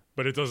going on,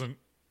 but it doesn't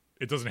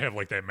have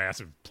like that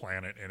massive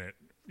planet in it.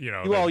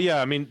 Well,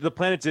 yeah. I mean, the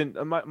planet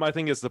didn't. My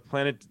thing is the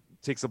planet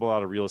takes up a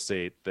lot of real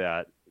estate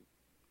that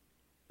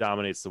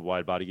dominates the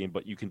wide body game,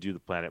 but you can do the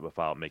planet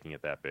without making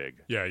it that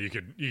big. Yeah, you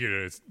could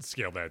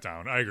scale that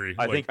down. I agree.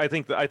 I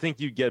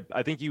think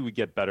you would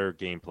get better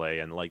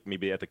gameplay and like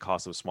maybe at the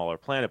cost of a smaller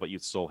planet, but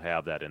you'd still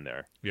have that in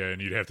there. Yeah, and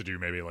you'd have to do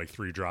maybe like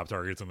 3 drop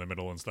targets in the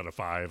middle instead of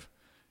 5.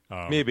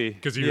 Maybe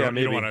because you don't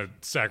want to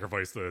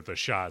sacrifice the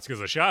shots,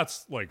 because the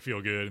shots like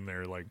feel good and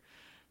they're like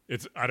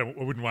I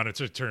wouldn't want it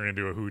to turn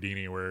into a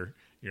Houdini where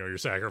you're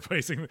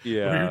sacrificing.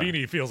 Yeah,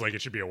 Houdini feels like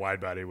it should be a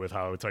wide body with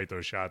how tight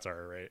those shots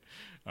are, right?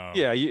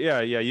 Yeah.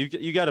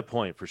 You got a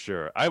point for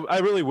sure. I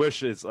really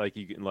wish it's like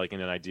you can, like in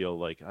an ideal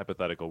like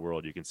hypothetical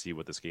world, you can see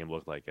what this game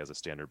looked like as a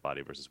standard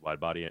body versus wide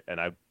body, and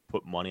I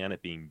put money on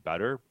it being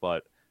better,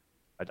 but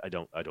I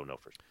don't know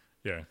for sure.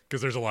 Yeah,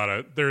 because there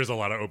is a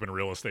lot of open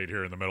real estate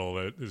here in the middle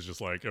that is just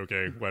like,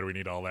 okay, why do we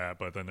need all that?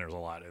 But then there's a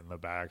lot in the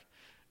back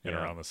and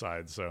around the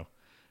sides. So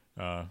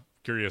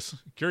curious.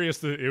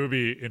 It would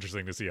be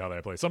interesting to see how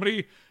that plays.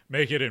 Somebody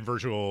make it in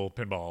virtual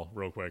pinball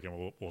real quick,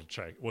 and we'll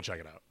check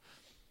it out.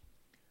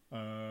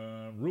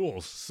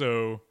 Rules.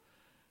 So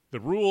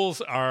the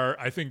rules are,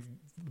 I think,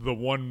 the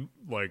one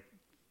like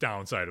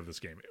downside of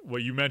this game.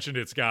 What you mentioned,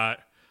 it's got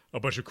a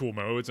bunch of cool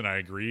modes, and I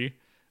agree.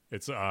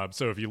 It's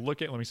so if you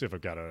look at, let me see if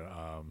I've got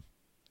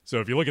so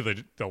if you look at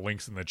the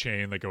links in the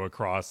chain that go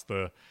across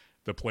the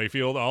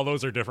playfield, all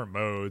those are different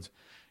modes.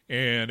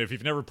 And if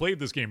you've never played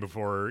this game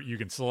before, you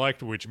can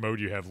select which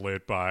mode you have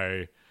lit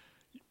by.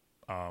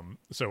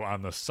 So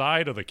on the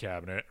side of the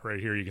cabinet right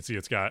here, you can see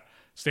it's got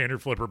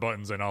standard flipper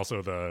buttons and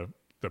also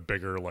the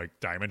bigger like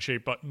diamond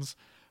shaped buttons.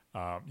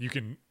 You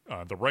can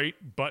the right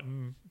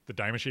button, the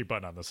diamond shaped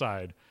button on the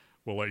side,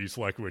 will let you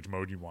select which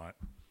mode you want.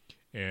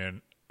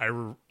 And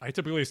I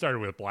typically started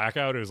with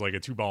blackout. It was like a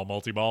 2-ball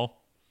multi-ball.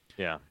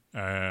 Yeah.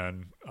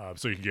 And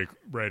so you can get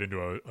right into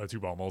a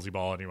 2-ball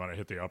multi-ball, and you want to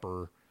hit the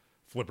upper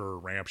flipper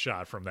ramp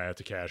shot from that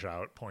to cash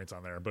out points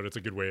on there. But it's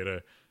a good way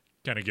to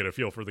kind of get a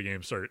feel for the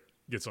game,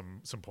 get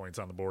some points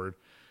on the board.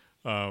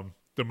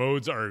 The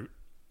modes are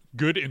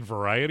good in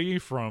variety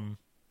from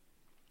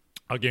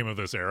a game of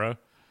this era,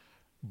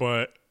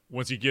 but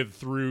once you get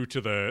through to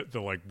the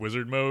like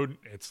wizard mode,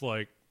 it's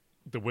like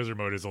the wizard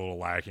mode is a little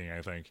lacking,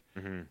 I think.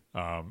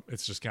 Mm-hmm.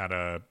 It's just kind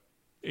of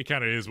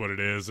is what it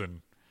is,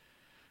 and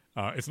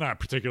it's not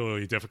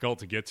particularly difficult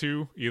to get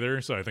to either,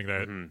 so I think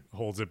that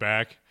holds it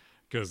back,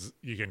 because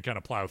you can kind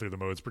of plow through the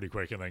modes pretty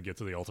quick and then get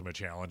to the ultimate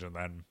challenge, and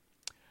then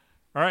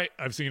all right,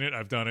 I've seen it,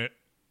 I've done it.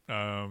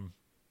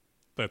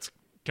 That's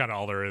kind of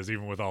all there is,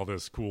 even with all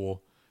these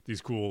cool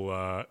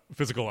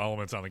physical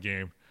elements on the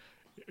game.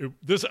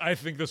 I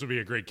think this would be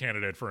a great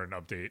candidate for an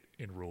update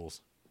in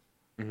rules.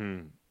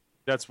 Mm-hmm.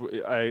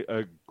 I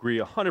agree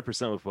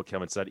 100% with what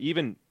Kevin said.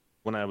 Even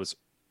when I was,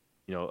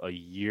 a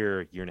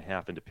year and a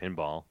half into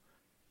pinball,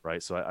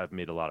 right? So I've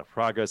made a lot of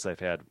progress. I've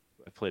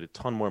played a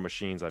ton more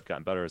machines. I've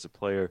gotten better as a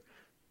player.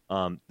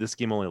 This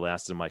game only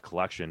lasted in my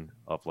collection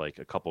of like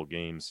a couple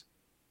games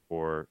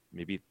for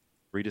maybe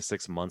 3 to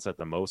 6 months at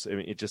the most. I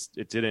mean,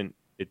 it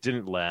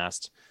didn't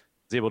last. I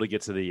was able to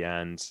get to the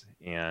end,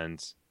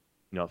 and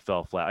it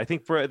fell flat. I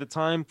think at the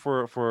time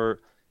for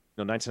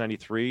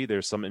 1993,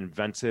 there's some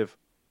inventive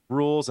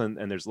rules and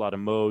there's a lot of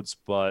modes,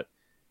 but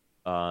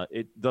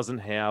it doesn't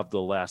have the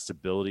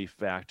lastability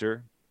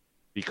factor,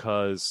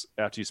 because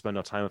after you spend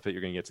enough time with it,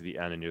 you're going to get to the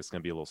end and it's going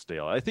to be a little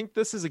stale. I think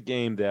this is a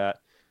game that,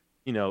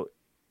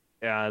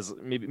 as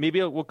maybe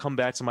it will come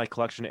back to my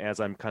collection as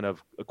I'm kind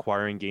of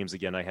acquiring games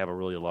again. I have a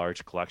really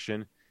large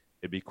collection.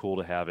 It'd be cool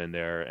to have in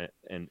there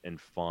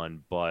and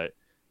fun, but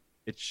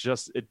it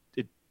just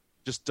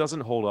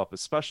doesn't hold up,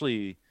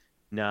 especially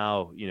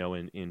now,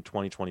 in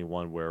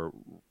 2021, where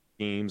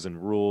games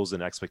and rules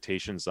and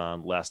expectations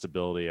on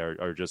lastability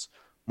are just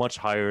much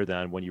higher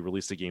than when you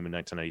released a game in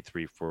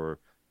 1993 for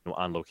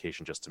on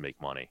location just to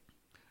make money.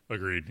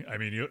 Agreed. I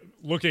mean,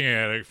 looking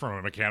at it from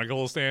a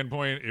mechanical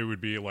standpoint, it would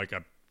be like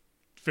a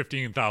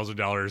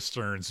 $15,000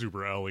 Stern Super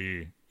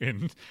LE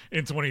in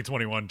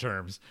 2021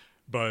 terms.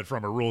 But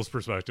from a rules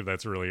perspective,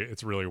 it's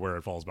really where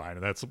it falls behind,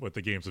 and that's what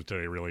the games of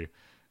today really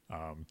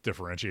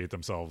differentiate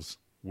themselves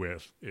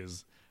with,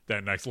 is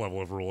that next level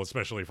of rule,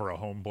 especially for a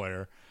home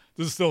player.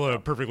 This is still a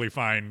perfectly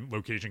fine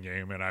location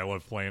game, and I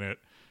love playing it.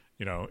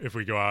 If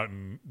we go out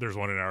and there's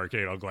one in an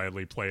arcade, I'll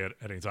gladly play it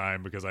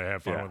anytime because I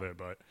have fun with it.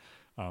 But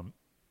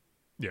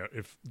yeah,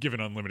 if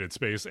given unlimited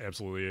space,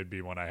 absolutely, it'd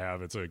be one I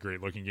have. It's a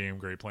great looking game,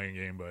 great playing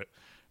game, but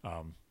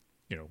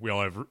we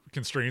all have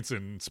constraints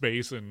in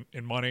space and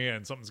money,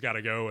 and something's got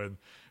to go. And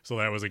so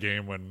that was a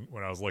game when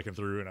I was looking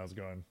through and I was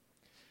going,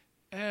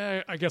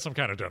 I guess I'm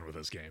kind of done with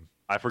this game.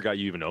 I forgot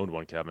you even owned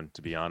one, Kevin,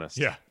 to be honest.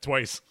 Yeah,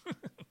 twice.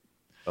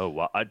 Oh,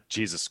 wow.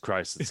 Jesus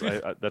Christ.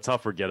 That's how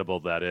forgettable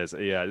that is.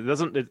 Yeah,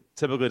 it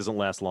typically doesn't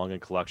last long in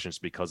collections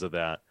because of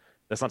that.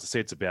 That's not to say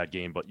it's a bad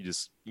game, but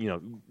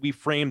we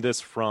frame this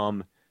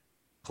from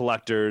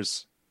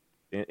collectors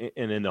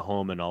and in the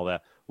home and all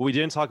that. What we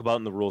didn't talk about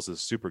in the rules is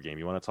super game.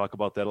 You want to talk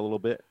about that a little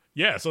bit?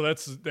 Yeah, so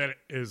that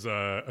is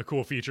a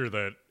cool feature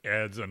that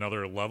adds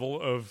another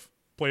level of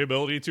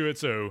playability to it.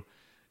 So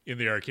in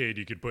the arcade,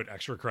 you could put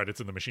extra credits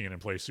in the machine and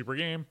play super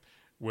game,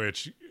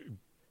 which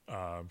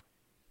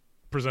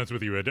presents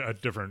with you a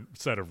different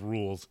set of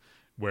rules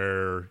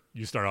where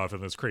you start off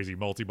in this crazy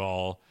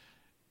multi-ball,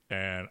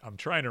 and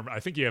I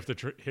think you have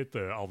to hit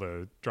all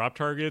the drop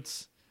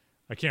targets.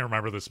 I can't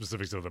remember the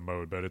specifics of the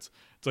mode, but it's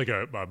like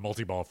a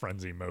multi-ball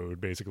frenzy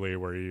mode, basically,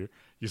 where you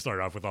start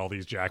off with all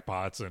these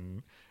jackpots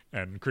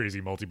and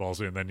crazy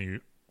multi-balls, and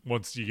then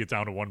once you get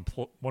down to one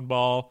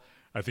ball,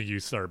 I think you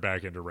start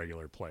back into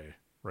regular play,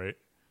 right?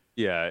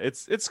 Yeah,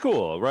 it's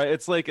cool, right?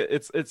 It's like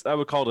it's I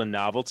would call it a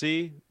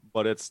novelty,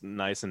 but it's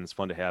nice and it's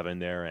fun to have in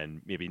there,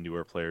 and maybe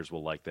newer players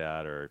will like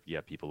that, or if you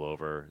have people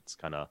over, it's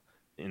kind of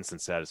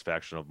instant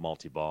satisfaction of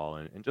multi-ball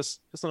and just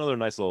another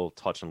nice little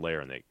touch and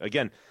layer in there.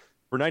 Again,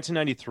 for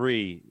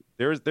 1993,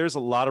 there's a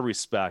lot of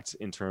respect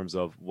in terms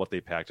of what they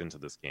packed into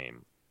this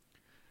game.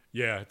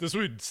 Yeah, this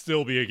would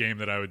still be a game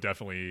that I would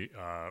definitely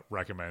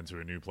recommend to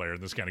a new player,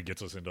 and this kind of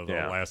gets us into the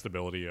last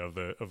ability of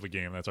the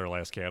game. That's our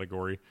last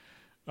category.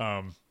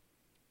 I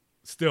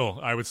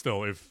would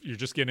still, if you're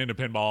just getting into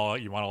pinball,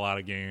 you want a lot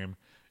of game,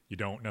 you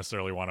don't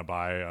necessarily want to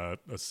buy a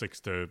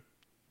 $6,000 to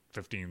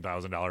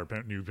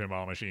 $15,000 new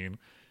pinball machine.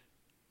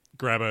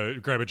 Grab a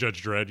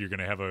Judge Dredd. You're going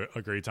to have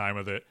a great time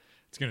with it.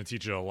 It's going to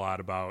teach you a lot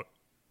about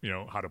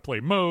how to play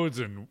modes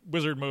and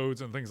wizard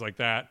modes and things like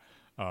that.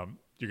 You're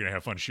going to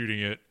have fun shooting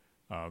it.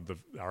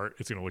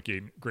 It's going to look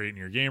great in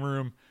your game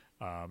room.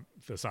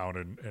 The sound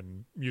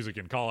and music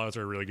and callouts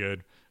are really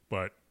good.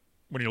 But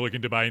when you're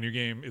looking to buy a new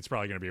game, it's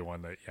probably going to be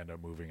one that you end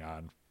up moving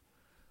on.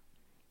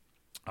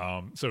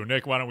 So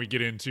Nick, why don't we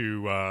get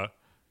into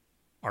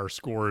our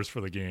scores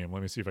for the game?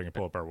 Let me see if I can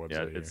pull up our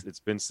website. Yeah,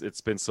 it's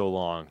been so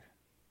long.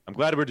 I'm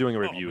glad we're doing a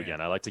review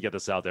again. I like to get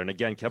this out there. And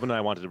again, Kevin and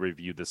I wanted to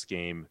review this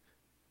game.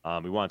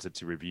 We wanted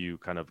to review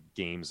kind of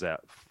games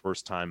that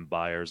first-time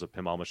buyers of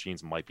pinball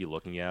machines might be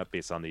looking at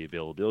based on the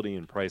availability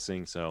and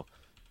pricing. So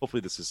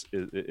hopefully this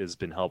has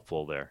been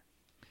helpful there.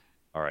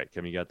 All right,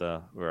 Kevin, you got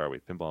where are we?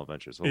 Pinball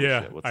Adventures. Holy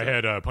shit, I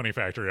had Punny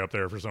Factory up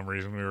there for some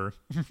reason. We were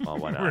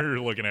why not? we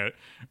were looking at it.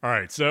 All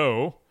right,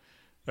 so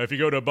if you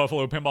go to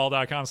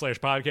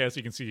buffalopinball.com/podcast,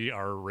 you can see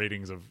our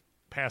ratings of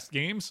past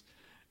games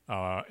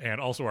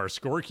and also our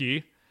score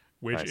key,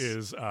 which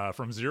is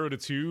from 0 to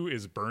 2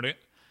 is Burn It,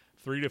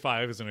 3 to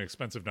 5 is An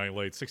Expensive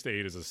Nightlight, 6 to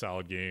 8 is A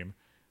Solid Game,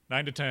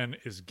 9 to 10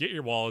 is Get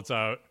Your Wallets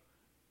Out.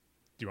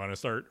 Do you want to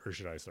start or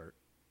should I start?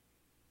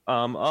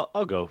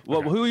 I'll go. Well,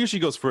 okay. Who usually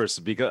goes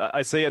first? Because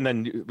I say, and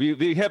then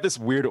we have this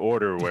weird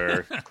order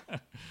where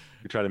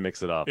we try to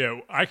mix it up.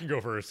 Yeah, I can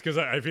go first because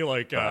I feel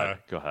like go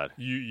ahead.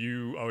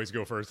 You always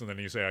go first, and then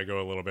you say I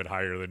go a little bit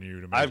higher than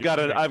you. I've got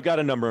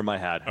a number in my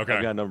head. Okay,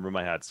 I've got a number in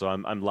my head, so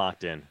I'm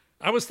locked in.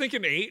 I was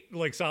thinking 8,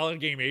 like solid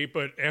game 8,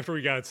 but after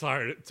we got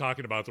started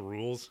talking about the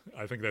rules,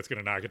 I think that's going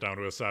to knock it down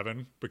to a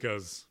 7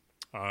 because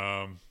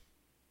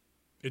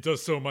it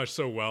does so much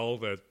so well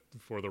that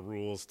for the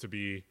rules to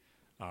be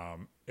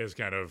as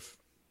kind of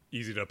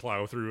easy to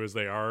plow through as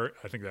they are,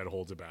 I think that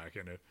holds it back,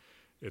 and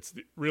it's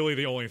really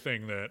the only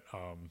thing that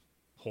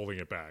holding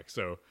it back.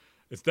 So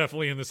it's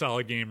definitely in the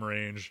solid game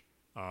range.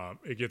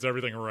 It gets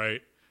everything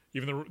right.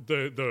 Even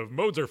the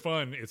modes are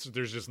fun.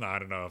 There's just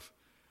not enough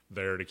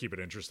there to keep it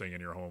interesting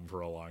in your home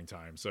for a long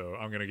time. So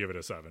I'm going to give it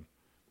a 7.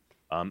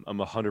 I'm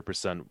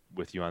 100%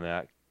 with you on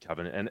that,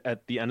 Kevin. And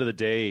at the end of the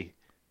day,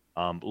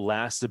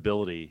 last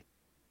ability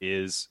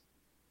is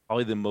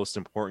probably the most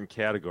important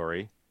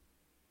category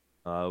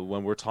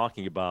when we're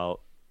talking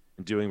about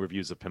doing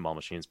reviews of pinball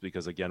machines,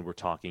 because again, we're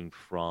talking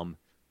from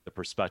the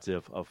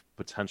perspective of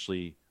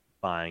potentially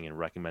buying and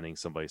recommending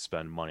somebody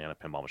spend money on a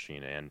pinball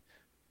machine. And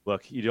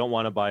look, you don't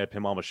want to buy a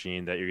pinball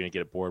machine that you're going to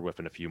get bored with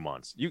in a few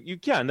months. You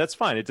can, that's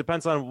fine. It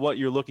depends on what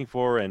you're looking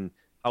for and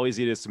how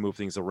easy it is to move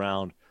things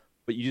around.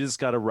 But you just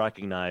got to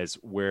recognize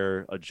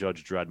where a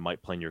Judge Dredd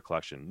might play in your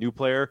collection. New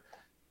player,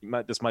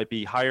 this might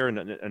be higher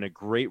and a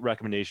great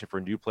recommendation for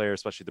a new player,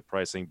 especially the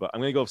pricing. But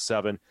I'm going to go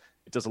 7.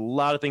 It does a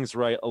lot of things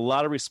right, a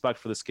lot of respect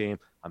for this game.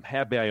 I'm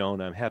happy I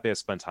own it. I'm happy I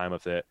spent time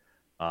with it.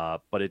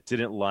 But it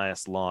didn't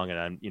last long,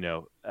 and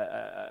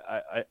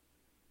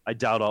I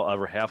doubt I'll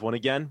ever have one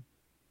again,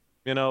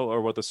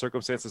 or what the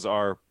circumstances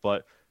are.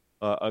 But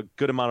a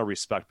good amount of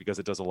respect because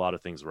it does a lot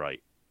of things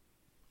right.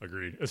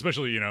 Agreed.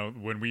 Especially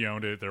when we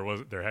owned it,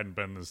 there hadn't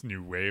been this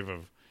new wave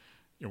of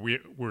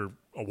we're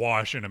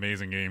awash in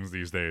amazing games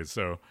these days.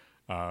 So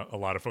a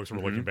lot of folks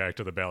were looking back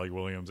to the Bally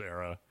Williams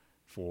era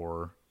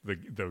for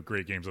the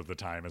great games of the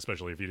time,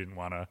 especially if you didn't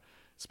want to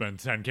spend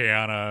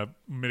 $10K on a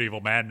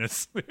Medieval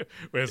Madness,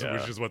 which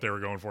is what they were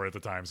going for at the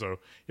time. So you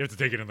have to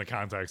take it in the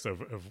context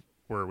of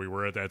where we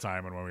were at that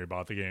time and when we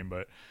bought the game.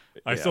 But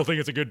I still think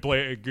it's a good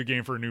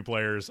game for new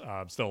players.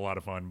 Still a lot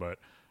of fun, but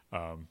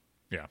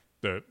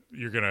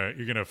you're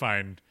gonna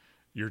find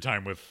your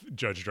time with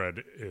Judge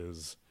Dredd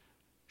is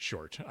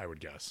short, I would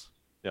guess.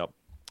 Yep.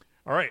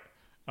 All right.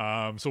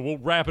 So we'll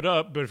wrap it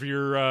up. But if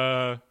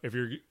you're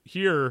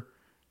here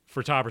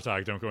for Topper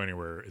Talk, don't go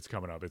anywhere. It's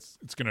coming up. It's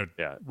gonna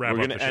wrap up.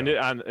 We're gonna end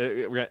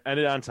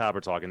it on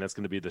Topper Talk, and that's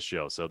gonna be the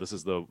show. So this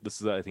is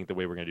I think the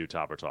way we're gonna do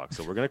Topper Talk.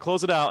 So we're gonna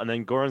close it out, and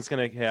then Goran's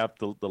gonna have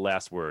the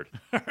last word,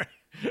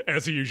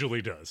 as he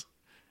usually does,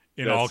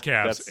 in all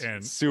caps. That's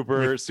and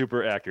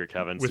super accurate,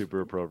 Kevin.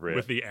 Super appropriate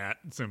with the @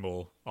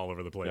 symbol all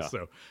over the place. Yeah.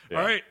 So Yeah.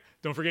 All right,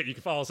 don't forget you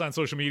can follow us on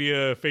social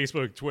media: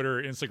 Facebook,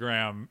 Twitter,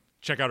 Instagram.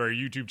 Check out our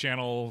YouTube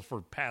channel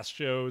for past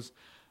shows.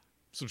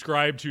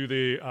 Subscribe to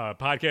the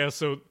podcast.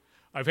 So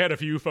I've had a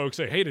few folks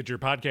say, hey, did your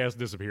podcast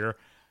disappear?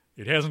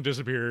 It hasn't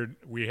disappeared.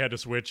 We had to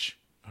switch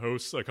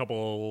hosts a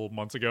couple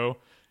months ago.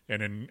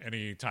 And in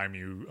any time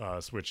you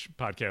switch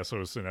podcast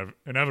hosts,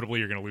 inevitably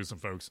you're going to lose some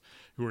folks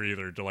who are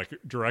either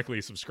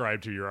directly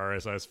subscribed to your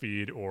RSS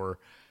feed or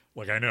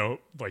I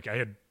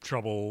had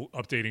trouble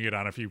updating it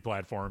on a few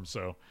platforms.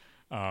 So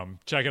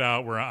check it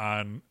out. We're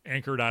on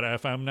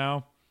anchor.fm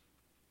now.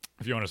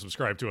 If you want to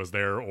subscribe to us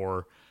there,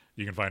 or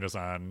you can find us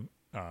on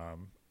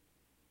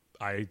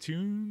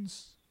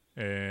iTunes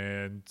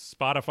and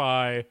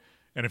Spotify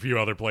and a few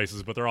other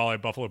places, but they're all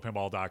at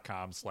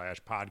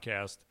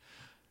buffalopinball.com/podcast.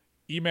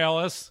 Email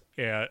us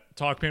at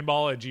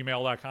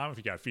talkpinball@gmail.com if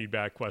you got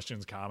feedback,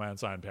 questions,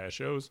 comments on past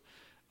shows,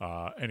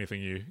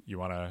 anything you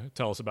want to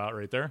tell us about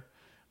right there.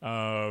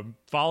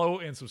 Follow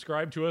and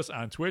subscribe to us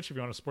on Twitch. If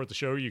you want to support the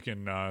show, you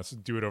can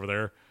do it over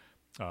there.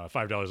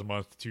 $5 a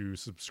month to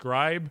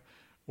subscribe,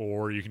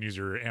 or you can use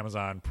your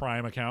Amazon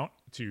Prime account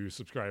to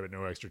subscribe at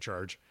no extra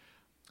charge.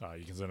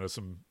 You can send us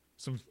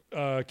some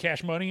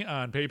cash money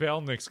on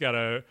PayPal. Nick's got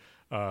a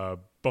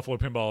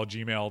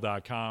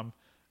buffalopinball@gmail.com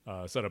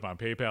set up on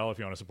PayPal if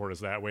you want to support us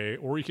that way.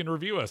 Or you can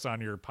review us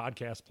on your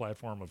podcast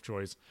platform of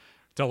choice.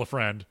 Tell a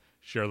friend,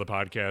 share the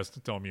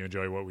podcast, tell them you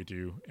enjoy what we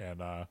do,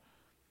 and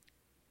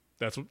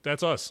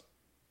that's us.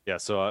 Yeah,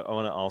 so I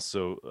want to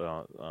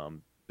also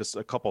just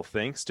a couple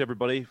thanks to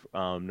everybody.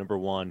 Number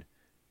one,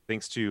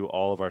 thanks to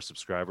all of our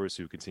subscribers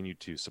who continue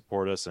to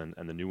support us and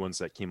the new ones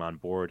that came on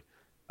board.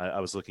 I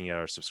was looking at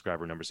our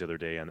subscriber numbers the other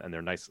day, and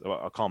they're nice.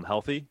 I'll call them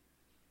healthy.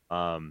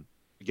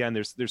 Again,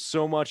 there's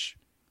so much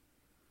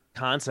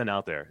content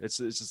out there. It's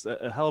just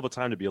a hell of a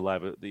time to be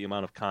alive. The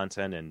amount of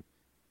content and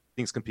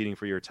things competing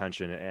for your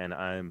attention, and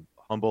I'm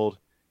humbled,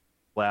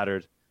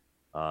 flattered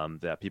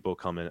that people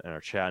come in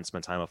our chat and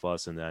spend time with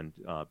us, and then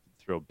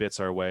throw bits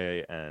our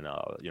way, and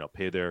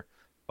pay their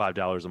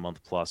 $5 a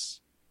month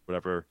plus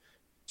whatever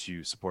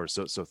to support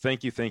us. So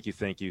thank you.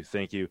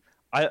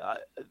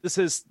 This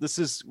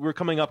is we're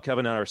coming up,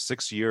 Kevin, on our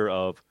 6th year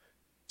of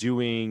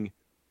doing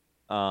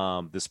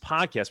this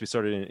podcast. We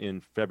started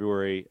in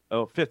February.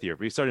 5th year.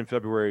 We started in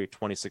February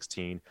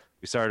 2016.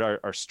 We started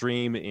our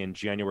stream in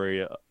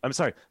February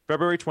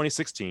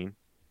 2016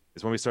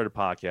 is when we started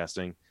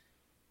podcasting.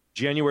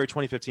 January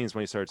 2015 is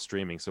when we started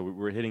streaming. So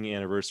we're hitting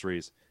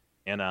anniversaries,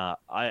 and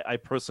I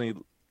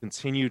personally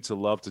continue to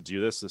love to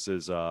do this. This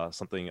is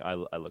something I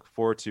look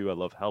forward to. I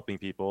love helping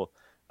people.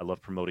 I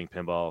love promoting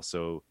pinball.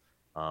 So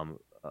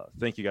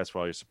thank you guys for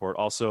all your support.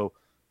 Also,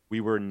 we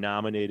were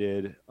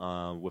nominated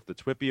with the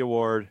TWIPY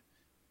Award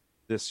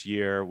this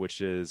year,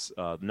 which is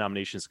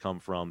nominations come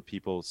from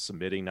people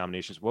submitting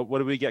nominations. What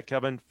did we get,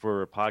 Kevin,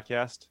 for a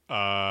podcast?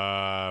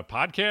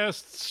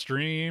 Podcast,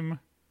 stream,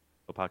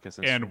 a podcast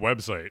and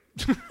website.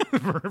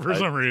 for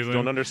some reason,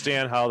 don't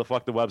understand how the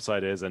fuck the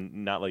website is, and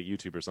not like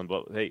YouTube or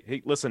something. But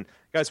hey, listen,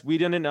 guys, we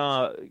didn't.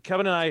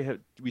 Kevin and I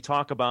we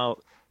talk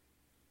about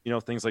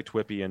things like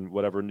TWIPY and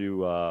whatever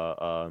new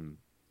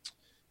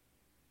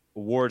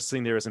awards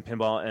thing there is in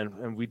pinball,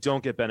 and we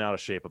don't get bent out of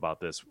shape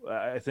about this.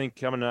 I think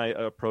Kevin and I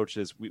approach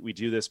this. We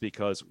do this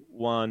because,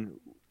 one,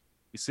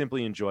 we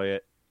simply enjoy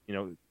it.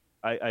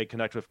 I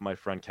connect with my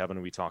friend Kevin,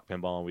 and we talk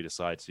pinball, and we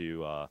decide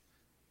to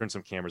turn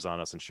some cameras on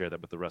us and share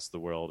that with the rest of the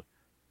world.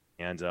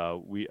 And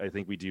I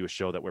think we do a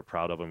show that we're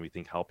proud of and we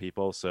think help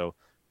people. So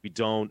we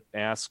don't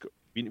ask.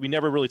 We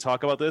never really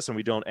talk about this, and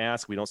we don't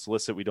ask. We don't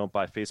solicit. We don't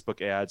buy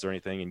Facebook ads or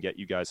anything, and yet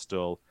you guys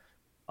still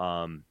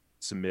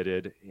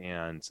submitted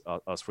and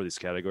us for these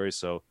categories.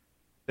 So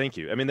thank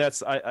you. I mean,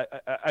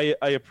 I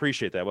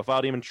appreciate that.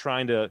 Without even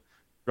trying to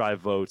drive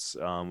votes,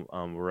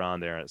 we're on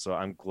there. So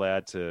I'm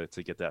glad to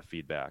get that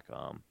feedback.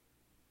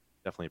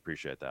 Definitely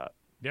appreciate that.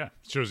 Yeah,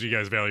 shows you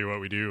guys value what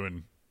we do,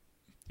 and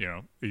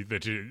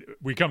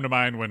we come to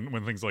mind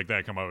when things like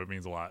that come up. It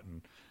means a lot,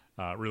 and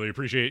really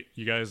appreciate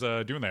you guys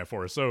doing that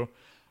for us. So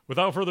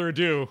without further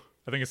ado,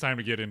 I think it's time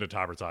to get into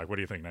Topper Talk. What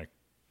do you think, Nick?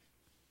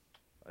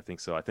 I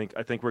think so. I think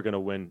we're going to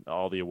win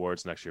all the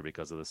awards next year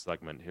because of this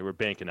segment. Here, we're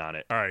banking on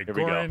it. All right, here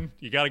Goran, we go.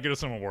 You got to get us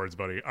some awards,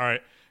 buddy. All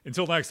right,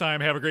 until next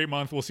time, have a great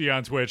month. We'll see you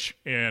on Twitch,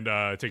 and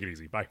take it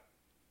easy. Bye.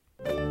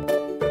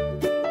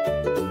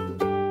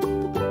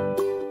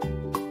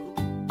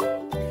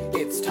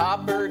 It's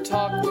Topper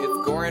Talk with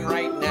Goran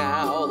right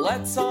now.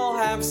 Let's all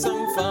have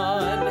some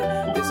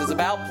fun. This is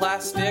about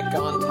plastic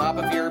on top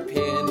of your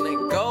pin.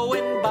 Go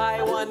and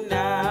buy one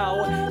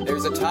now.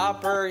 There's a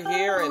topper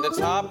here and a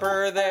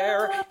topper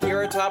there.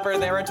 Here a topper,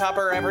 there a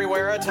topper,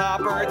 everywhere a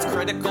topper. It's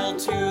critical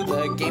to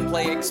the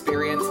gameplay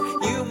experience.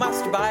 You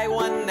must buy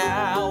one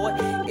now.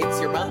 It's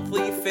your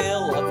monthly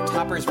fill of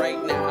toppers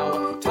right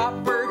now.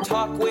 Topper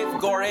Talk with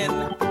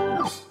Goran.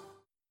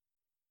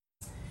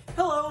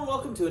 Hello and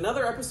welcome to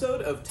another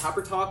episode of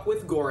Topper Talk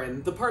with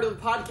Goran, the part of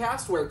the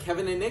podcast where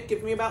Kevin and Nick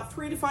give me about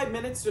 3 to 5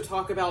 minutes to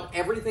talk about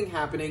everything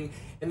happening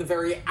in the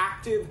very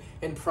active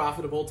and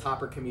profitable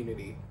Topper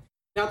community.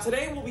 Now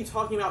today we'll be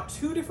talking about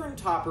 2 different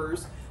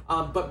toppers,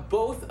 but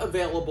both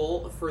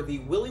available for the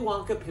Willy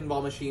Wonka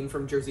pinball machine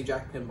from Jersey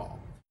Jack Pinball.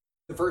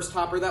 The first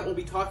topper that we'll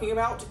be talking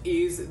about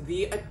is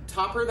the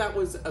topper that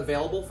was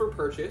available for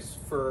purchase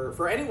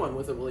for anyone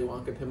with a Willy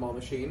Wonka pinball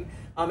machine,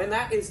 and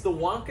that is the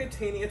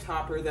Wonkatania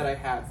topper that I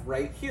have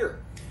right here.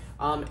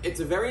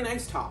 It's a very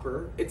nice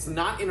topper. It's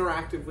not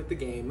interactive with the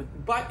game,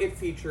 but it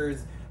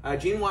features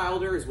Gene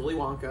Wilder as Willy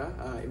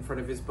Wonka in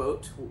front of his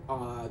boat,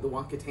 the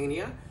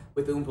Wonkatania,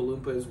 with the Oompa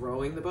Loompas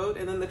rowing the boat,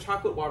 and then the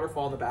chocolate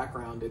waterfall in the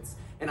background. It's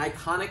an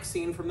iconic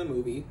scene from the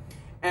movie.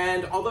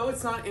 And although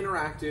it's not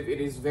interactive, it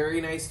is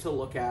very nice to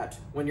look at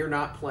when you're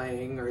not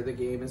playing or the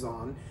game is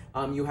on.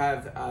 You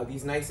have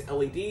these nice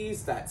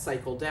LEDs that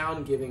cycle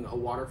down, giving a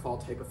waterfall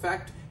type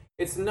effect.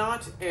 It's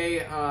not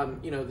a,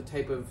 the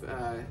type of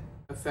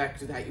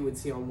effect that you would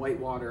see on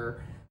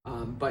Whitewater,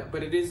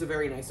 but it is a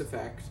very nice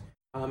effect.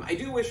 I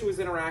do wish it was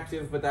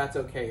interactive, but that's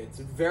okay. It's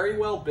very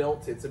well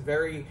built. It's a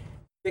very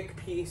thick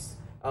piece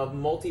of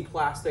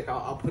multi-plastic.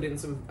 I'll put in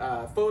some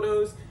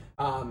photos.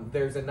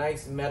 There's a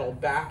nice metal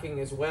backing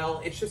as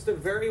well. It's just a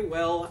very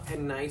well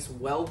and nice,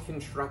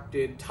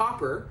 well-constructed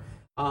topper.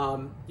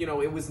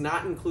 It was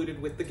not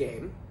included with the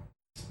game,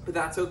 but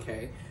that's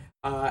okay.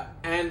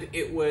 And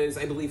it was,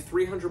 I believe,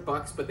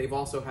 $300, but they've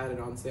also had it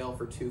on sale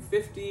for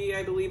 $250,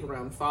 I believe,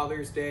 around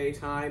Father's Day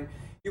time.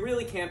 You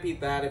really can't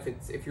beat that.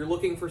 If you're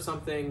looking for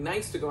something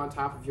nice to go on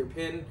top of your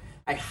pin,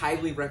 I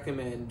highly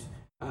recommend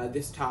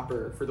this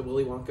topper for the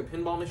Willy Wonka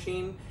pinball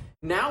machine.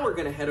 Now we're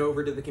going to head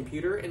over to the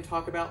computer and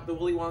talk about the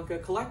Willy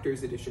Wonka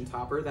Collector's Edition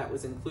topper that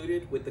was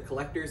included with the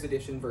Collector's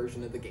Edition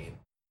version of the game.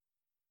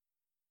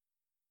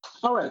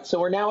 All right,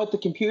 so we're now at the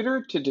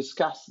computer to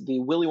discuss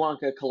the Willy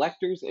Wonka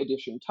Collector's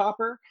Edition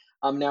topper.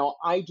 Now,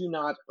 I do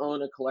not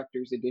own a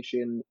Collector's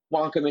Edition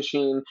Wonka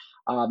machine,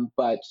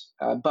 but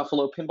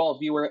Buffalo Pinball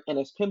viewer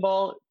NS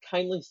Pinball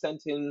kindly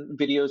sent in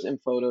videos and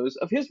photos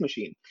of his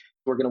machine.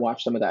 We're going to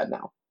watch some of that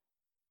now.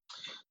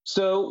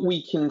 So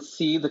we can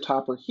see the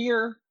topper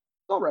here.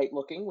 All right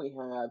looking. We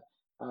have,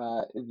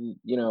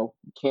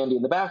 candy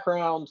in the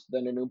background,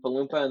 then an Oompa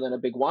Loompa, and then a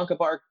big Wonka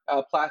bar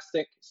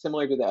plastic.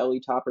 Similar to the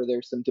LE topper,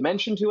 there's some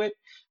dimension to it.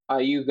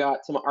 You've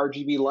got some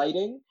RGB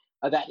lighting.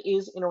 That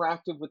is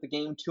interactive with the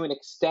game to an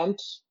extent.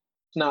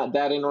 It's not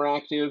that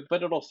interactive,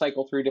 but it'll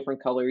cycle through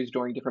different colors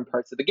during different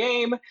parts of the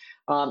game.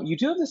 You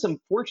do have this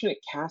unfortunate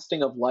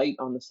casting of light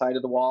on the side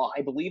of the wall.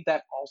 I believe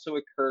that also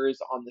occurs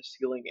on the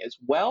ceiling as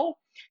well.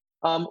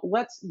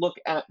 Let's look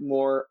at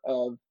more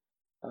of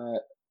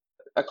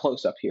a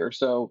close-up here.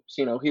 So,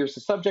 here's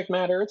the subject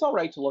matter. It's all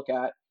right to look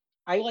at.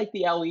 I like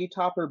the LE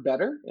topper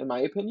better, in my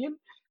opinion.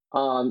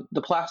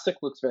 The plastic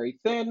looks very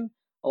thin,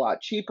 a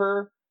lot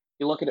cheaper.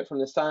 You look at it from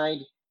the side,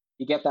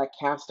 you get that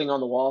casting on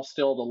the wall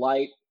still, the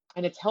light,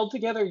 and it's held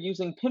together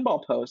using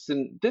pinball posts.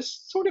 And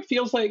this sort of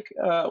feels like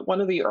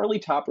one of the early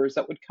toppers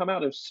that would come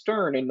out of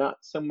Stern and not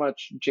so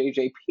much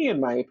JJP, in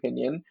my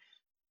opinion.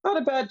 Not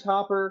a bad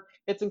topper.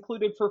 It's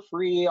included for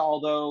free,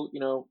 although,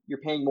 you're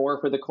paying more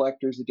for the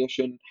collector's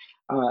edition.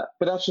 But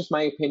that's just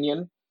my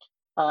opinion.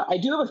 I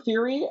do have a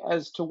theory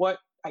as to what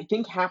I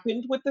think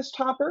happened with this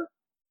topper.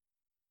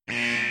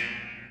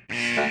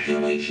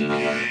 Speculation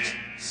alert.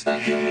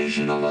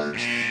 Speculation alert.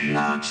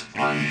 Not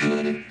on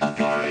good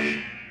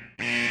authority.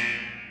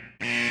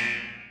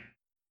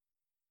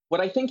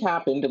 What I think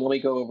happened, and let me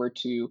go over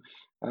to,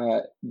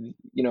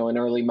 an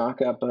early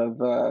mock-up of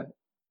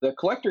the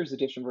collector's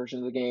edition version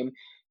of the game.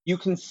 You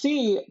can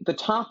see the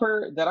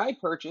topper that I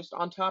purchased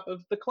on top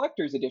of the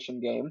collector's edition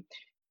game.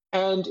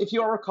 And if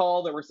you all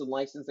recall, there were some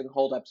licensing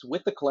holdups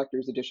with the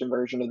collector's edition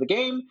version of the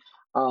game.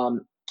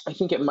 I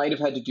think it might have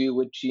had to do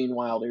with Gene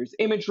Wilder's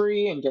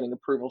imagery and getting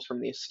approvals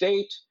from the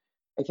estate.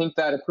 I think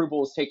that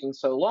approval was taking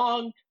so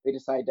long, they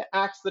decided to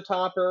axe the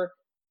topper,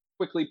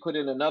 quickly put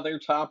in another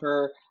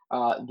topper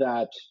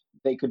that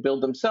they could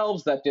build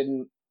themselves that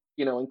didn't,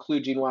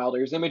 include Gene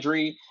Wilder's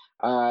imagery.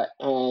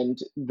 And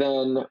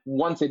then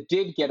once it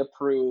did get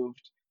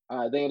approved,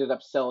 they ended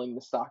up selling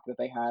the stock that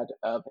they had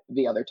of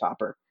the other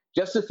topper.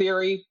 Just a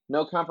theory,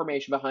 no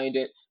confirmation behind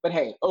it. But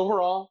hey,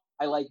 overall,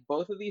 I like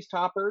both of these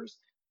toppers.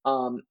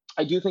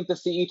 I do think the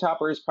CE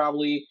topper is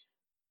probably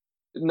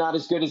not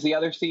as good as the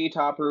other CE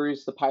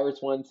toppers. The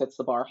Pirates one sets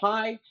the bar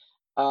high.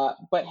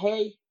 But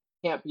hey,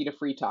 can't beat a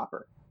free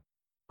topper.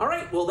 All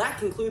right, well, that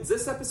concludes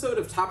this episode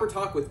of Topper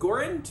Talk with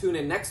Goran. Tune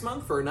in next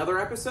month for another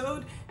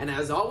episode. And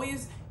as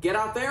always, get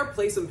out there,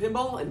 play some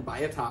pinball, and buy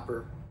a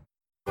topper.